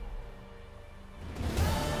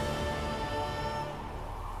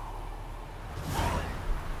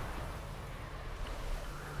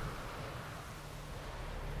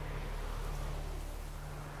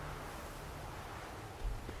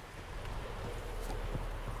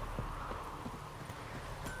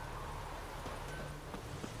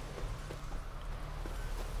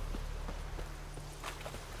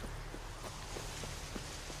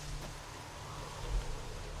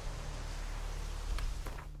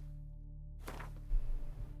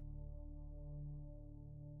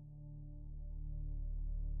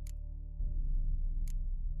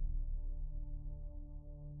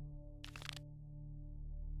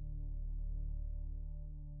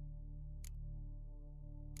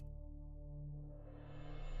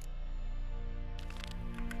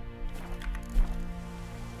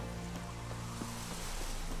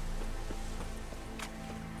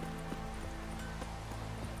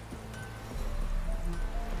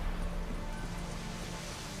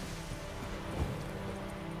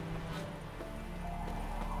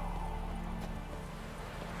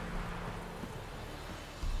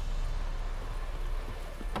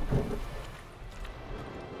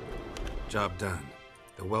 Job done.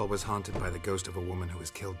 The well was haunted by the ghost of a woman who was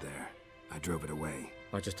killed there. I drove it away.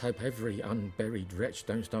 I just hope every unburied wretch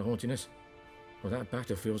don't start haunting us. Well, that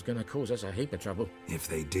battlefield's gonna cause us a heap of trouble. If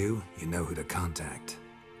they do, you know who to contact.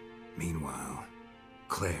 Meanwhile,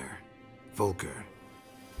 Claire, Volker,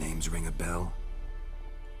 names ring a bell?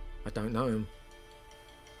 I don't know him.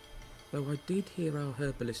 Though I did hear our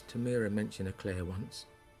herbalist Tamira mention a Claire once.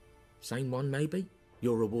 Same one, maybe?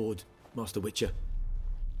 Your reward, Master Witcher.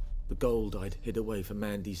 The gold I'd hid away for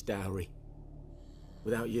Mandy's dowry.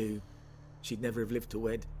 Without you, she'd never have lived to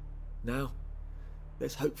wed. Now,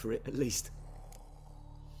 let's hope for it, at least.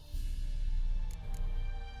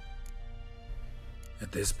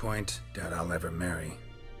 At this point, doubt I'll ever marry.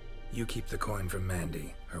 You keep the coin from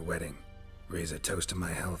Mandy, her wedding. Raise a toast to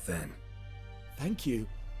my health then. Thank you,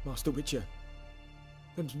 Master Witcher.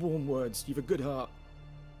 Them's warm words, you've a good heart.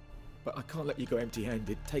 But I can't let you go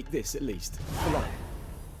empty-handed. Take this, at least. For life.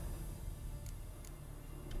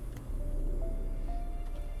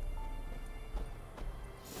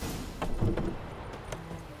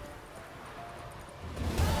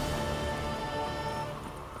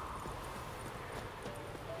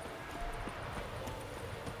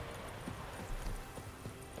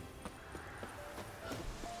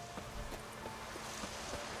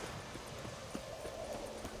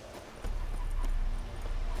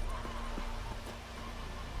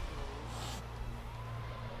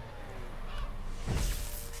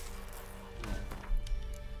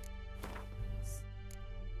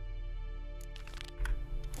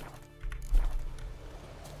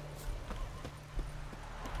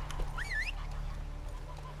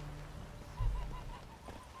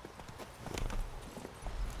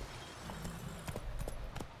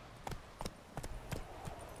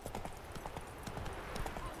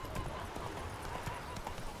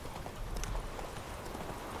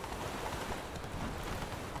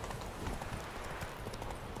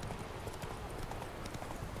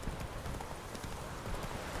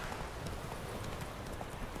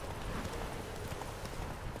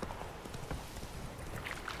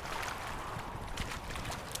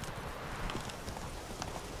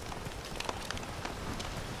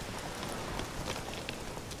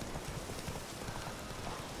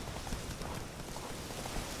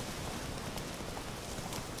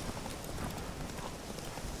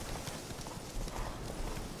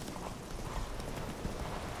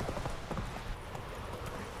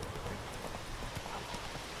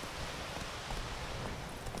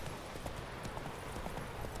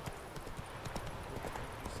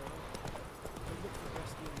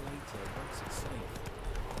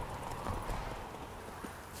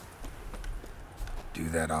 Do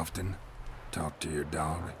that often? Talk to your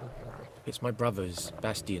dog? It's my brother's,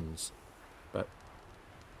 Bastian's. But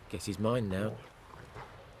guess he's mine now.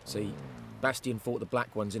 See, Bastian fought the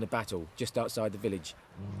Black Ones in a battle just outside the village.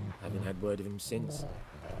 Haven't had word of him since.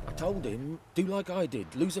 I told him, do like I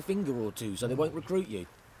did, lose a finger or two so they won't recruit you.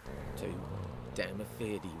 Too damn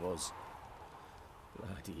afeard he was.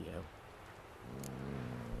 Bloody hell.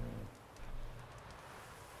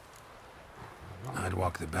 I'd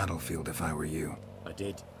walk the battlefield if I were you. I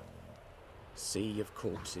did. Sea of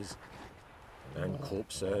corpses. And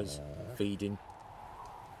corpsers, feeding.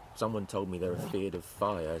 Someone told me they were feared of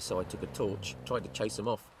fire, so I took a torch, tried to chase them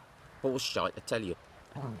off. Horse shite, I tell you.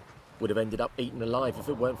 Would have ended up eaten alive if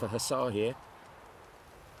it weren't for Hussar here.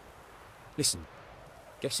 Listen,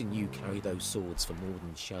 guessing you carry those swords for more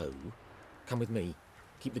than show. Come with me.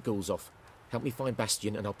 Keep the ghouls off. Help me find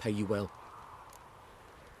Bastian and I'll pay you well.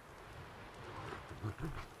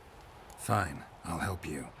 Fine, I'll help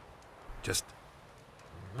you. Just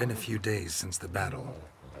been a few days since the battle.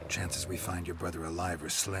 Chances we find your brother alive are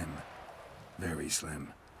slim. Very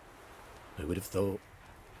slim. Who would have thought?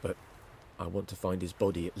 But I want to find his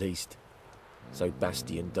body at least. So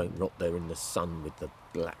Bastian don't rot there in the sun with the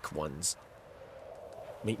Black Ones.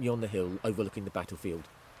 Meet me on the hill overlooking the battlefield.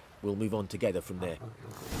 We'll move on together from there.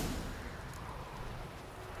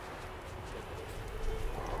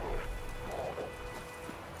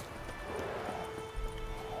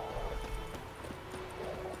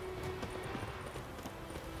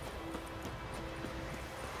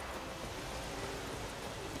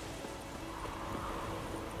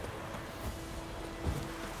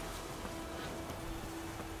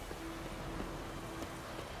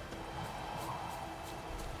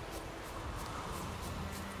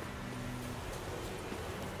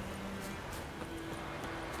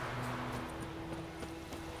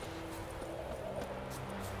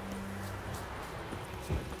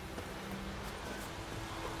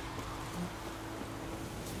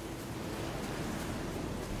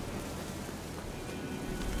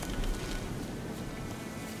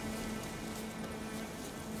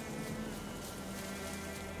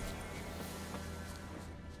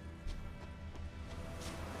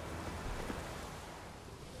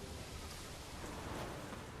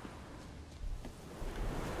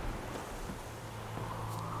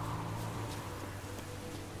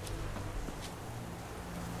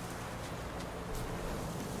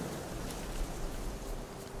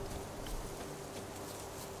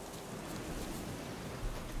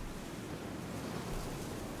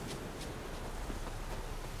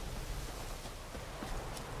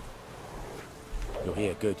 You're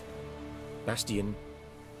here, good. Bastian...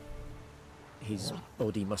 his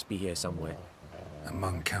body must be here somewhere.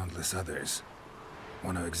 Among countless others.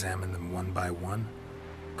 Want to examine them one by one?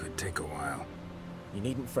 Could take a while. You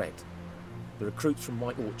needn't fret. The recruits from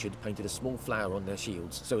White Orchard painted a small flower on their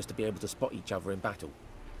shields so as to be able to spot each other in battle.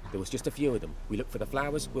 There was just a few of them. We look for the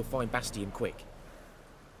flowers, we'll find Bastian quick.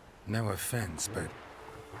 No offense, but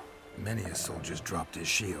many a soldier's dropped his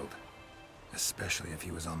shield. Especially if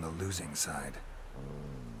he was on the losing side.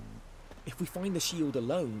 If we find the shield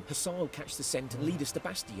alone, Hussar will catch the scent and lead us to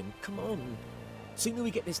Bastian. Come on. Sooner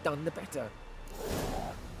we get this done, the better.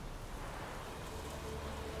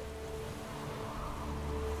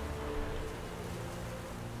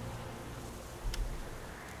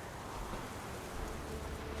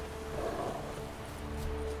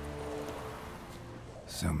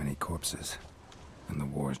 So many corpses, and the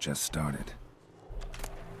war's just started.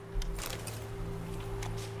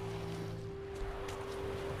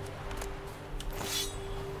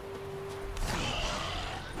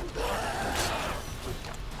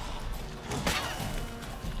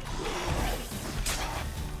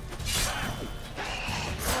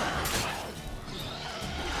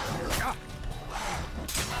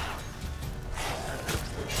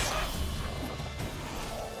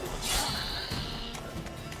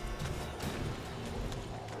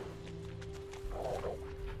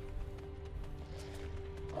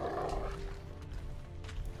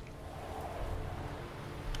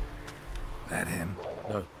 That him?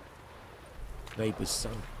 No. Neighbour's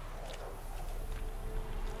son.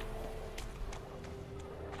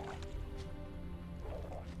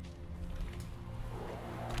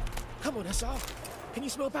 Come on, Hussar. Can you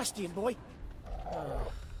smell Bastian, boy?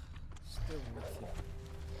 Oh, still nothing.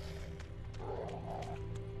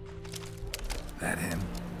 That him?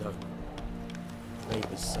 No.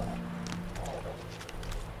 Neighbour's son.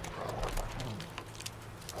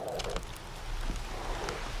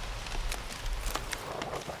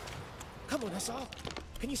 Come on, Hussar.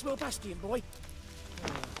 Can you smell Bastian, boy?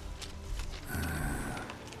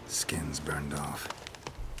 Skin's burned off.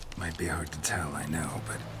 Might be hard to tell, I know,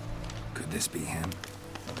 but could this be him?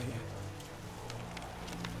 Oh, yeah.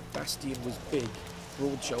 Bastian was big,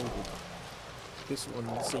 broad-shouldered. This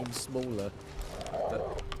one seems smaller,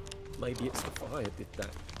 but maybe it's the fire did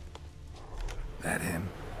that. That him?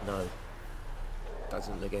 No.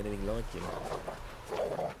 Doesn't look anything like him.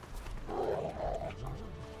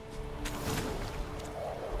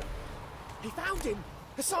 He found him!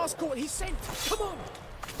 Hussar's caught his scent! Come on!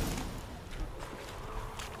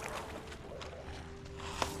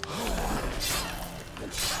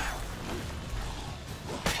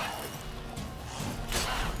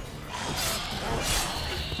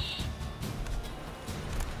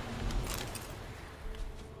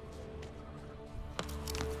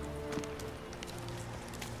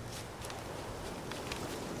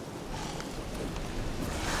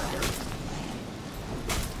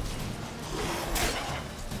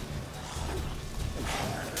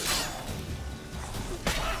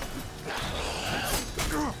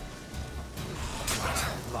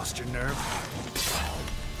 Lost your nerve?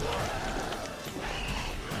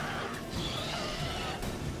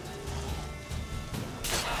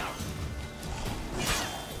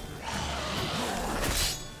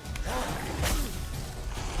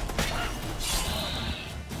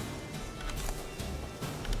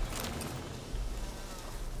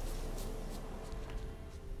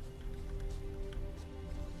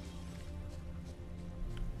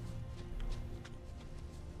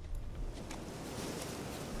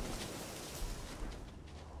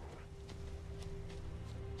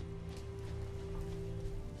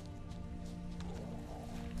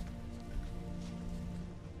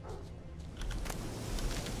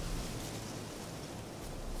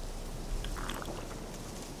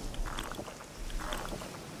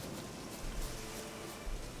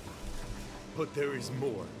 But there is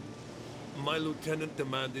more. My lieutenant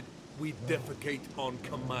demanded we defecate on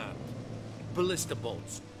command. Ballista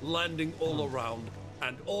bolts, landing all around,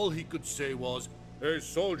 and all he could say was, "A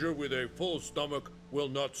soldier with a full stomach will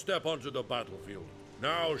not step onto the battlefield."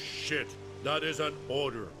 Now shit, that is an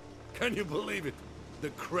order. Can you believe it?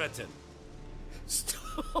 The cretin.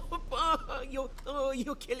 Stop!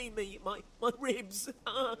 You're killing me. My ribs.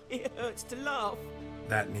 It hurts to laugh.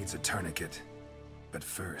 That needs a tourniquet. But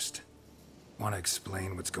first, want to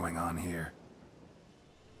explain what's going on here?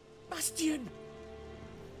 Bastian!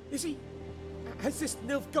 Is he... Has this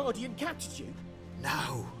Nilfgaardian captured you?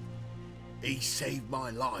 No. He saved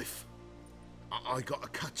my life. I got a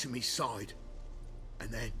cut to me side,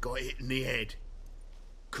 and then got hit in the head.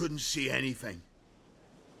 Couldn't see anything.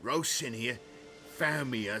 Rosin here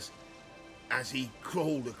found me as he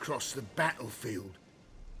crawled across the battlefield.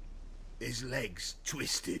 His legs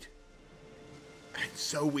twisted. And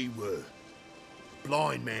so we were.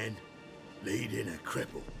 Blind man leading a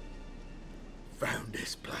cripple. Found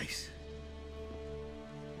this place.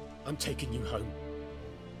 I'm taking you home.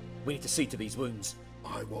 We need to see to these wounds.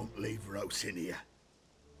 I won't leave Rosin here.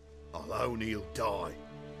 Alone he'll die.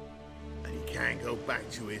 And he can't go back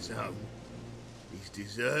to his home. He's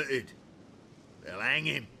deserted. They'll hang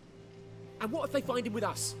him. And what if they find him with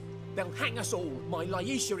us? They'll hang us all, my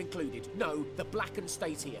Laisha included. No, the Blacken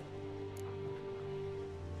stays here.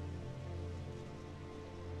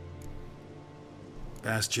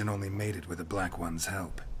 Bastian only made it with the Black One's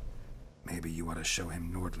help. Maybe you ought to show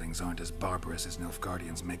him Nordlings aren't as barbarous as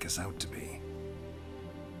Nilfgaardians make us out to be.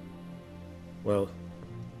 Well,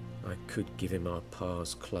 I could give him our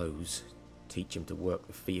pa's clothes, teach him to work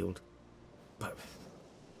the field. But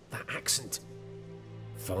that accent...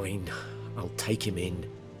 Fine, I'll take him in.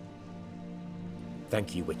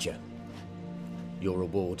 Thank you, Witcher. Your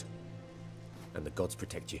reward. And the gods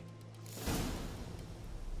protect you.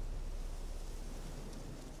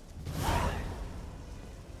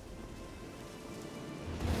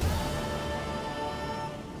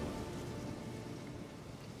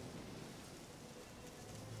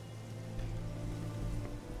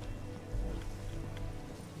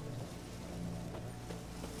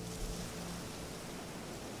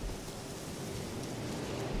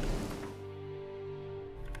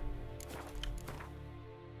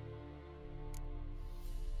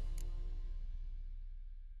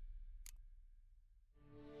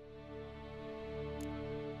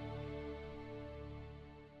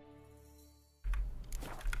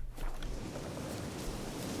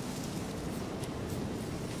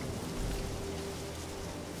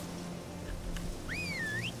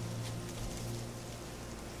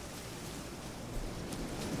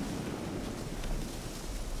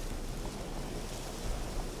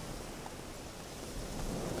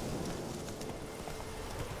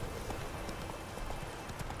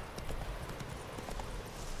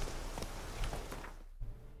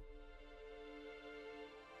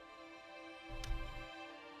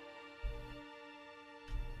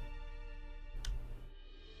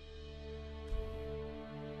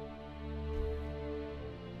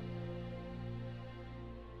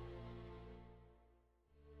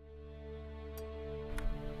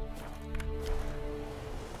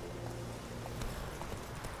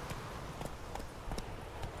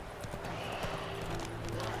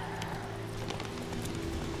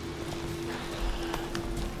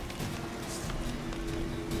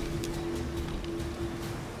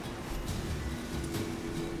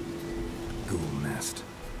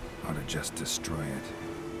 just destroy it.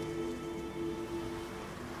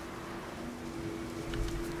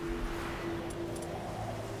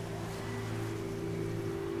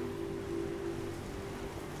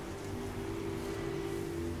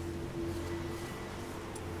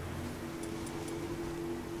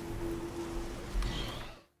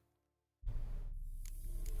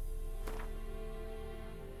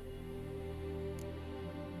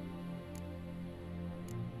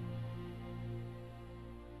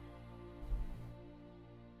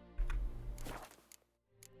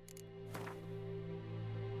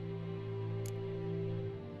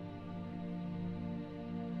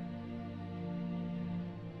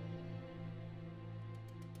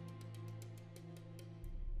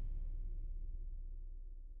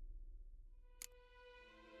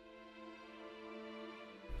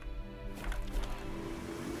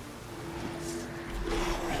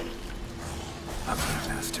 Ugly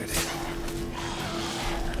bastard.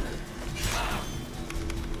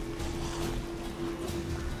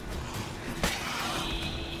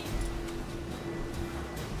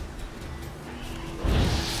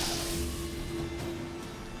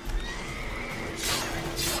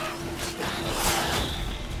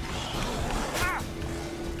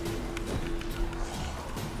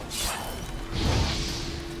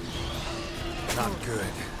 Not good.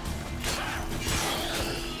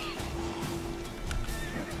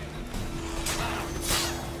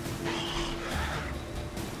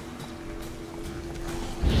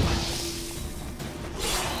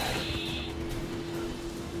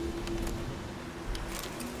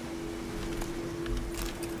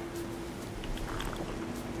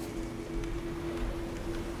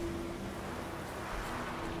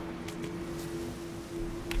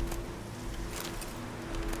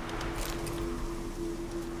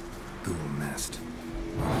 Ghoul nest.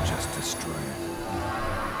 I'll just destroy it.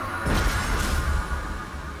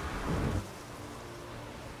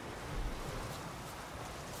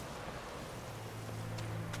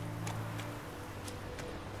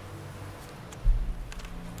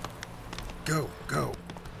 Go, go.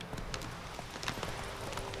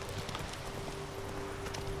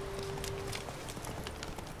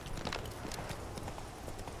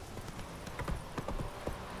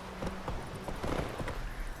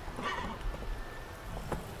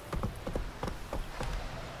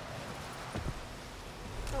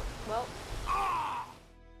 Well.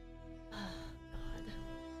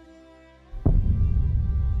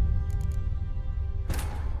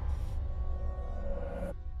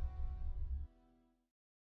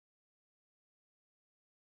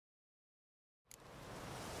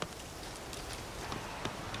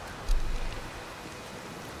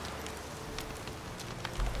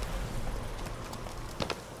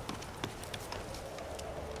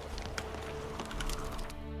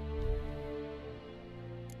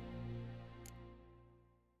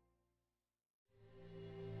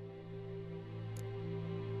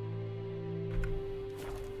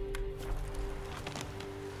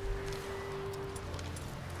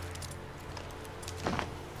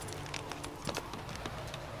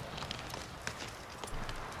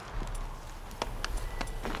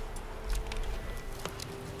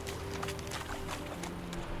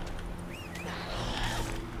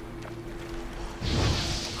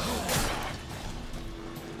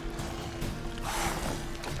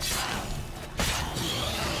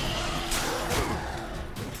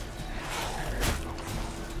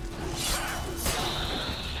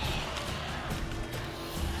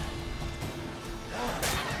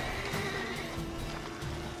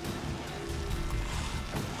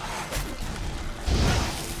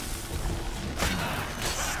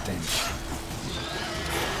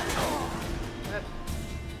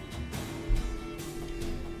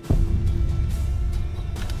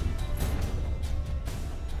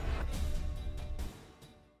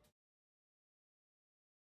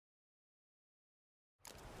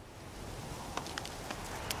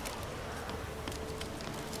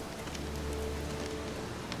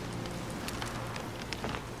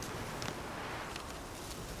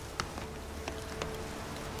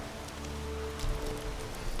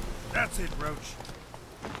 That's it, Roach.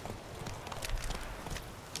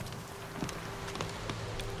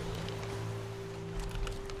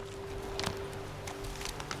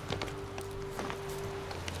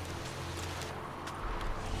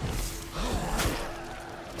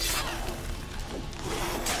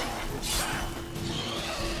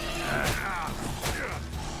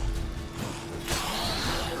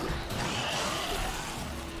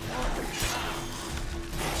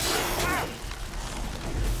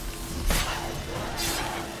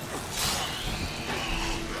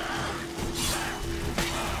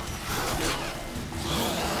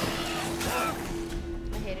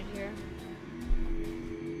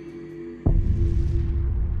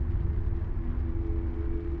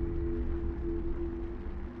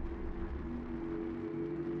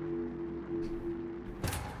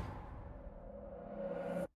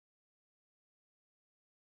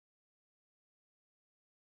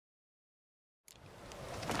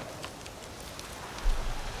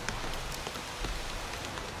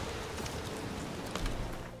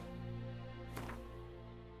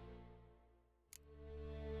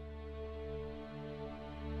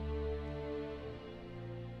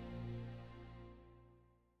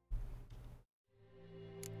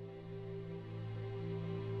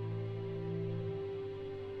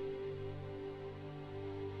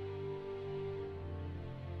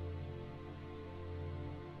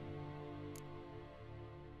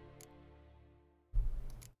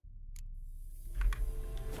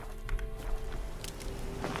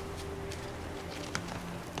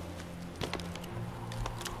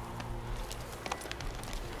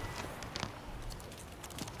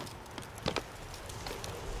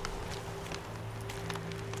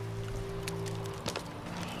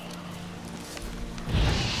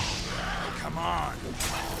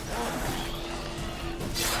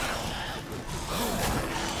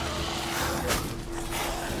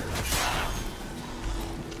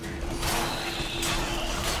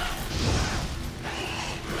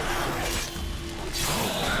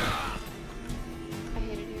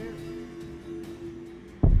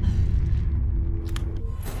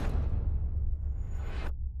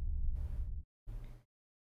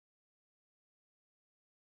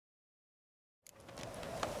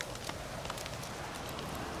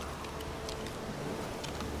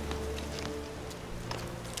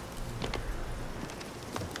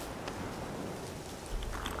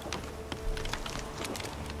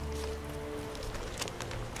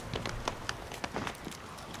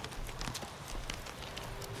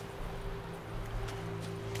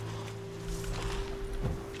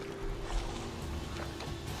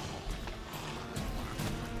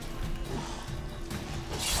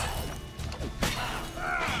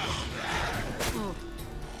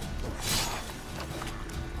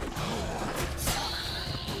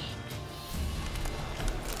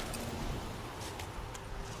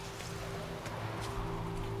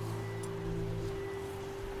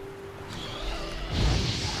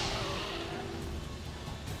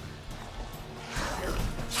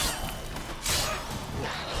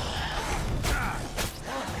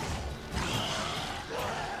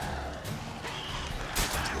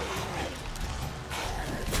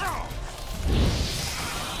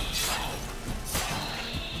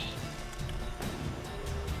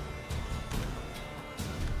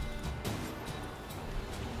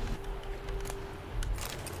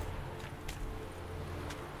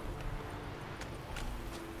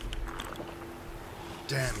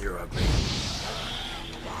 Damn, you're ugly.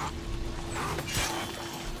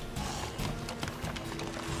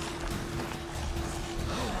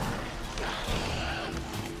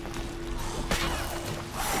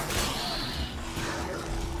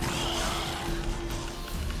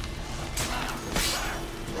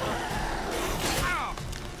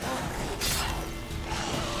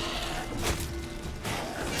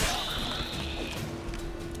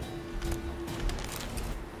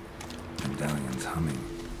 Medallion's humming.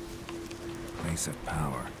 Place of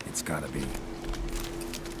power. It's gotta be.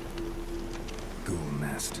 Ghoul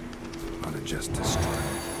nest. Ought to just destroy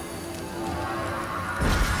it.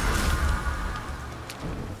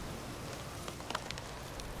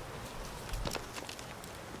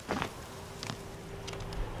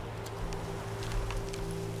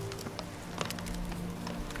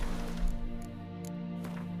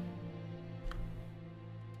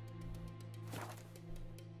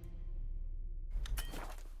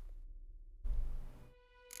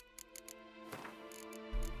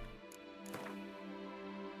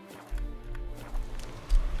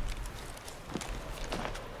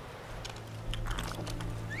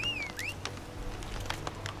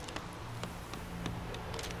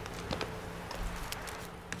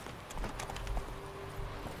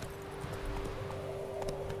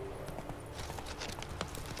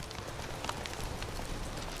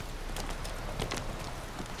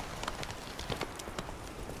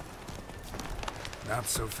 Not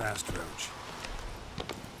so fast, Roach.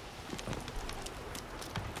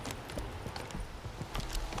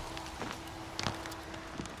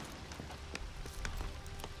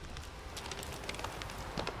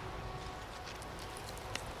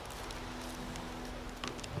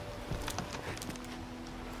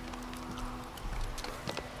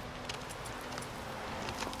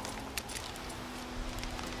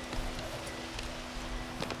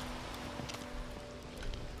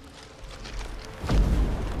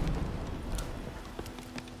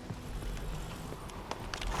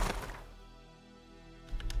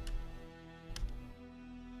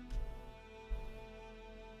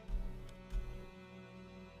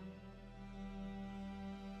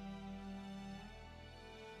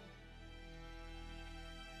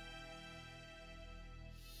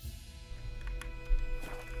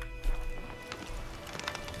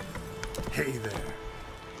 Hey there.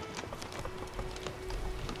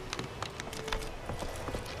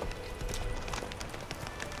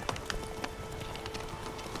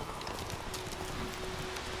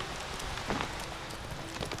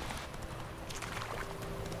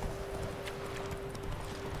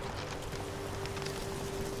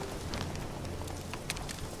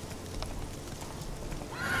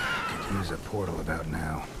 Could use a portal about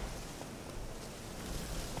now.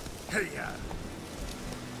 Hey-ya!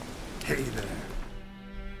 Hey there.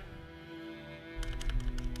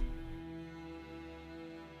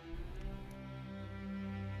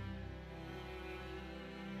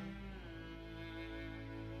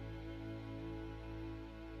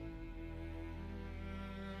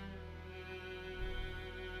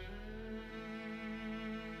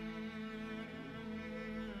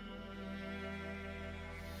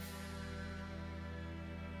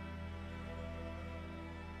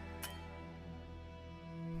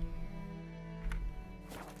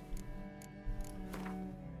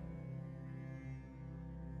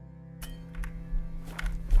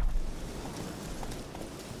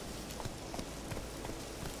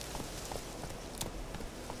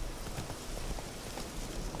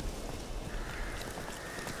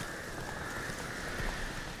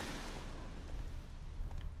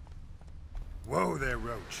 Whoa there,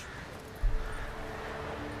 Roach.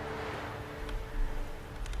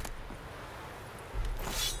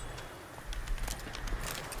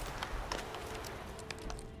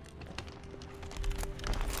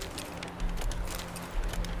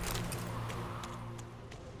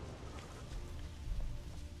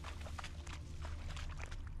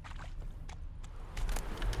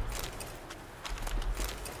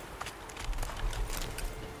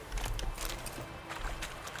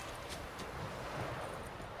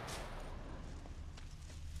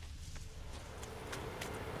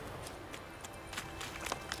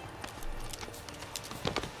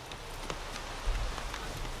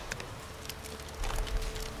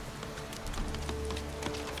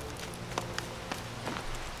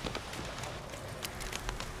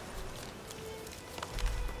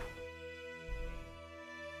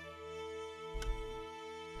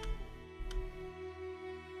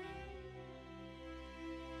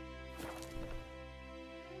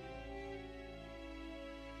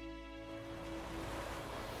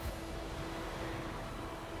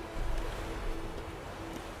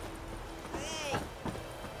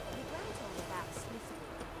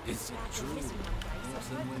 Is it true?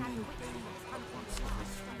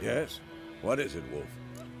 Yes? What is it, Wolf?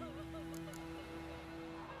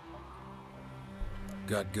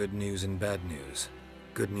 Got good news and bad news.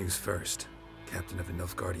 Good news first. Captain of the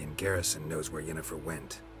Nilfgaardian garrison knows where Yennefer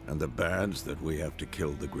went. And the bad's that we have to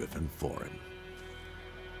kill the Griffin for him.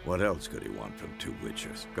 What else could he want from two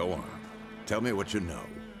witches? Go on. Tell me what you know.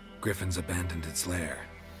 Griffin's abandoned its lair.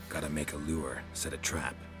 Gotta make a lure, set a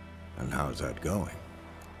trap. And how's that going?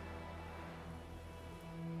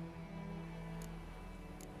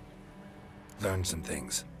 Learned some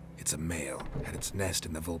things. It's a male, had its nest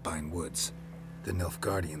in the Vulpine Woods. The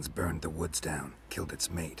Nilfgaardians burned the woods down, killed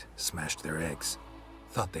its mate, smashed their eggs.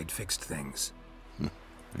 Thought they'd fixed things.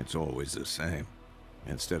 It's always the same.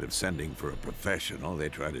 Instead of sending for a professional, they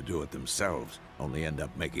try to do it themselves, only end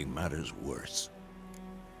up making matters worse.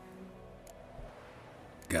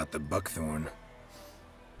 Got the buckthorn.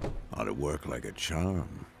 Ought to work like a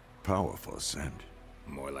charm. Powerful scent.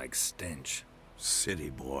 More like stench.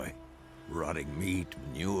 City boy. Rotting meat,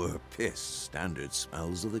 manure, piss, standard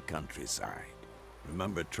smells of the countryside.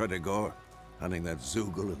 Remember Tredegor? Hunting that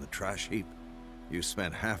Zoogle in the trash heap? You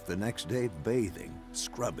spent half the next day bathing,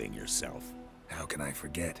 scrubbing yourself. How can I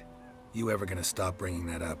forget? You ever gonna stop bringing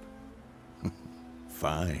that up?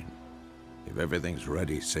 Fine. If everything's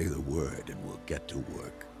ready, say the word and we'll get to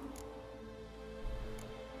work.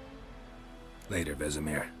 Later,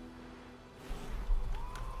 Vesemir.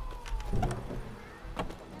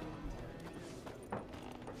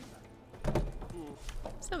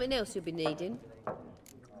 Something else you'll be needing?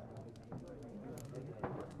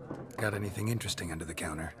 Got anything interesting under the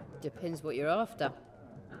counter? Depends what you're after.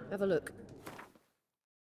 Have a look.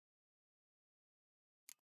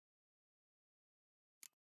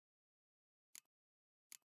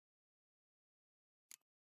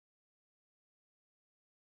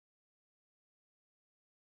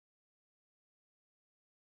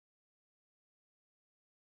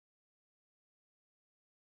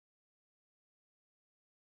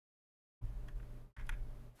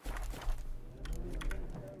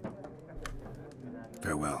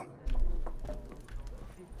 Farewell.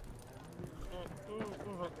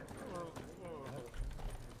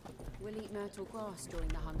 We'll eat myrtle grass during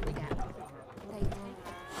the Hungry Gap. They